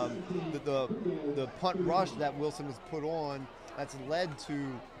 the punt rush that Wilson has put on that's led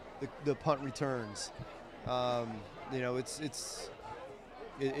to the punt returns. You know, it's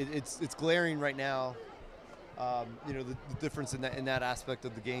glaring right now. You know, the difference in that aspect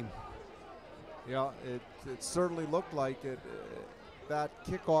of the game. Yeah, it certainly looked like it. That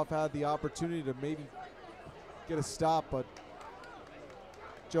kickoff had the opportunity to maybe get a stop, but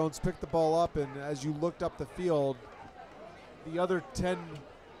Jones picked the ball up, and as you looked up the field, the other 10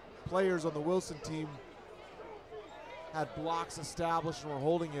 players on the Wilson team had blocks established and were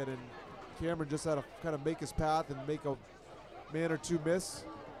holding it, and Cameron just had to kind of make his path and make a man or two miss.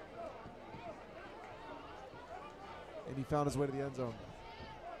 And he found his way to the end zone.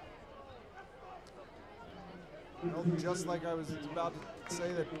 Well, just like I was about to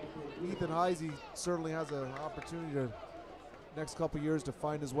say, that Ethan Heisey certainly has an opportunity to next couple years to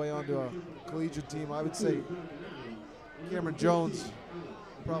find his way onto a collegiate team. I would say Cameron Jones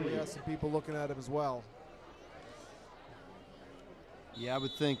probably has some people looking at him as well. Yeah, I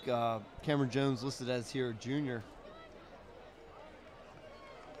would think Cameron Jones listed as here a junior.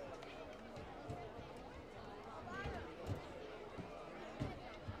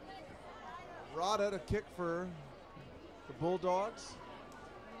 Rada to kick for the Bulldogs.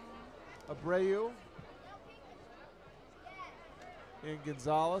 Abreu and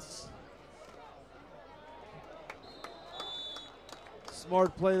Gonzalez.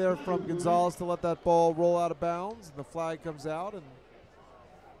 Smart play there from Gonzalez to let that ball roll out of bounds, and the flag comes out, and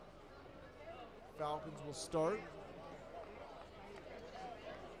Falcons will start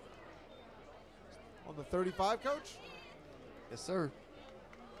on the 35, Coach? Yes, sir.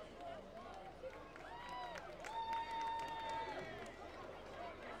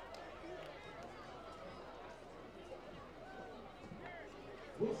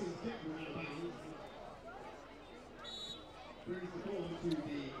 Wilson's kick went out of bounds. Brings the ball to the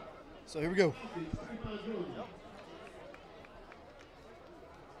So here we go. 35-yard line.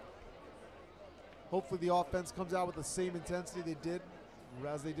 Hopefully the offense comes out with the same intensity they did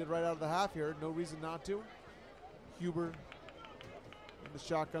right out of the half here. No reason not to. Huber in the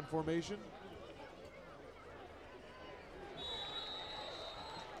shotgun formation.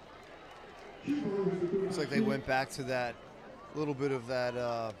 Looks like they went back to that little bit of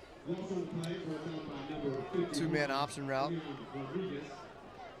that two-man option route.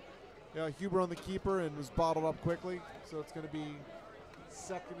 Yeah, Huber on the keeper and was bottled up quickly. So it's going to be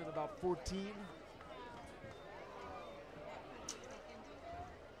second and about 14.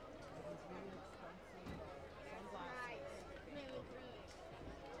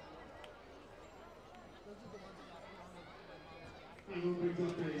 Brings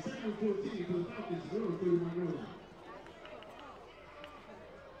up a second and 14 for the Falcons, 31-yard line.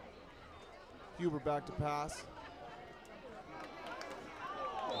 Huber back to pass.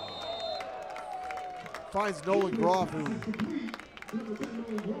 Finds Nolan Groff, who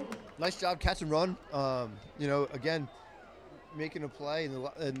Nice job catch and run. You know, again, making a play,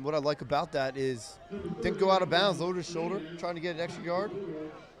 and what I like about that is didn't go out of bounds, lowered his shoulder, trying to get an extra yard.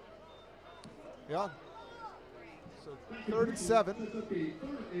 yeah, So 3rd and 7. Sets up a 3rd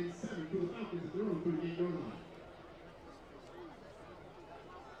and 7 for the Falcons at their own 38-yard line.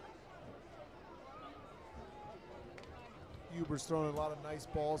 Huber's throwing a lot of nice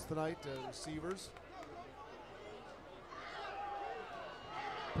balls tonight to receivers.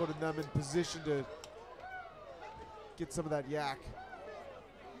 Putting them in position to get some of that yak.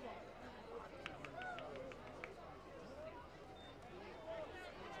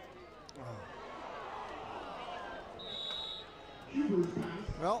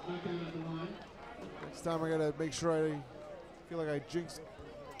 Well, next time I gotta make sure I feel like I jinxed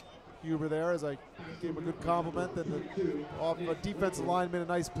Huber there as I gave him a good compliment. Then the defensive line made a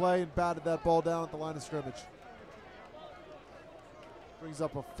nice play and batted that ball down at the line of scrimmage. Brings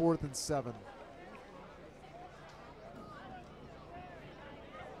up a 4th and 7.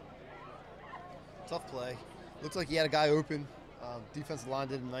 Tough play. Looks like he had a guy open. Defensive line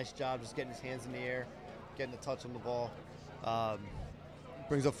did a nice job just getting his hands in the air, getting a touch on the ball.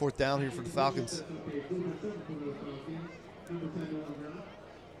 Brings up 4th down here for the Falcons.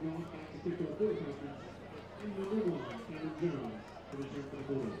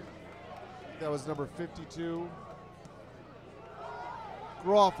 That was number 52.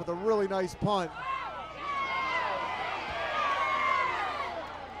 Groff with a really nice punt.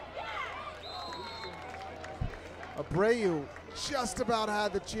 Abreu just about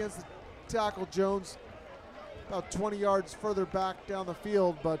had the chance to tackle Jones about 20 yards further back down the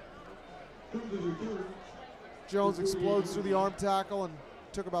field, but Jones explodes through the arm tackle and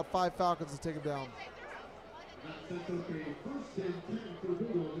took about 5 Falcons to take him down.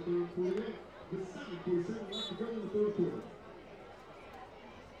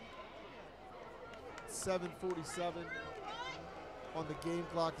 7:47 on the game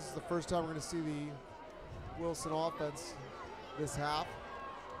clock. This is the first time we're going to see the Wilson offense this half.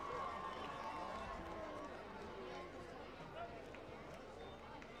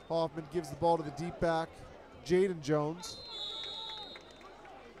 Hoffman gives the ball to the deep back, Jaden Jones.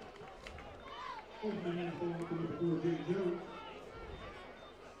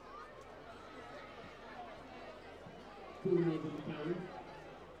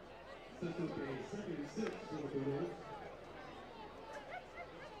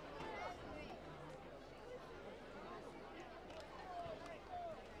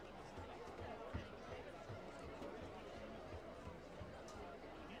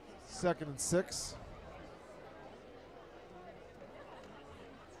 Second and 6.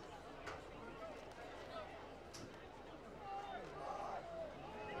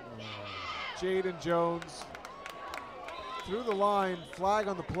 Jaden Jones through the line, flag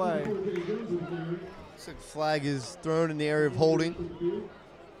on the play. Looks like flag is thrown in the area of holding.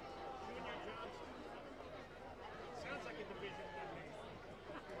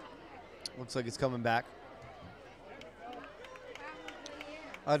 Looks like it's coming back.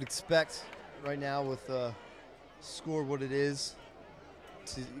 I'd expect right now with score what it is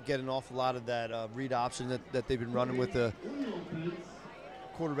to get an awful lot of that read option that they've been running with the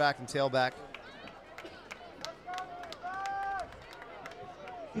quarterback and tailback.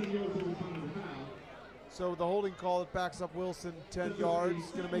 So the holding call that backs up Wilson 10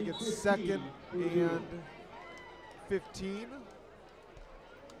 yards, going to make it 2nd and 15.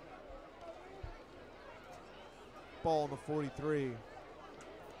 Ball on the 43.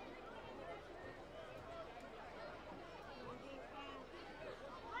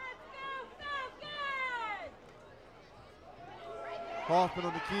 Hoffman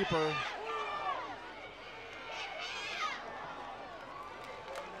on the keeper.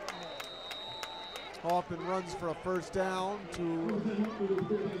 Hoffman runs for a first down to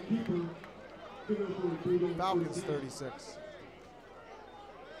Falcons 36.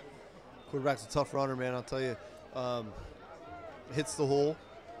 Quarterback's a tough runner, man, I'll tell you. Hits the hole,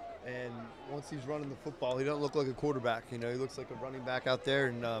 and once he's running the football, he doesn't look like a quarterback. You know, he looks like a running back out there,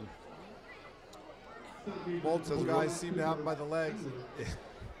 and multiple guys seem to have him by the legs, and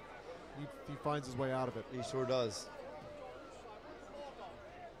he finds his way out of it. He sure does.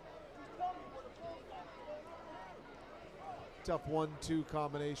 Tough 1-2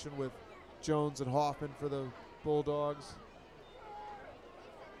 combination with Jones and Hoffman for the Bulldogs.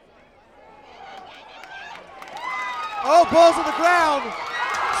 Oh, ball's on the ground.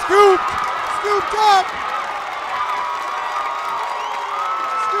 Scooped up.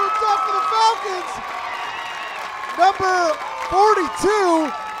 Scooped up for the Falcons. Number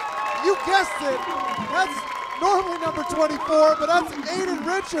 42, you guessed it. That's normally number 24, but that's Aiden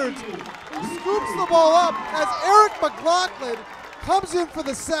Richards. Scoops the ball up as Eric McLaughlin comes in for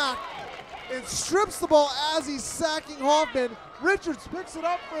the sack and strips the ball as he's sacking Hoffman. Richards picks it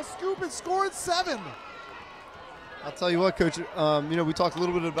up for a scoop and scores 7. I'll tell you what, Coach. We talked a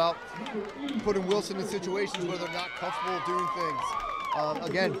little bit about putting Wilson in situations where they're not comfortable doing things.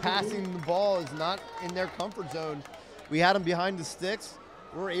 Again, passing the ball is not in their comfort zone. We had them behind the sticks.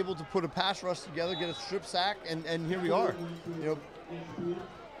 We're able to put a pass rush together, get a strip sack, and here we are.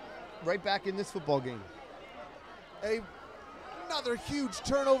 Right back in this football game. Another huge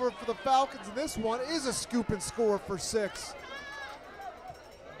turnover for the Falcons, and this one is a scoop and score for 6.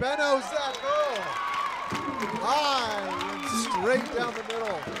 Benno's that girl. High and straight down the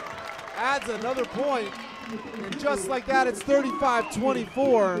middle. Adds another point. And just like that, it's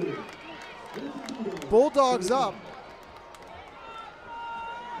 35-24. Bulldogs up.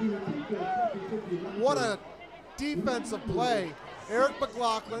 What a defensive play. Eric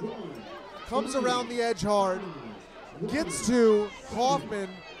McLaughlin comes around the edge hard, gets to Hoffman.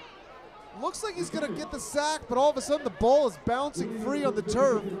 Looks like he's going to get the sack, but all of a sudden the ball is bouncing free on the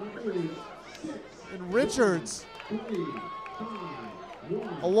turf. And Richards,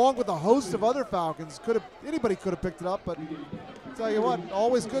 along with a host of other Falcons, anybody could have picked it up, but I'll tell you what,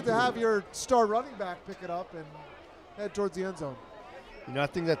 always good to have your star running back pick it up and head towards the end zone. I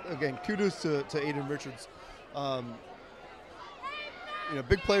think that, again, kudos to Aiden Richards.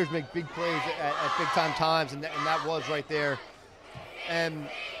 Big players make big plays at big-time times, and that was right there. And,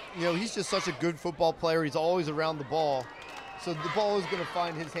 he's just such a good football player. He's always around the ball. So the ball is going to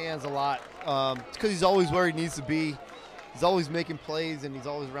find his hands a lot because he's always where he needs to be. He's always making plays, and he's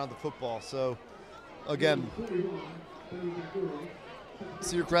always around the football. So, again,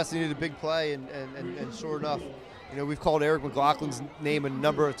 Cedar Crest needed a big play, and sure enough, we've called Eric McLaughlin's name a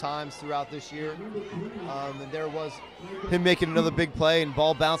number of times throughout this year. And there was him making another big play and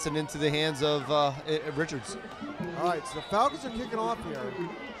ball bouncing into the hands of Richards. All right, so the Falcons are kicking off here.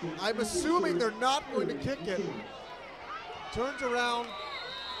 I'm assuming they're not going to kick it. Turns around.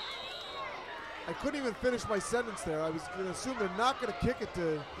 I couldn't even finish my sentence there. I was going to assume they're not going to kick it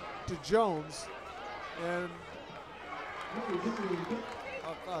to Jones. And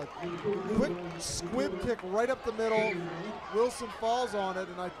a quick squib kick right up the middle. Wilson falls on it,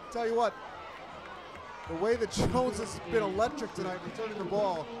 and I tell you what, the way that Jones has been electric tonight returning the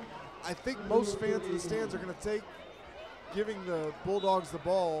ball, I think most fans in the stands are going to take giving the Bulldogs the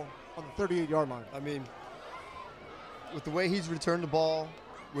ball on the 38-yard line. I mean, with the way he's returned the ball,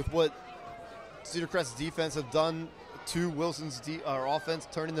 with what Cedar Crest's defense have done to Wilson's offense,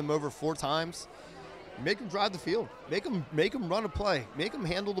 turning them over 4 times, make him drive the field. Make him run a play. Make him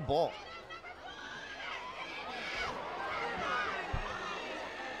handle the ball.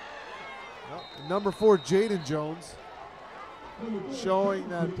 Well, number 4, Jaden Jones, showing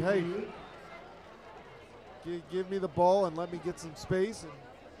that, hey, give me the ball and let me get some space, and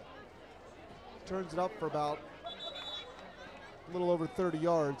turns it up for about a little over 30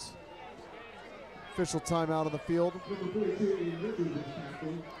 yards. Official timeout on the field.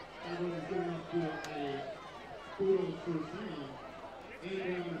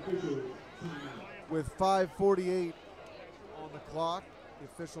 With 5:48 on the clock, the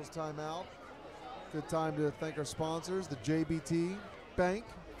officials timeout. Good time to thank our sponsors, the JBT Bank,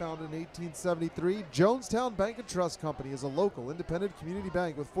 founded in 1873. Jonestown Bank and Trust Company is a local independent community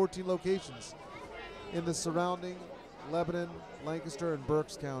bank with 14 locations in the surrounding Lebanon, Lancaster, and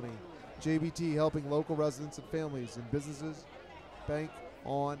Berks County. JBT, helping local residents and families and businesses bank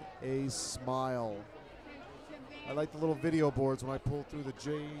on a smile. I like the little video boards when I pull through the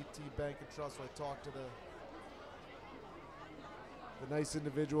JT Bank and Trust. So I talk to the nice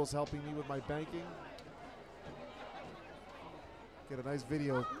individuals helping me with my banking. Get a nice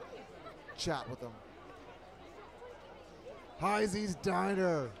video chat with them. Heise's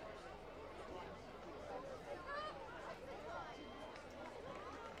Diner.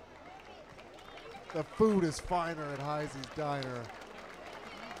 The food is finer at Heise's Diner.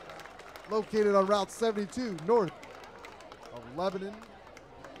 Located on Route 72, north of Lebanon.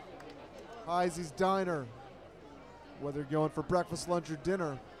 Heise's Diner. Whether you're going for breakfast, lunch, or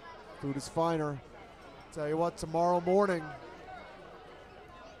dinner, food is finer. Tell you what, tomorrow morning,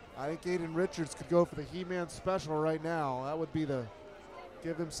 I think Aiden Richards could go for the He-Man special right now. That would be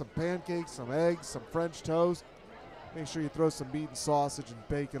give him some pancakes, some eggs, some French toast. Make sure you throw some meat and sausage and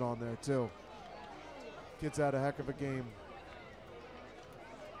bacon on there too. Kid's had a heck of a game.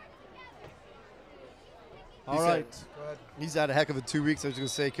 All right. Go ahead. He's had a heck of a 2 weeks. I was going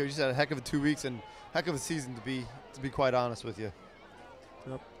to say, Coach, he's had a heck of a 2 weeks and heck of a season, to be quite honest with you.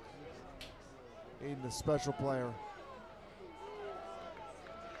 Yep. Aiden, a special player.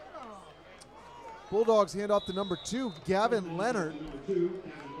 Bulldogs hand off to number 2, Gavin Leonard.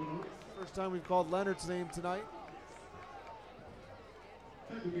 First time we've called Leonard's name tonight.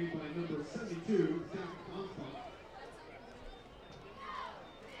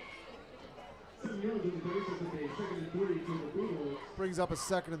 yards on the base of the 2nd and 3 to the Bulldogs. Brings up a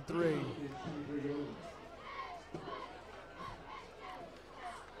 2nd and 3.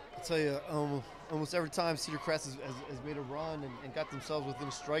 I'll tell you, almost every time Cedar Crest has made a run and got themselves within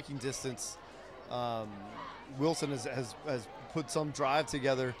striking distance, Wilson has put some drive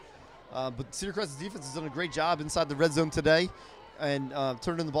together. But Cedar Crest's defense has done a great job inside the red zone today and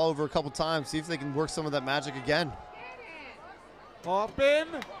turning the ball over a couple times. See if they can work some of that magic again. Hoffman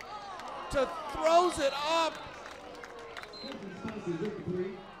throws it up.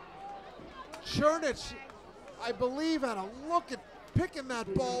 Chernich, I believe, had a look at picking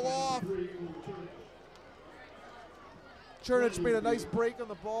that ball off. Chernich made a nice break on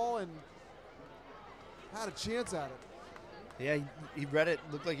the ball and had a chance at it. Yeah, he read it.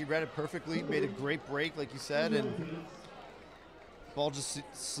 Looked like he read it perfectly. Made a great break, like you said, and ball just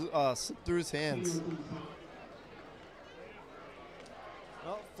slipped through his hands.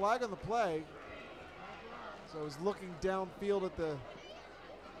 Well, flag on the play. So I was looking downfield at the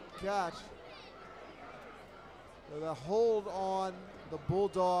catch. So the hold on the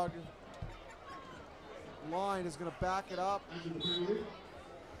Bulldog line is going to back it up.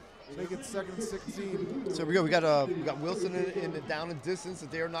 Make it 2nd and 16. So we got Wilson in the down and distance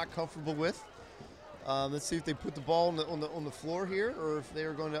that they are not comfortable with. Let's see if they put the ball on the floor here, or if they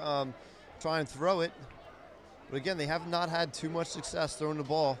are going to try and throw it. But again, they have not had too much success throwing the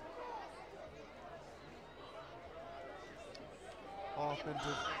ball. Hoffman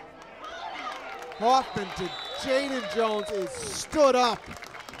to Jaden Jones is stood up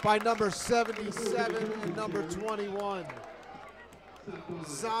by number 77 and number 21.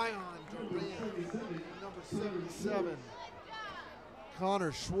 Zion Durant, number 77.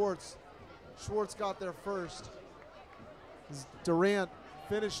 Connor Schwartz. Schwartz got there first. Durant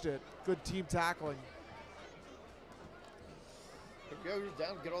finished it. Good team tackling. Here we go,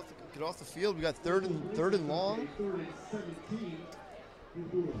 down. Get off the field. We got third and long.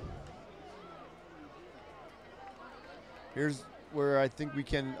 Here's where I think we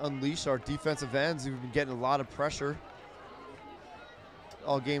can unleash our defensive ends who've been getting a lot of pressure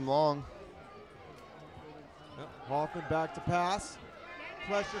all game long. Yep. Hoffman back to pass.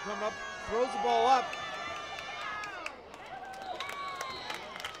 Pressure coming up. Throws the ball up.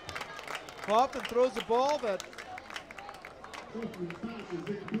 Hoffman throws the ball that.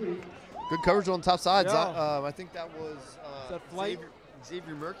 Good coverage on the top side. Yeah. I think that was that flight?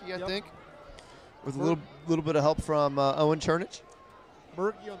 Xavier Murky, I Yep. think, with a little bit of help from Owen Chernich.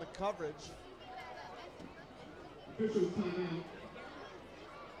 Murky on the coverage.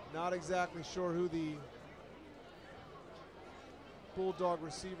 Not exactly sure who the Bulldog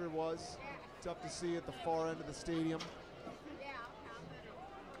receiver was. Tough to see at the far end of the stadium.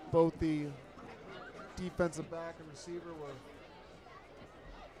 Both the defensive back and receiver were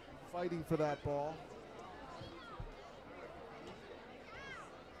fighting for that ball.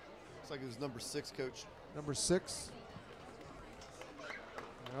 Looks like it was number 6, Coach. Number 6.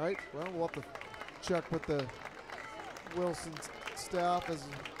 All right, well, we'll have to check with the Wilson staff, as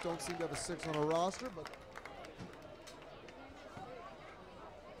don't seem to have a 6 on a roster, but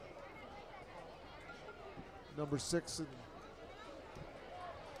number 6 and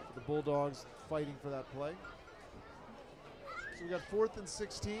the Bulldogs fighting for that play. So we got 4th and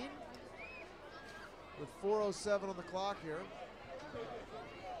 16 with 4:07 on the clock here.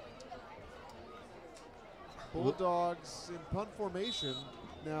 Bulldogs in punt formation.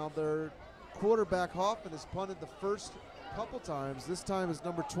 Now their quarterback Hoffman has punted the first couple times. This time is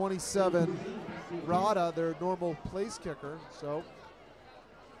number 27, Rada, their normal place kicker. So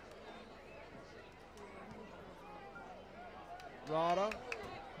Rada.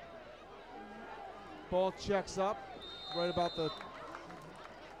 Ball checks up right about the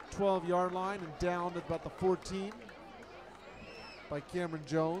 12-yard line and down at about the 14 by Cameron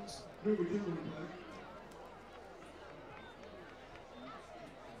Jones.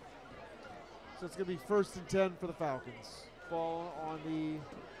 So it's going to be 1st and 10 for the Falcons. Ball on the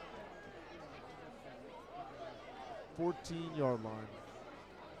 14-yard line.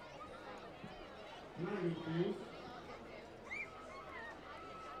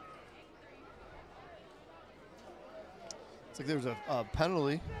 It's like there was a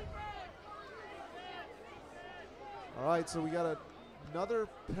penalty. All right, so we got another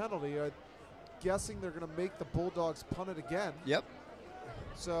penalty. I'm guessing they're going to make the Bulldogs punt it again. Yep.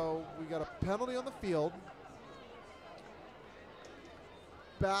 So we got a penalty on the field.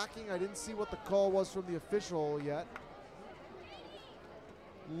 Backing, I didn't see what the call was from the official yet.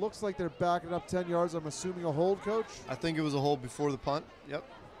 Looks like they're backing up 10 yards. I'm assuming a hold, Coach? I think it was a hold before the punt. Yep.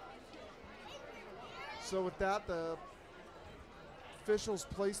 So with that, the officials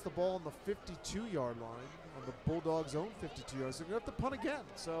placed the ball on the 52-yard line, on the Bulldogs' own 52 yards. So they're going to have to punt again.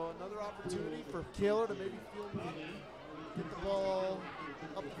 So another opportunity for Kaler to maybe get the ball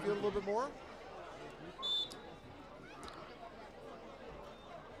up the field a little bit more.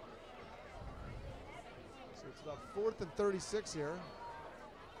 So it's about 4th and 36 here.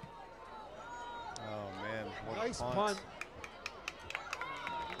 Oh, man. What Nice punt. punt.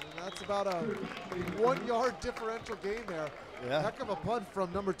 And that's about a 1 yard differential gain there. Yeah. Heck of a punt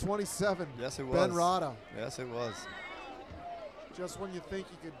from number 27. Yes, it was. Ben Rada. Yes, it was. Just when you think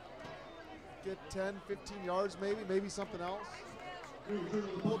you could get 10, 15 yards maybe something else.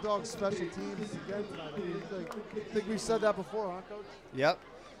 Bulldogs special teams again tonight. I think we've said that before, huh, Coach? Yep.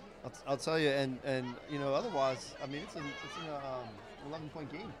 I'll tell you, and you know, otherwise, I mean, it's an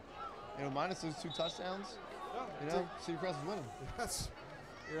 11-point game. You know, minus those 2 touchdowns, you know, Cedar Crest is winning. Yes,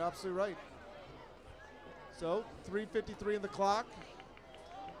 you're absolutely right. So, 3:53 in the clock.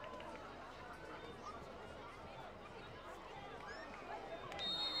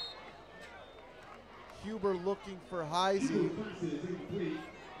 Huber looking for Heisey.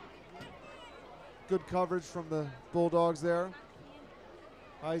 Good coverage from the Bulldogs there.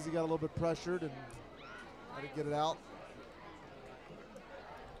 Heisey got a little bit pressured and had to get it out.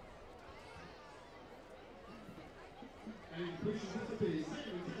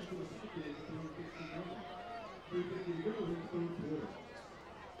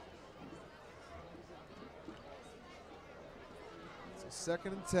 So 2nd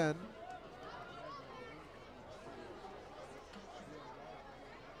and 10.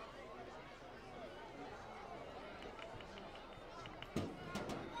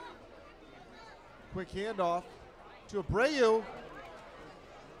 Quick handoff to Abreu.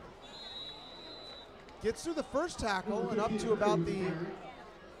 Gets through the first tackle and up to about the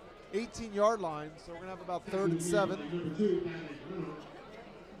 18-yard line. So we're going to have about 3rd and 7.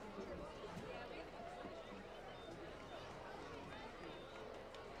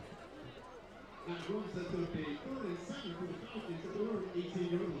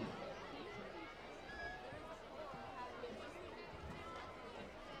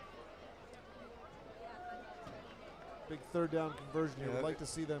 Big 3rd down conversion here. We'd like to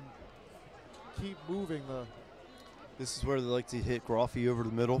see them keep moving the. This is where they like to hit Groffey over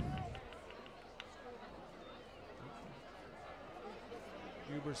the middle.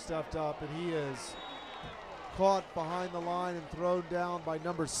 Huber stepped up, and he is caught behind the line and thrown down by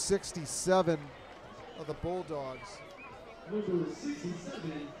number 67 of the Bulldogs. Number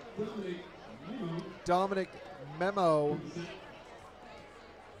 67, Dominic Memo.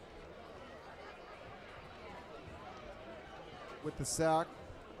 With the sack.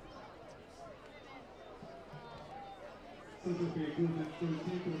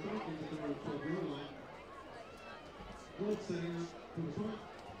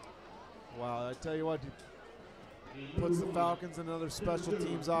 Wow, I tell you what, puts the Falcons in another special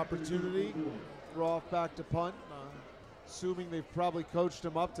teams opportunity. Throw off back to punt. Assuming they've probably coached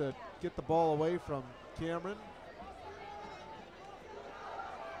him up to get the ball away from Cameron.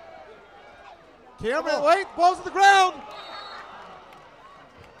 Cameron, wait, ball's on the ground.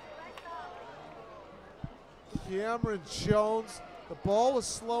 Cameron Jones, the ball was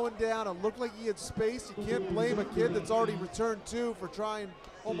slowing down. It looked like he had space. You can't blame a kid that's already returned 2 for trying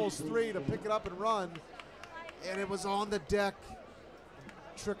almost 3 to pick it up and run. And it was on the deck,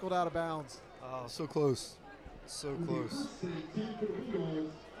 trickled out of bounds. Oh, so close. So close.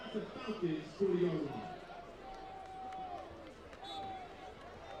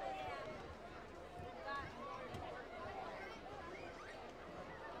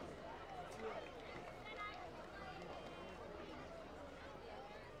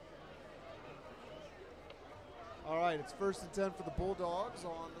 All right, it's 1st and 10 for the Bulldogs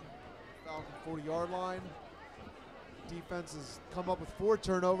on the Falcon 40-yard line. Defense has come up with 4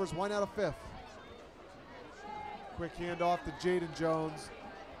 turnovers. Why not a 5th? Quick handoff to Jaden Jones.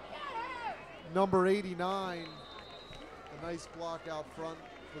 Number 89. A nice block out front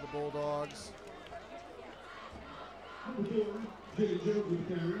for the Bulldogs.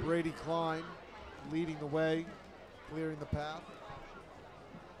 Brady Klein leading the way, clearing the path.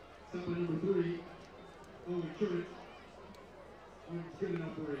 Number 3. Owen Curtis. It's good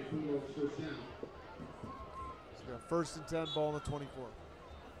enough for a Bulldogs first down. So we got 1st and 10, ball on the 24.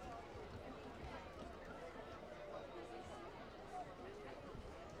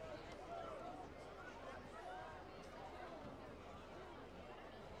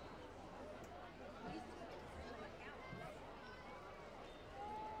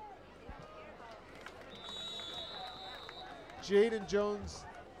 Jaden Jones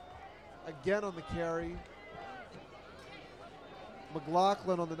again on the carry.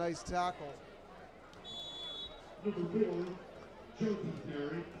 McLaughlin on the nice tackle. Number 4, Jones's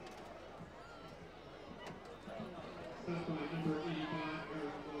carry. Stopped by number 85,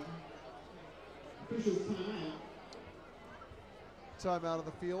 Eric Moore. Officials timeout. Time out of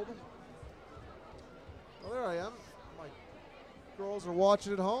the field. Well, there I am. My girls are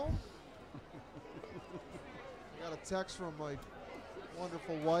watching at home. I got a text from my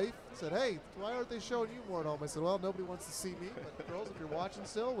wonderful wife. Said, hey, why aren't they showing you more at home? I said, well, nobody wants to see me. But girls, if you're watching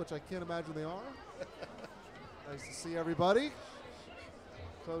still, which I can't imagine they are, nice to see everybody.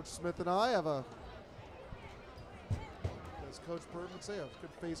 Coach Smith and I have a, as Coach Burton would say, a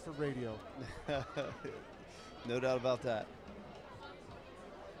good face for radio. No doubt about that.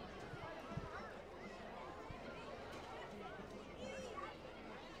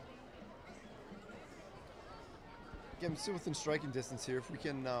 Again, still within striking distance here. If we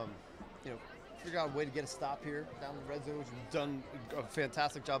can, figure out a way to get a stop here down the red zone, which we've done a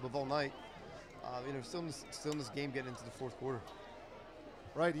fantastic job of all night. Still in this game, getting into the fourth quarter.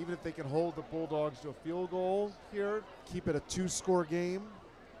 Right, even if they can hold the Bulldogs to a field goal here, keep it a 2-score game.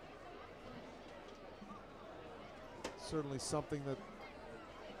 Certainly something that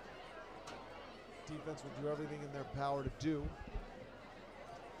defense will do everything in their power to do.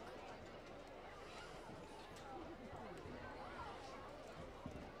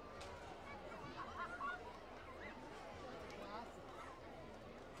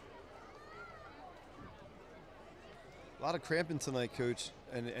 A lot of cramping tonight, Coach,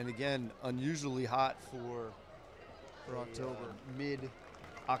 and again, unusually hot for October.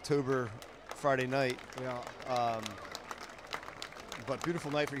 Mid-October Friday night. Yeah. But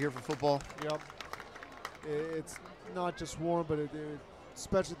beautiful night for here for football. Yep. It's not just warm, but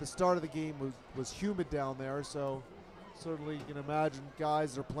especially at the start of the game was humid down there. So certainly you can imagine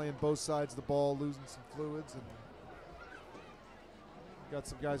guys are playing both sides of the ball, losing some fluids, and got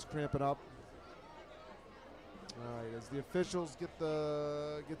some guys cramping up. All right, as the officials get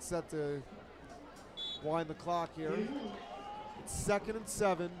set to wind the clock here. It's 2nd and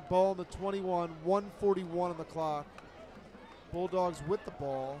 7, ball on the 21, 1:41 on the clock. Bulldogs with the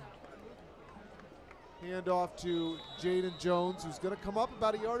ball. Hand off to Jaden Jones, who's going to come up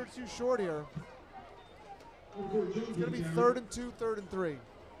about a yard or two short here. It's going to be 3rd and 2, 3rd and 3.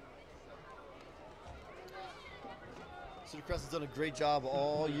 Cedar Crest has done a great job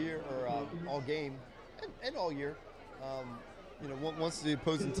all year, or all game, and all year. Once the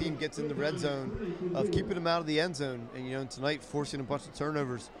opposing team gets in the red zone, of keeping them out of the end zone, and tonight forcing a bunch of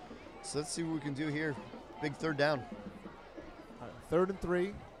turnovers. So let's see what we can do here. Big 3rd down. All right, 3rd and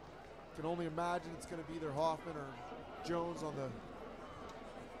 3. Can only imagine it's going to be either Hoffman or Jones on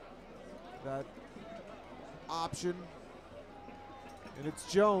that option, and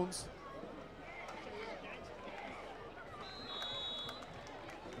it's Jones.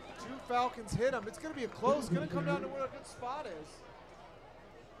 2 Falcons hit him. It's going to be a close. Going to come down to where a good spot is.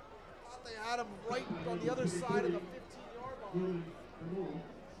 Thought they had him right on the other side of the 15-yard line.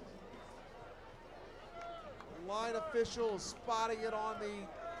 The line official is spotting it on the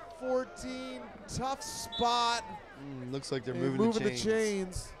 14. Tough spot. Looks like they're And moving the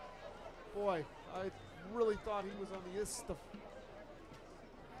chains. Boy, I really thought he was on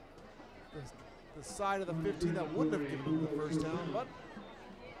the side of the 15 that wouldn't have given him the first down, but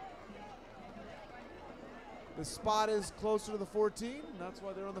the spot is closer to the 14, and that's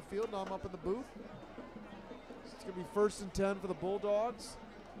why they're on the field. Now I'm up in the booth. So it's going to be 1st and 10 for the Bulldogs.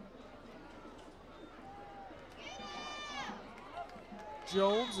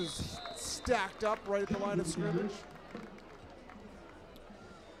 Jones is stacked up right at the line of scrimmage.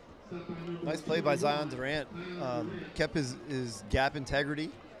 Nice play by Zion Durant. Kept his gap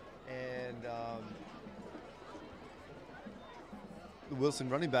integrity, and the Wilson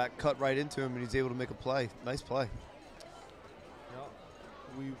running back cut right into him, and he's able to make a play. Nice play. Yeah.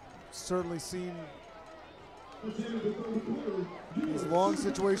 We've certainly seen these long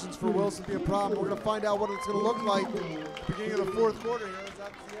situations for Wilson be a problem. We're going to find out what it's going to look like at the beginning of the 4th quarter here.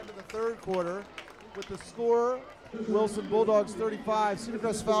 That's the end of the 3rd quarter. With the score, Wilson Bulldogs 35, Cedar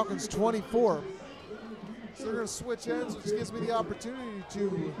Crest Falcons 24. So we're going to switch ends, which gives me the opportunity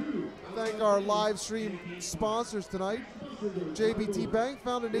to thank our live stream sponsors tonight. JBT Bank,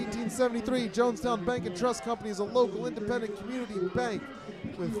 founded in 1873, Jonestown Bank and Trust Company is a local independent community bank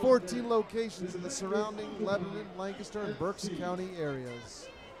with 14 locations in the surrounding Lebanon, Lancaster, and Berks County areas.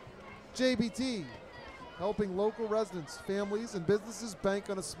 JBT, helping local residents, families, and businesses bank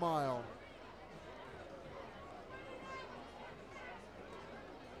on a smile.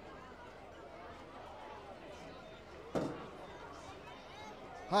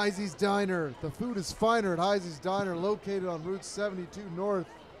 Heisey's Diner. The food is finer at Heisey's Diner, located on Route 72 north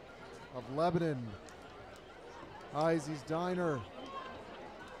of Lebanon. Heisey's Diner.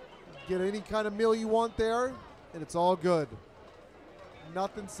 Get any kind of meal you want there, and it's all good.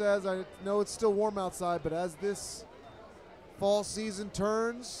 Nothing says, I know it's still warm outside, but as this fall season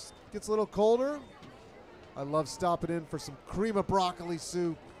turns, gets a little colder, I love stopping in for some cream of broccoli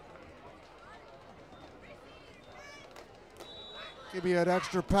soup. Give me an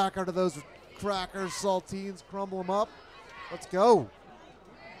extra pack out of those crackers, saltines, crumble them up. Let's go.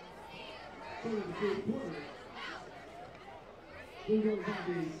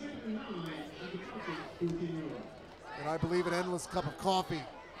 And I believe an endless cup of coffee.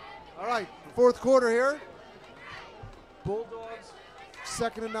 All right, fourth quarter here. Bulldogs,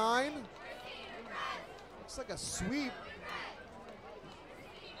 2nd and 9. Looks like a sweep.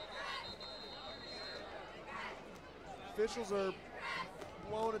 Officials are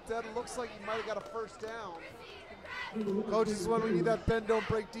blowing it dead. It looks like you might have got a first down. Coach, this is when we need that bend, don't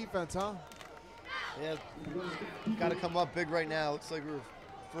break defense, huh? Yeah, got to come up big right now. Looks like we're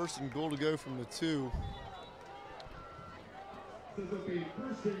 1st and goal to go from the 2.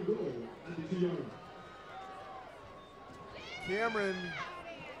 Cameron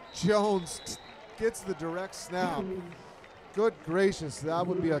Jones gets the direct snap. Good gracious, that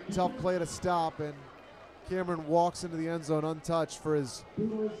would be a tough play to stop, and Cameron walks into the end zone untouched for his,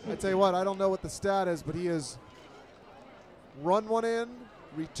 I tell you what, I don't know what the stat is, but he has run one in,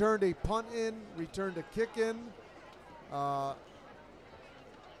 returned a punt in, returned a kick in.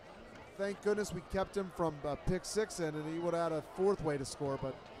 Thank goodness we kept him from pick 6 in, and he would have had a 4th way to score,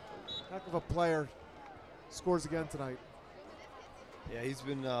 but heck of a player. Scores again tonight. Yeah, he's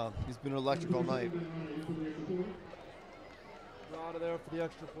been electric all night. Out of there for the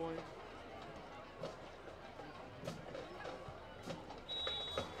extra point.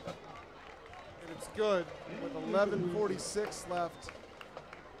 And it's good with 11:46 left.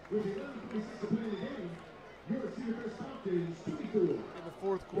 In the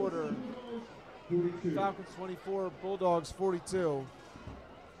fourth quarter. Falcons 24, Bulldogs 42.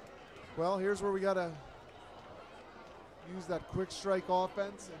 Well, here's where we got to use that quick strike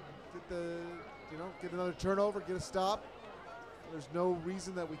offense and get another turnover, get a stop. There's no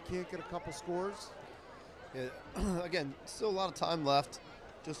reason that we can't get a couple scores. Yeah, again, still a lot of time left.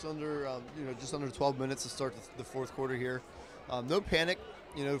 Just under 12 minutes to start the fourth quarter here. No panic.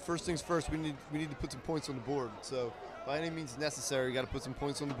 First things first, we need to put some points on the board. So by any means necessary, you got to put some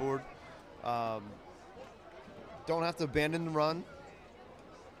points on the board. Don't have to abandon the run.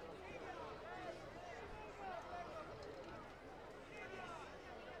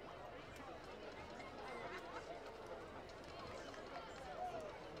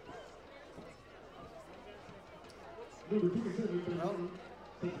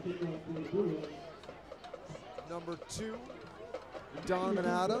 Number 2, Donovan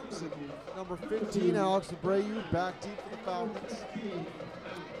Adams, and number 15, Alex Abreu, back deep for the Falcons.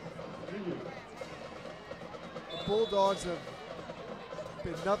 The Bulldogs have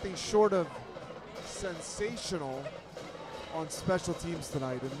been nothing short of sensational on special teams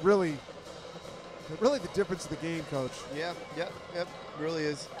tonight, and really the difference of the game, Coach. Yep, really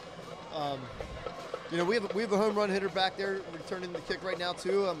is. We have a home run hitter back there returning the kick right now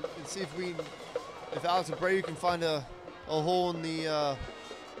too. And see if Alex Abreu can find a hole in the. All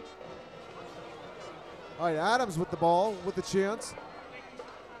right, Adams with the ball with the chance.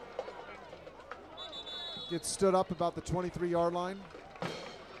 Gets stood up about the 23-yard line.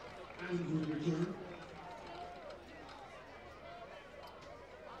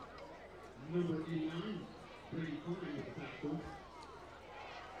 Number 89, Brady Klein with the tackle.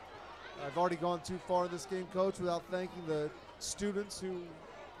 I've already gone too far in this game, Coach, without thanking the students who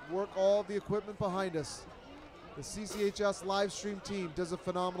work all the equipment behind us. The CCHS live stream team does a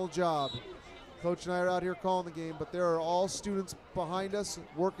phenomenal job. Coach and I are out here calling the game, but there are all students behind us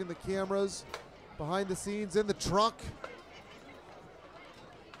working the cameras, behind the scenes, in the truck.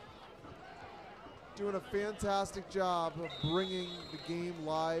 Doing a fantastic job of bringing the game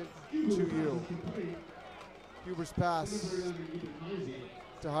live to you. Huber's pass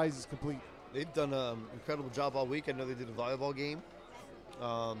to Heise is complete. They've done an incredible job all week. I know they did a volleyball game.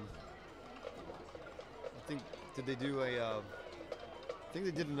 I think they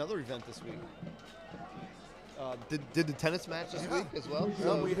did another event this week. Did the tennis match this week as well?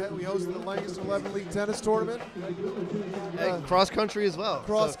 So we hosted the Lancaster 11 League tennis tournament. Cross country as well.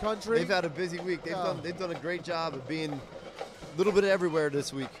 Cross country. They've had a busy week. They've done a great job of being a little bit everywhere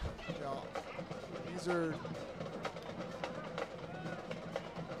this week. Yeah. These are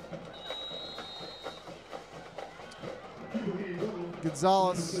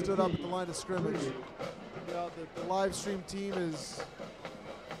Gonzalez stood up at the line of scrimmage. The live stream team has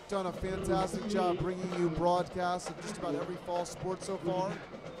done a fantastic job bringing you broadcasts of just about every fall sport so far.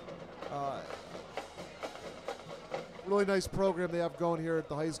 Really nice program they have going here at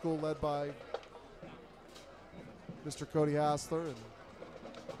the high school, led by Mr. Cody Hassler and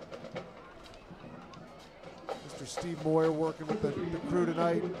Mr. Steve Moyer working with the crew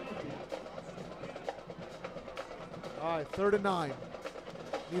tonight. All right, 3rd and 9.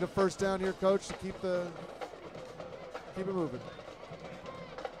 Need a first down here, Coach, to keep it moving.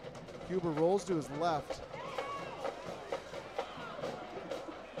 Huber rolls to his left.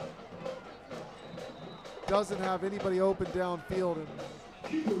 Doesn't have anybody open downfield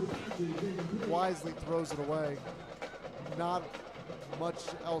and wisely throws it away. Not much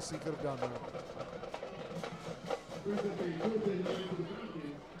else he could have done there.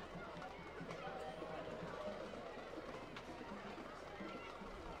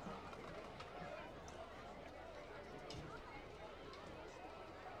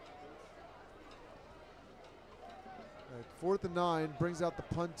 Right, 4th and 9 brings out the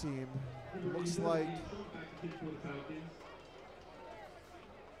punt team. Looks like I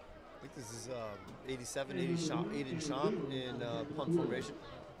think this is 87, Aiden Shomp in punt formation.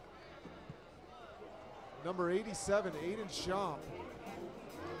 number 87, Aiden Shomp.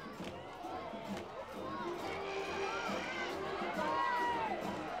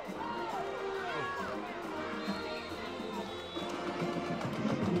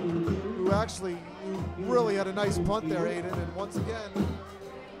 Who really had a nice punt there, Aiden, and once again,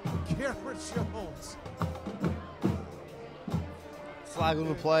 Cameron Jones. Flag on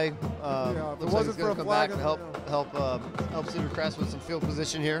the play. Yeah, Looks like he's going to come back to help Cedar Crest with some field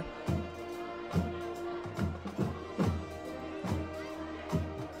position here.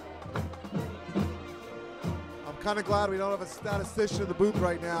 I'm kind of glad we don't have a statistician in the booth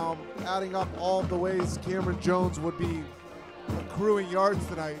right now adding up all of the ways Cameron Jones would be accruing yards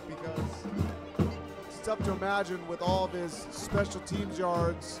tonight, because it's tough to imagine with all of his special teams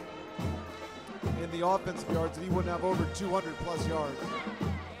yards and the offensive yards that he wouldn't have over 200 plus yards.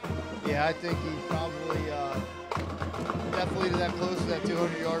 Yeah, I think he probably definitely to that close to that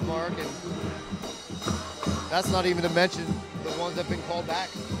 200-yard mark, and that's not even to mention the ones that have been called back.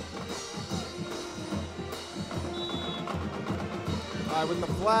 All right, with the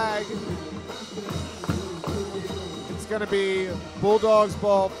flag, it's going to be Bulldogs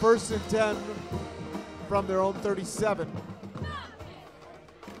ball, 1st and 10 from their own 37.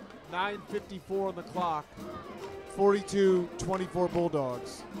 9:54 on the clock. 42-24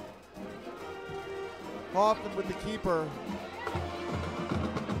 Bulldogs. Hoffman with the keeper.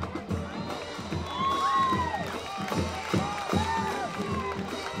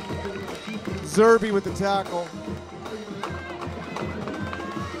 Zerby with the tackle.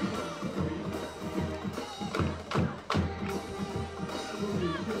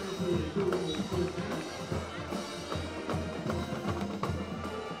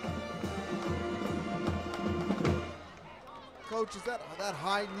 Coach, is that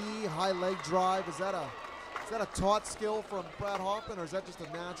high knee, high leg drive? Is that a taught skill from Brad Hoffman, or is that just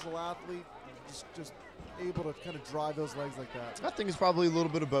a natural athlete, just able to kind of drive those legs like that? I think it's probably a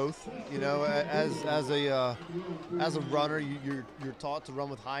little bit of both. You know, as a runner, you're taught to run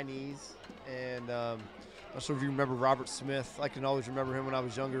with high knees, and I'm not sure if you remember Robert Smith. I can always remember him when I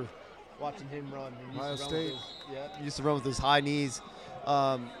was younger, watching him run. Ohio State. He used to run with his high knees.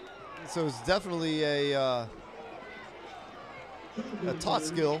 So it's definitely a taught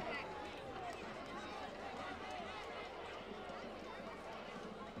skill.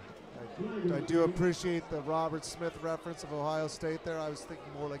 I do appreciate the Robert Smith reference of Ohio State there. I was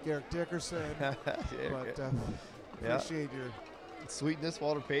thinking more like Eric Dickerson, but appreciate your sweetness.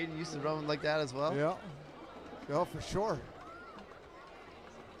 Walter Payton used to run like that as well. Yeah, oh, for sure.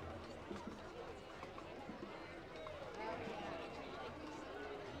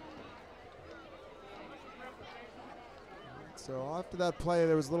 So after that play,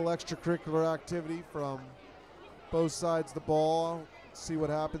 there was a little extracurricular activity from both sides of the ball. See what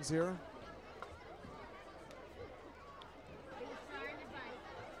happens here.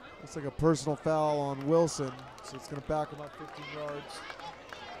 Looks like a personal foul on Wilson, so it's going to back him up 15 yards.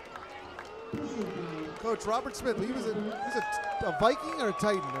 Coach, Robert Smith, he was a Viking or a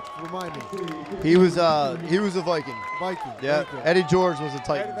Titan? Remind me. He was a Viking. Viking. Yeah. Eddie George was a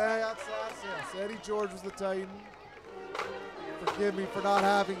Titan. Yes. Eddie George was the Titan. Forgive me for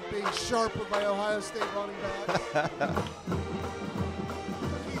not being sharp with my Ohio State running back.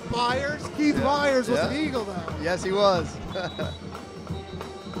 Keith Myers was an Eagle now. Yes, he was.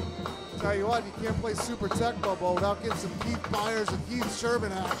 Tell you what, you can't play Super Tecmo Bowl without getting some Keith Byers and Keith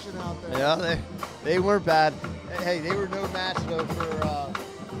Sherman action out there. Yeah, they weren't bad. Hey, they were no match though for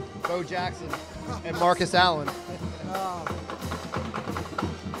Bo Jackson and Marcus Allen.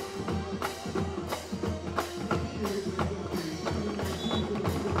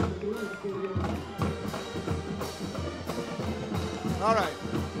 All right,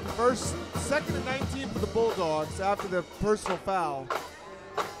 second and 19 for the Bulldogs after the personal foul.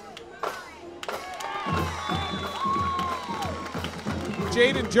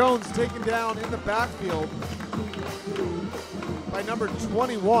 Jaden Jones taken down in the backfield by number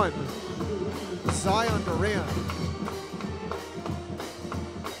 21, Zion Durant.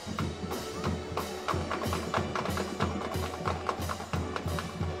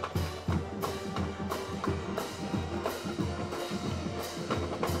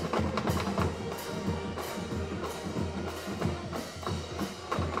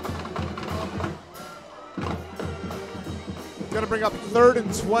 Going to bring up 3rd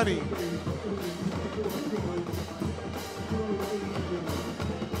and 20.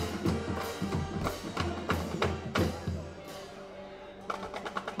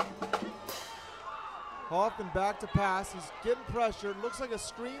 Hoffman back to pass. He's getting pressured. Looks like a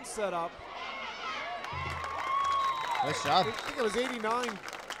screen set up. Nice job. I think it was 89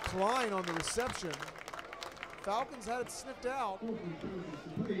 Klein on the reception. Falcons had it sniffed out.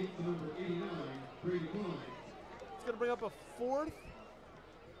 It's going to bring up a 4th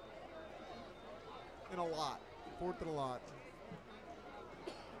and a lot. 4th and a lot.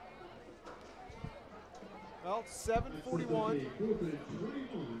 Well, 7:41.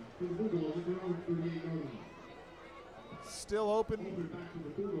 Still open.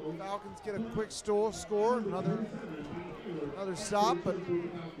 Falcons get a quick score. Another stop, but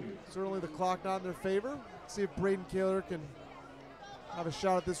certainly the clock not in their favor. See if Braden Kaler can have a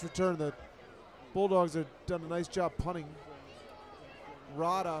shot at this return. The Bulldogs have done a nice job punting.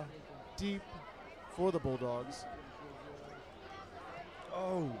 Rada deep for the Bulldogs.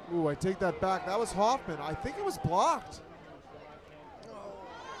 Oh, ooh, I take that back. That was Hoffman. I think it was blocked.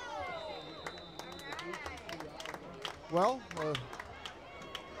 Well,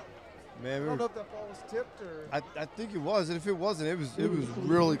 man, I don't know if that ball was tipped or. I think it was, and if it wasn't, it was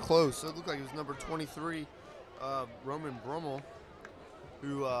really close. So it looked like it was number 23, Roman Brummel,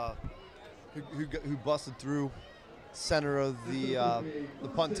 who busted through center of the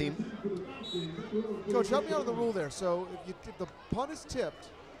punt team. Coach, help me out on the rule there. So if the punt is tipped,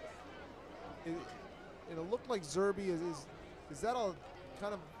 and it looked like Zerby is that a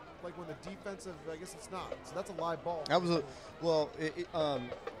kind of like when the defensive? I guess it's not. So that's a live ball. That was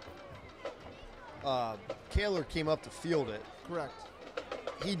Kaler came up to field it. Correct.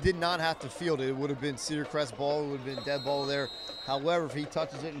 He did not have to field it. It would have been Cedar Crest ball. It would have been dead ball there. However, if he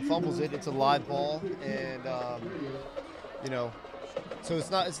touches it and fumbles it, it's a live ball, and so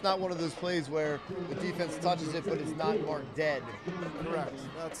it's not one of those plays where the defense touches it, but it's not marked dead. Correct.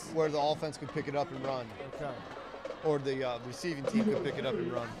 That's where the offense could pick it up and run. Okay. Or the receiving team could pick it up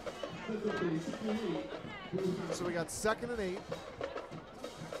and run. So we got 2nd and 8.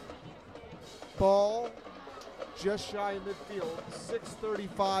 Ball just shy of midfield.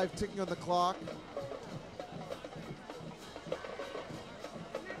 6:35 ticking on the clock.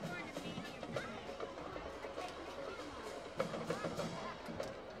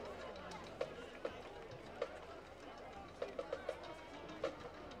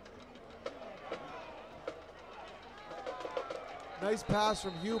 Nice pass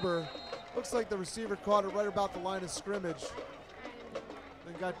from Huber. Looks like the receiver caught it right about the line of scrimmage.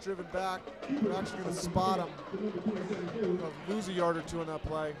 Then got driven back. We're actually going to spot him. Lose a yard or two on that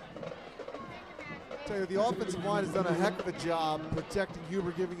play. I tell you, the offensive line has done a heck of a job protecting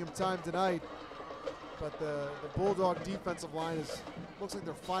Huber, giving him time tonight. But the Bulldog defensive line looks like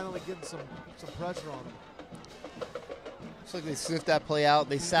they're finally getting some pressure on him. Looks like they sniffed that play out.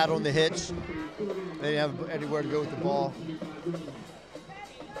 They sat on the hitch. They didn't have anywhere to go with the ball.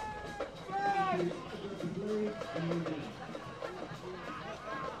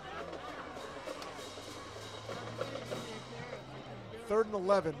 Third and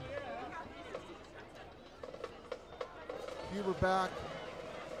 11. Huber back.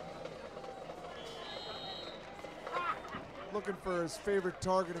 Looking for his favorite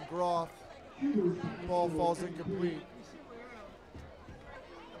target in Groff. Ball falls incomplete.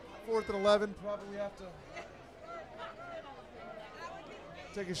 4th and 11. Probably have to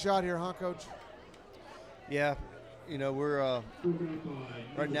take a shot here, huh, Coach? Yeah. We're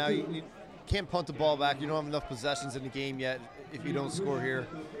right now you can't punt the ball back. You don't have enough possessions in the game yet if you don't score here.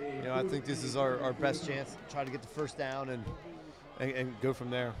 I think this is our best chance to try to get the first down and go from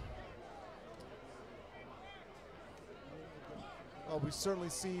there. Well, we've certainly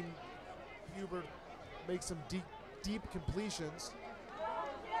seen Hubert make some deep completions.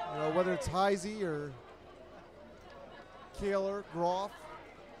 You know, whether it's Heisey or Kaler, Groff.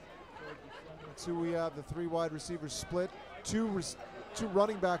 That's who we have, the 3 wide receivers split. Two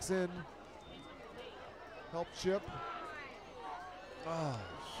running backs in. Help chip.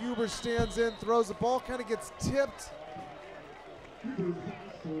 Huber stands in, throws the ball, kind of gets tipped.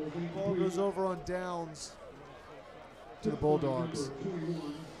 Ball goes over on downs to the Bulldogs.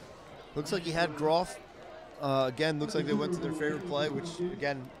 Looks like he had Groff. Again, looks like they went to their favorite play, which,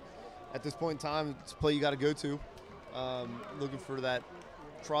 again, at this point in time, it's a play you got to go to. Looking for that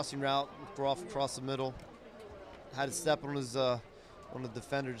crossing route with Groff across the middle. Had to step on his on the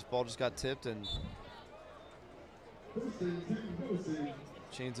defender's ball, just got tipped and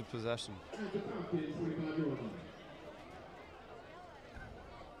chains of possession.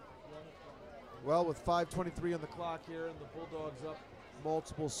 Well, with 5:23 on the clock here and the Bulldogs up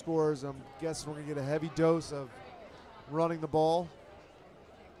multiple scores, I'm guessing we're going to get a heavy dose of running the ball,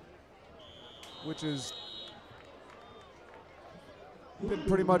 which has been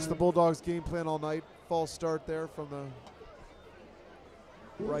pretty much the Bulldogs' game plan all night. False start there from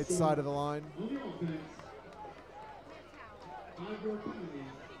the right side of the line.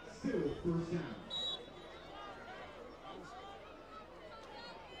 Still first down.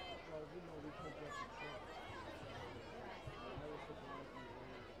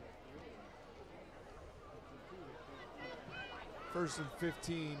 First and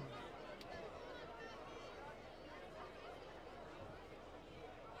 15.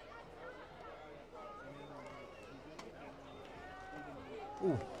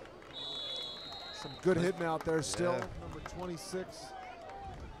 Ooh. Some good hitting out there still. Yeah. Number 26,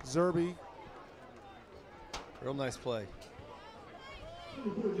 Zerby. Real nice play.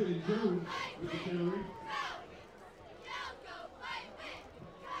 Number 4, Jones with the carry.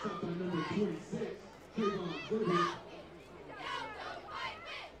 Shot by number 26, Trayvon Zerby.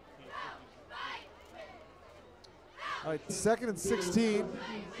 All right, 2nd and 16.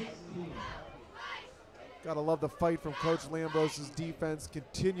 Gotta love the fight from Coach Lambros's defense,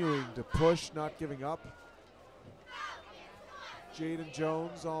 continuing to push, not giving up. Jaden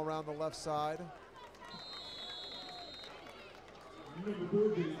Jones all around the left side. Number 4,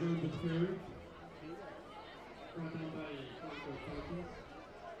 Jaden Jones with the carry. Brought down by Falcons.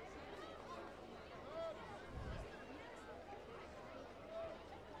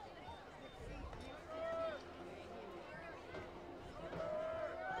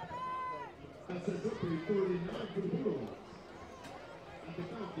 That sets up a 39 for the Bulldogs. At the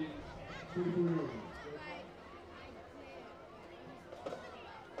Falcons, 44 yards.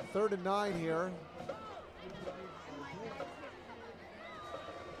 3rd and 9 here.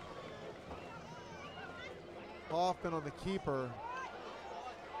 Hoffman on the keeper.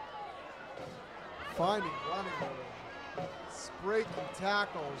 Finding running room. Breaking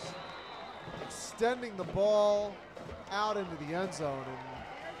tackles. Extending the ball out into the end zone. And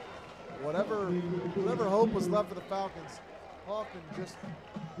whatever hope was left for the Falcons, Hoffman just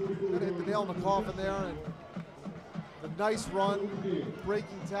kind of hit the nail in the coffin there. And the nice run,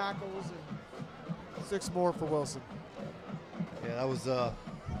 breaking tackles, and 6 more for Wilson. Yeah, that was that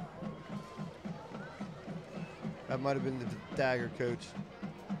might have been the dagger, coach.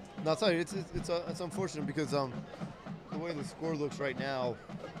 No, I'll tell you, it's unfortunate because the way the score looks right now,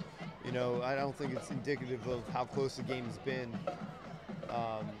 you know, I don't think it's indicative of how close the game's been.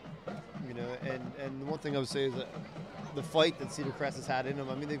 You know, and the one thing I would say is that the fight that Cedar Crest has had in them.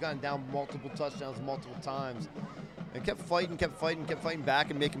 I mean, they've gotten down multiple touchdowns multiple times, and kept fighting back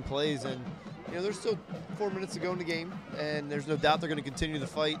and making plays. And you know, there's still 4 minutes to go in the game, and there's no doubt they're going to continue the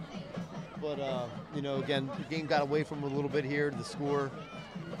fight. But you know, again, the game got away from them a little bit here. The score,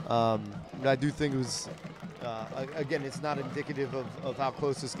 I do think it was. Again, it's not indicative of how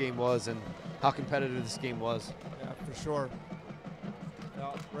close this game was and how competitive this game was. Yeah, for sure.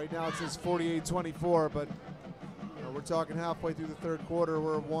 Now, right now it says 48-24, but you know, we're talking halfway through the 3rd quarter.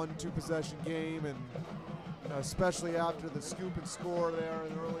 We're a 1-2 possession game, and especially after the scoop and score there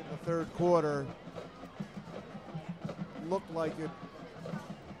and early in the 3rd quarter, looked like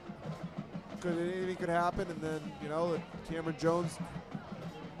anything could happen. And then you know, Cameron Jones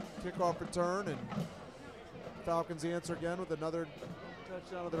kickoff return, and Falcons answer again with another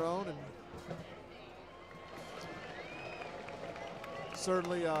touchdown of their own, and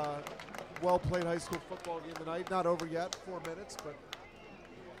certainly a well-played high school football game tonight. Not over yet, 4 minutes, but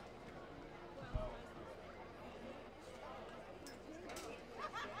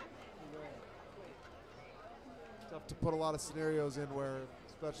tough to put a lot of scenarios in where,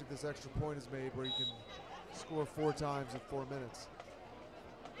 especially if this extra point is made, where you can score 4 times in 4 minutes.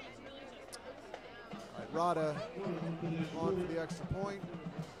 Rada on for the extra point.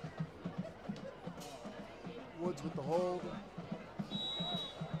 Woods with the hold.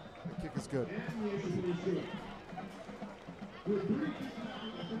 The kick is good. With 3 kicks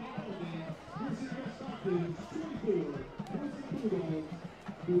down after the ball game, here's your best Falcons 24, Wilson Bulldogs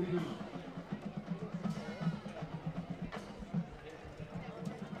 49.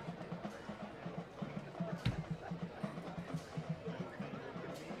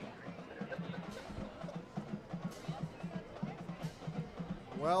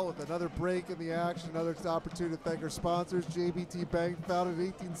 Well, with another break in the action, another opportunity to thank our sponsors. JBT Bank, founded in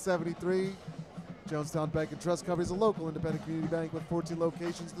 1873. Jonestown Bank and Trust Company is a local independent community bank with 14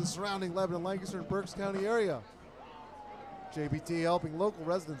 locations in the surrounding Lebanon, Lancaster, and Berks County area. JBT helping local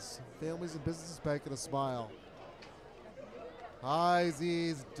residents, families, and businesses bank in a smile.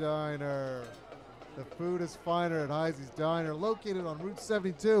 Heisey's Diner. The food is finer at Heisey's Diner, located on Route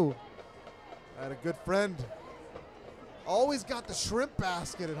 72. I had a good friend. Always got the shrimp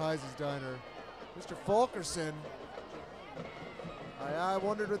basket at Heisey's Diner. Mr. Fulkerson. I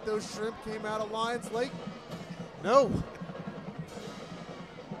wondered if those shrimp came out of Lions Lake. No.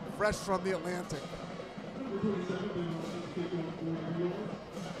 Fresh from the Atlantic.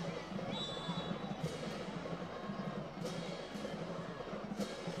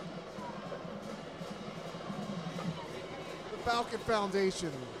 The Falcon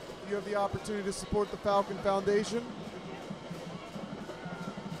Foundation. You have the opportunity to support the Falcon Foundation.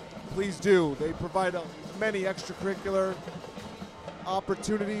 Please do. They provide many extracurricular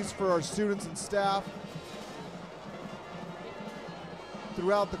opportunities for our students and staff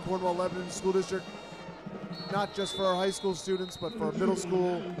throughout the Cornwall-Lebanon School District, not just for our high school students, but for our middle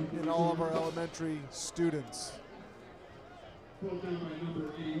school and all of our elementary students. Pulled down by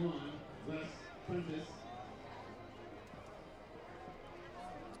number 81, Les Prentice.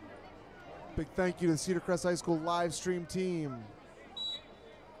 Big thank you to the Cedar Crest High School live stream team.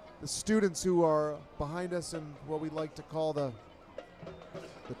 The students who are behind us in what we like to call the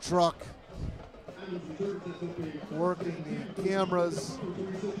truck, working the cameras,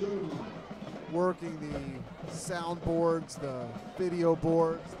 working the soundboards, the video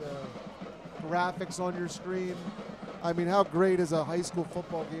boards, the graphics on your screen. I mean, how great is a high school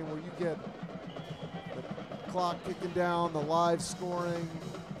football game where you get the clock kicking down, the live scoring.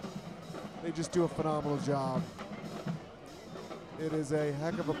 They just do a phenomenal job. It is a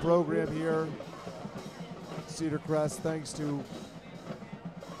heck of a program here at Cedar Crest, thanks to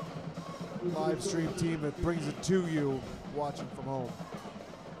live stream team that brings it to you watching from home.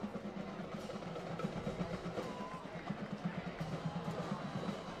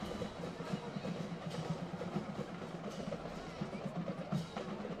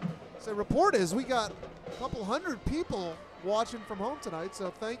 So report is we got a couple hundred people watching from home tonight, so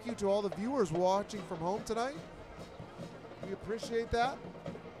thank you to all the viewers watching from home tonight. We appreciate that.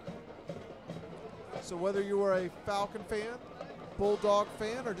 So whether you are a Falcon fan, Bulldog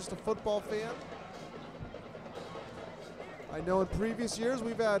fan, or just a football fan, I know in previous years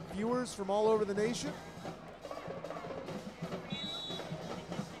we've had viewers from all over the nation.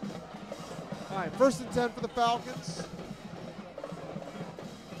 All right, 1st and 10 for the Falcons.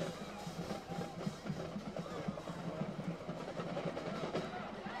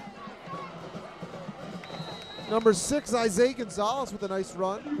 Number 6, Isaiah Gonzalez with a nice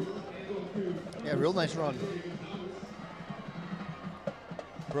run. Yeah, real nice run.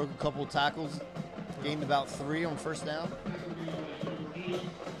 Broke a couple of tackles, gained about 3 on 1st down.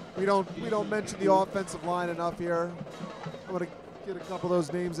 We don't mention the offensive line enough here. I'm going to get a couple of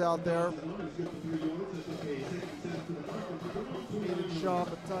those names out there. Aiden Shaw,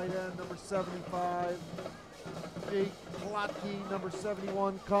 a tight end, number 75. Jake Plotke, number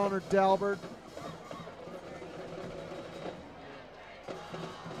 71. Connor Dalbert.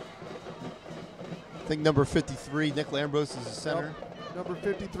 I think number 53, Nick Lambros, is the center. Yep. Number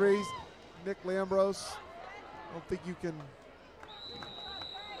 53, Nick Lambros. I don't think you can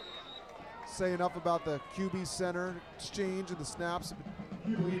say enough about the QB center exchange and the snaps have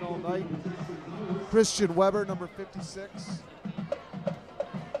been clean all night. Christian Weber, number 56.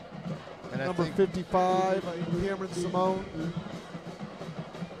 And number 55, Cameron Simone.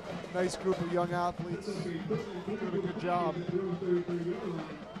 Nice group of young athletes. Doing a good job.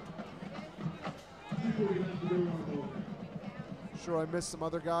 Sure, I missed some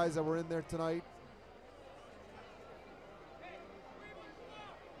other guys that were in there tonight.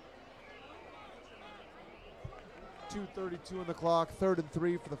 .232 on the clock, 3rd and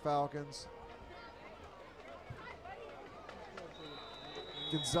 3 for the Falcons.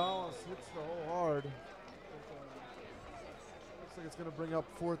 Gonzalez hits the hole hard. Looks like it's going to bring up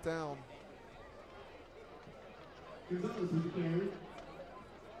 4th down. Gonzalez with the carry.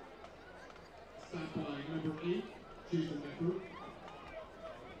 Stopped by number 8, Jason Becker.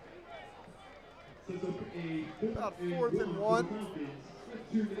 Sets up a About 4th and 1.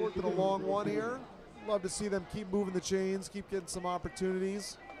 4th and a long one here. Love to see them keep moving the chains, keep getting some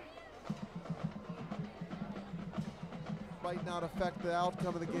opportunities. Might not affect the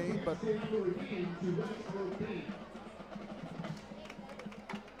outcome of the game, but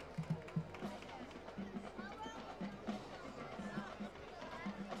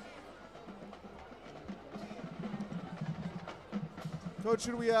Coach,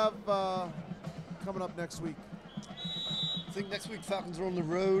 who do we have coming up next week? I think next week Falcons are on the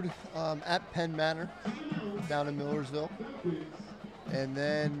road at Penn Manor down in Millersville. And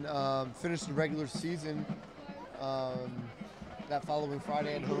then finish the regular season that following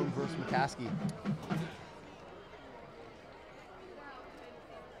Friday at home versus McCaskey.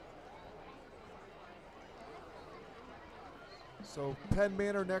 So Penn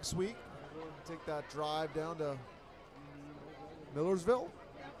Manor next week. Take that drive down to Millersville.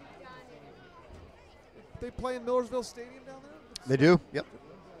 They play in Millersville Stadium down there? They do. Yep,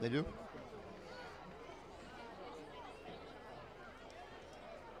 they do.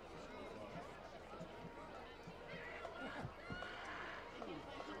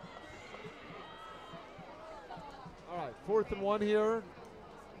 All right, 4th and 1 here.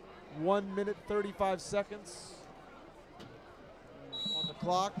 1 minute, 35 seconds on the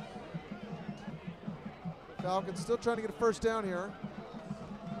clock. Falcons still trying to get a first down here.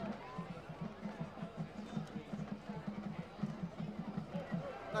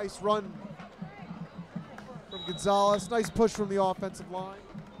 Nice run from Gonzalez. Nice push from the offensive line.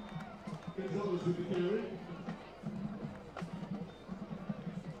 Gonzalez with the carry.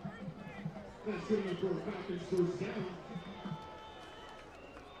 That's good enough for a Falcons first down.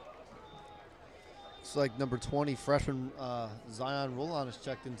 Looks like number 20 freshman Zion Rollon is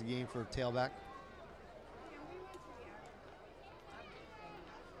checked into game for tailback.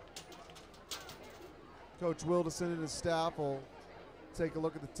 Coach Wilderson and his staff will take a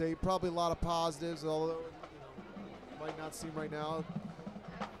look at the tape. Probably a lot of positives, although might not seem right now.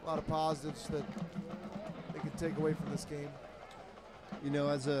 A lot of positives that they can take away from this game. You know,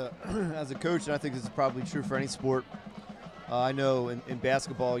 as a as a coach, and I think this is probably true for any sport. I know in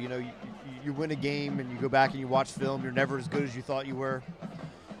basketball, you know, you win a game and you go back and you watch film. You're never as good as you thought you were.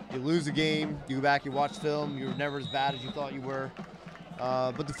 You lose a game, you go back, you watch film. You're never as bad as you thought you were.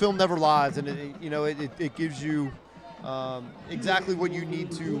 But the film never lies, and it gives you exactly what you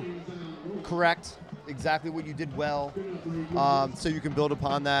need to correct, exactly what you did well, so you can build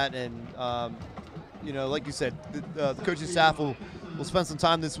upon that. And you know, like you said, the coaching staff will spend some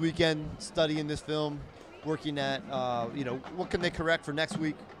time this weekend studying this film, working at you know, what can they correct for next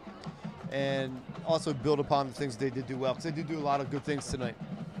week, and also build upon the things they did do well, because they did do a lot of good things tonight.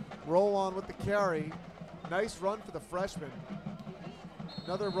 Roll on with the carry. Nice run for the freshman.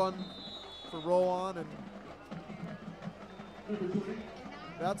 Another run for roll on, and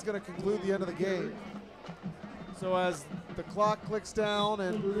that's going to conclude the end of the game. So as the clock clicks down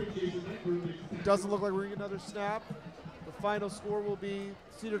and it doesn't look like we're going to get another snap, the final score will be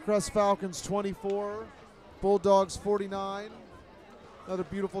Cedar Crest Falcons 24, Bulldogs 49. Another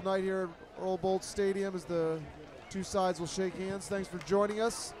beautiful night here at Earl Bolt Stadium as the two sides will shake hands. Thanks for joining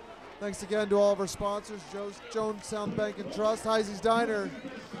us. Thanks again to all of our sponsors, Jones Sound Bank and Trust, Heisey's Diner.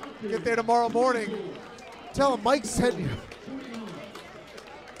 Get there tomorrow morning. Tell them Mike sent you.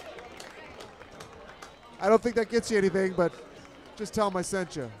 I don't think that gets you anything, but just tell them I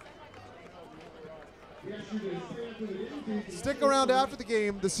sent you. Stick around after the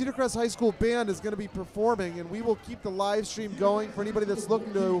game. The Cedar Crest High School Band is going to be performing, and we will keep the live stream going for anybody that's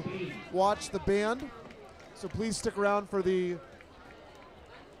looking to watch the band. So please stick around for the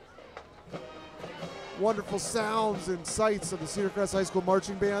wonderful sounds and sights of the Cedar Crest High School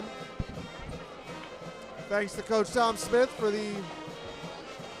Marching Band. Thanks to Coach Tom Smith for the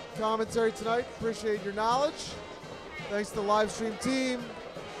commentary tonight. Appreciate your knowledge. Thanks to the live stream team,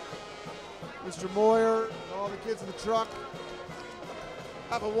 Mr. Moyer, and all the kids in the truck.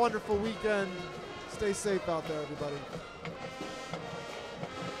 Have a wonderful weekend. Stay safe out there, everybody.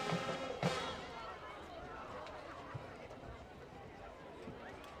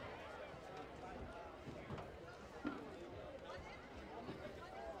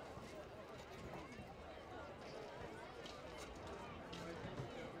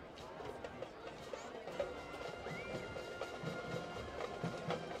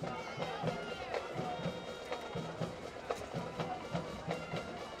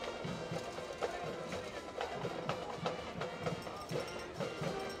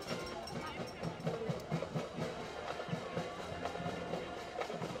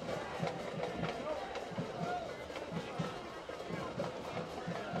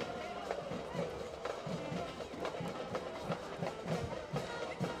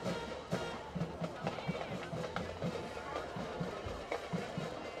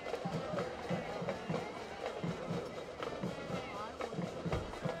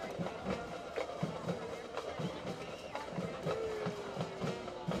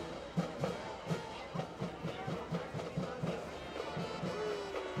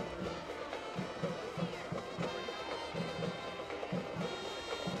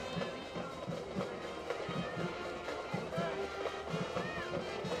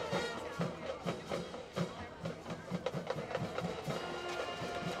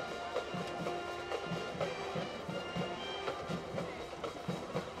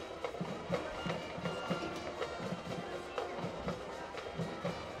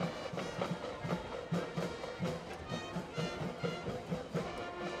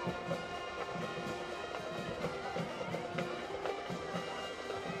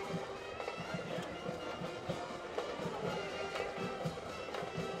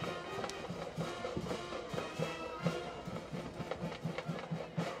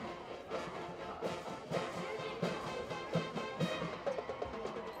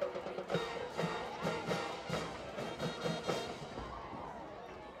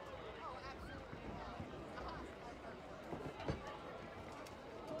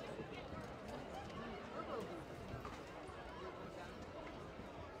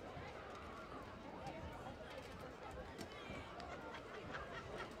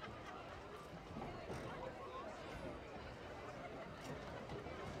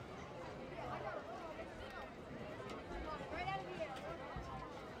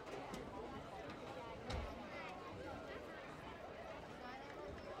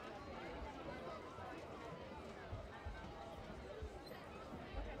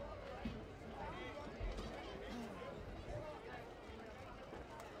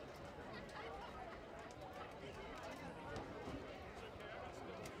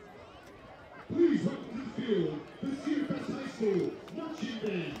 School Marching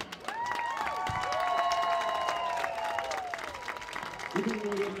Band. The Conroe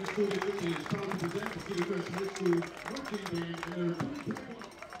Elementary School District is proud to present the Cedar Crest High School Marching Band and their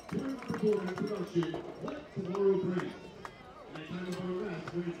 2021 performance production, What Tomorrow Brings. In a time of unrest,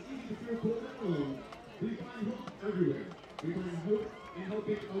 when it's easy to feel cold and alone, we find hope everywhere. We find hope in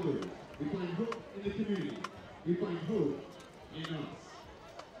helping others. We find hope in the community. We find hope in us.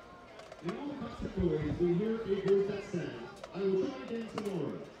 In all the constant noise, we hear a voice that says, I will try again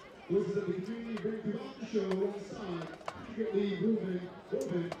tomorrow. Voices of the community bring throughout the show alongside intricately woven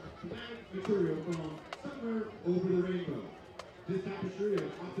thematic material from somewhere over the rainbow. This tapestry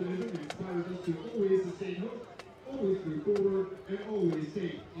of optimism inspires us to always sustain hope, always move forward, and always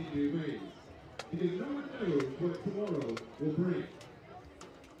think in new ways. Because no one knows what tomorrow will bring.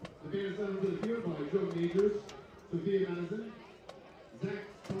 The band is led onto the field by drum majors Sophia Madison, Zach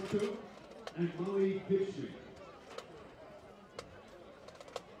Tonto, and Molly Gibson.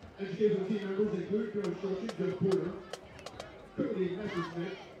 Educational team members include drum instruction Jeff Porter, Cody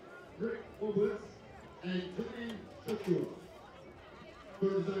Messersmith, Rick Woblitz, and Julian Schuchua. For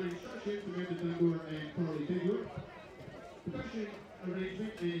design instruction, Samantha Dengor and Carly Bigler. Production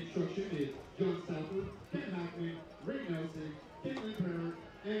arrangement and instruction is John Stafford, Ken Hackman, Ray Nelson, Caitlin Parent,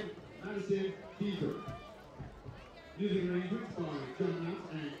 and Madison Beaver. Music arrangements by John Mouse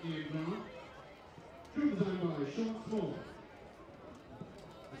and Ian Brown. Drum design by Sean Small.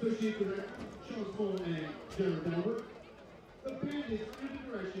 Associate Director, Sean Small and Jared Albert. The band is under the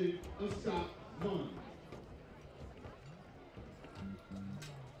direction of Scott Munn.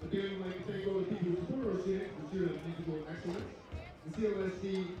 Again, I'd like to thank all the people who support our students in pursuit of musical excellence. The CLSD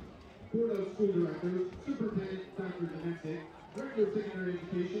Board of School Directors, Superintendent Dr. Domenic, Director of Secondary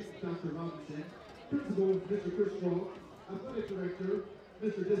Education, Dr. Robinson, Principal, Mr. Chris Straw, Athletic Director,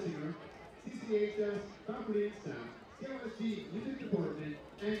 Mr. Dissinger, CCHS, faculty and staff, CLSD Music Department,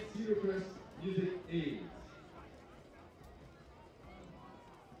 and Cedar Crest Music Aides.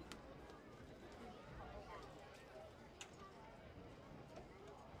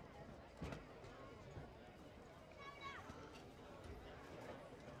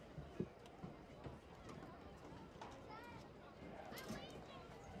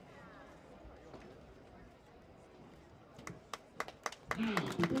 Now,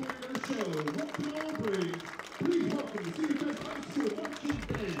 performing our show, What Tomorrow Brings, please welcome the Cedar Crest High School Marching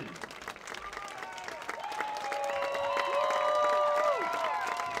Band.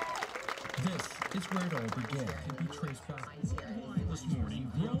 This is where it all began. Can be traced back this morning.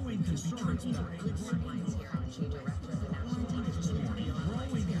 Growing concerns over a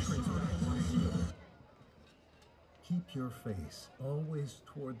Keep your face always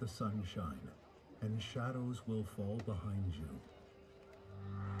toward the sunshine, and shadows will fall behind you.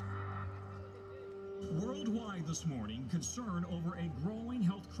 Worldwide this morning, concern over a growing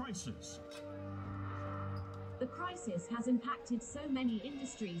health crisis. The crisis has impacted so many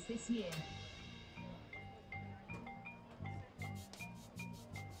industries this year.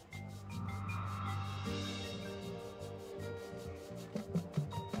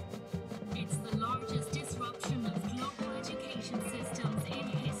 It's the largest disruption of global education systems in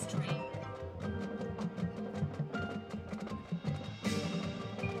history.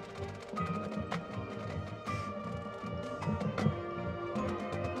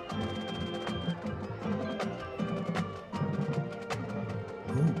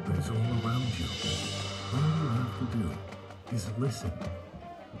 Hope is all around you. All you have to do is listen.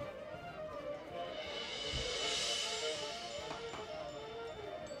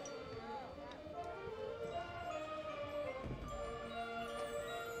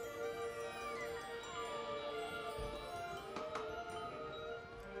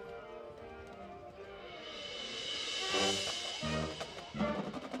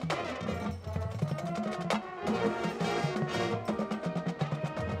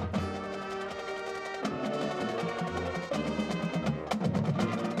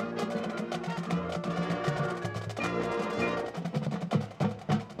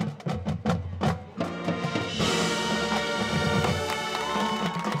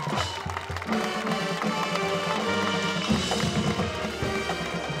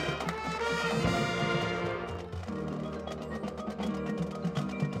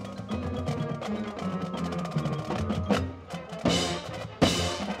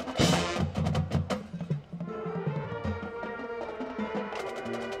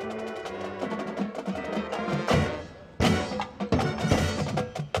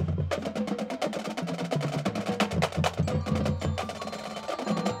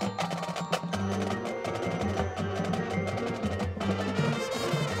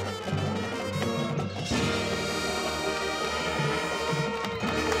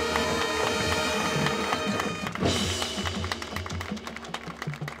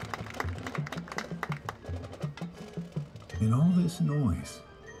 this noise,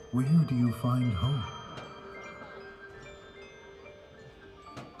 where do you find hope?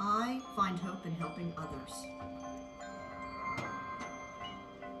 I find hope in helping others.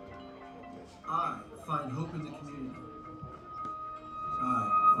 I find hope in the community. I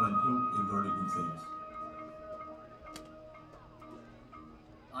find hope in guarding things.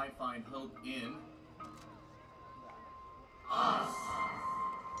 I find hope in us.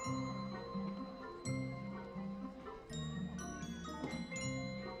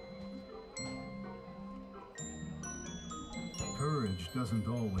 Courage doesn't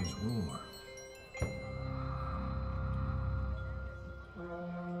always roar.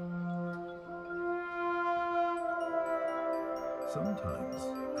 Sometimes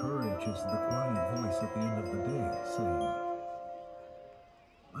courage is the quiet voice at the end of the day saying,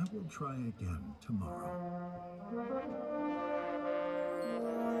 I will try again tomorrow.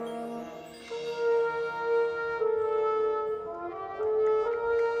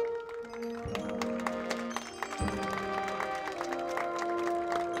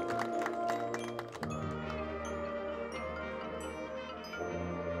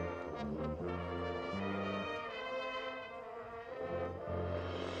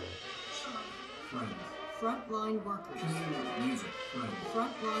 Friends. Frontline workers. Community. Music. Friends.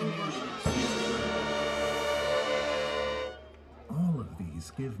 Frontline workers. All of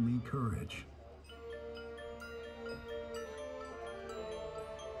these give me courage.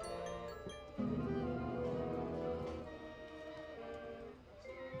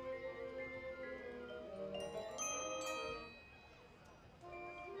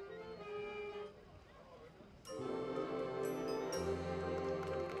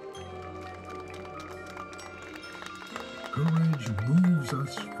 Courage moves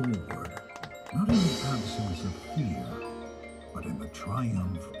us forward, not in the absence of fear, but in the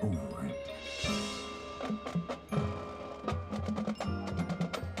triumph over it.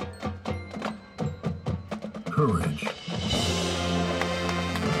 Courage.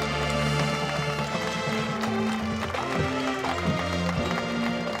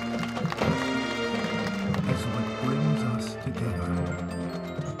 Is what brings us together.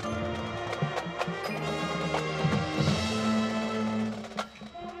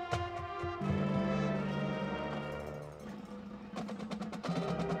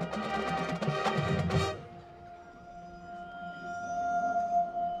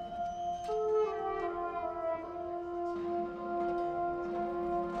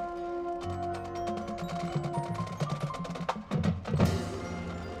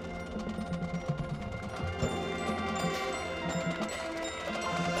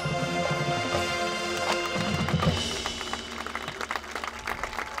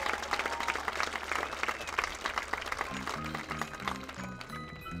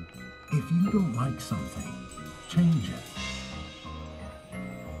 If you don't like something, change it.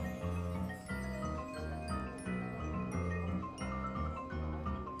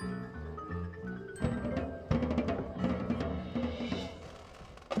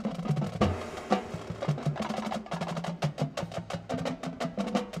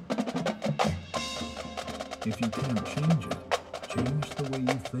 If you can't change it, change the way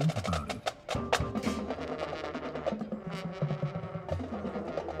you think about it.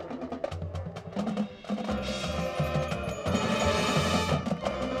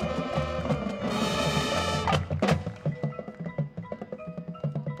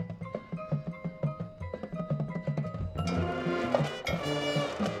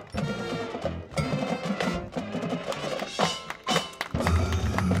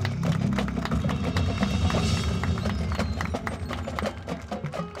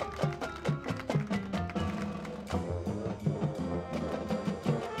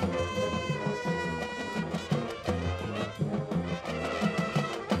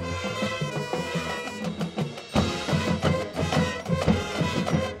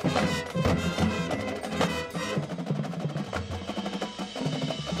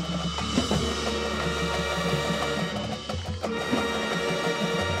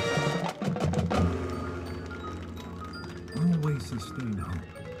 Always sustain hope.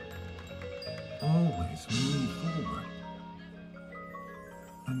 Always move forward.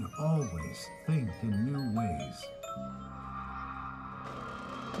 And always think in new ways.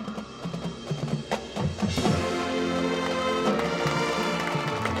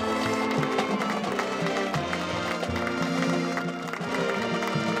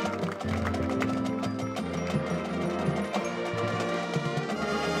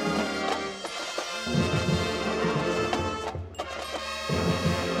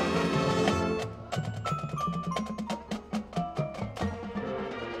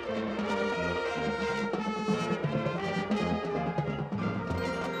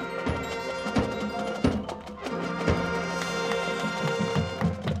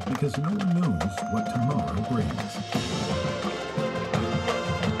 because no one knows what tomorrow brings.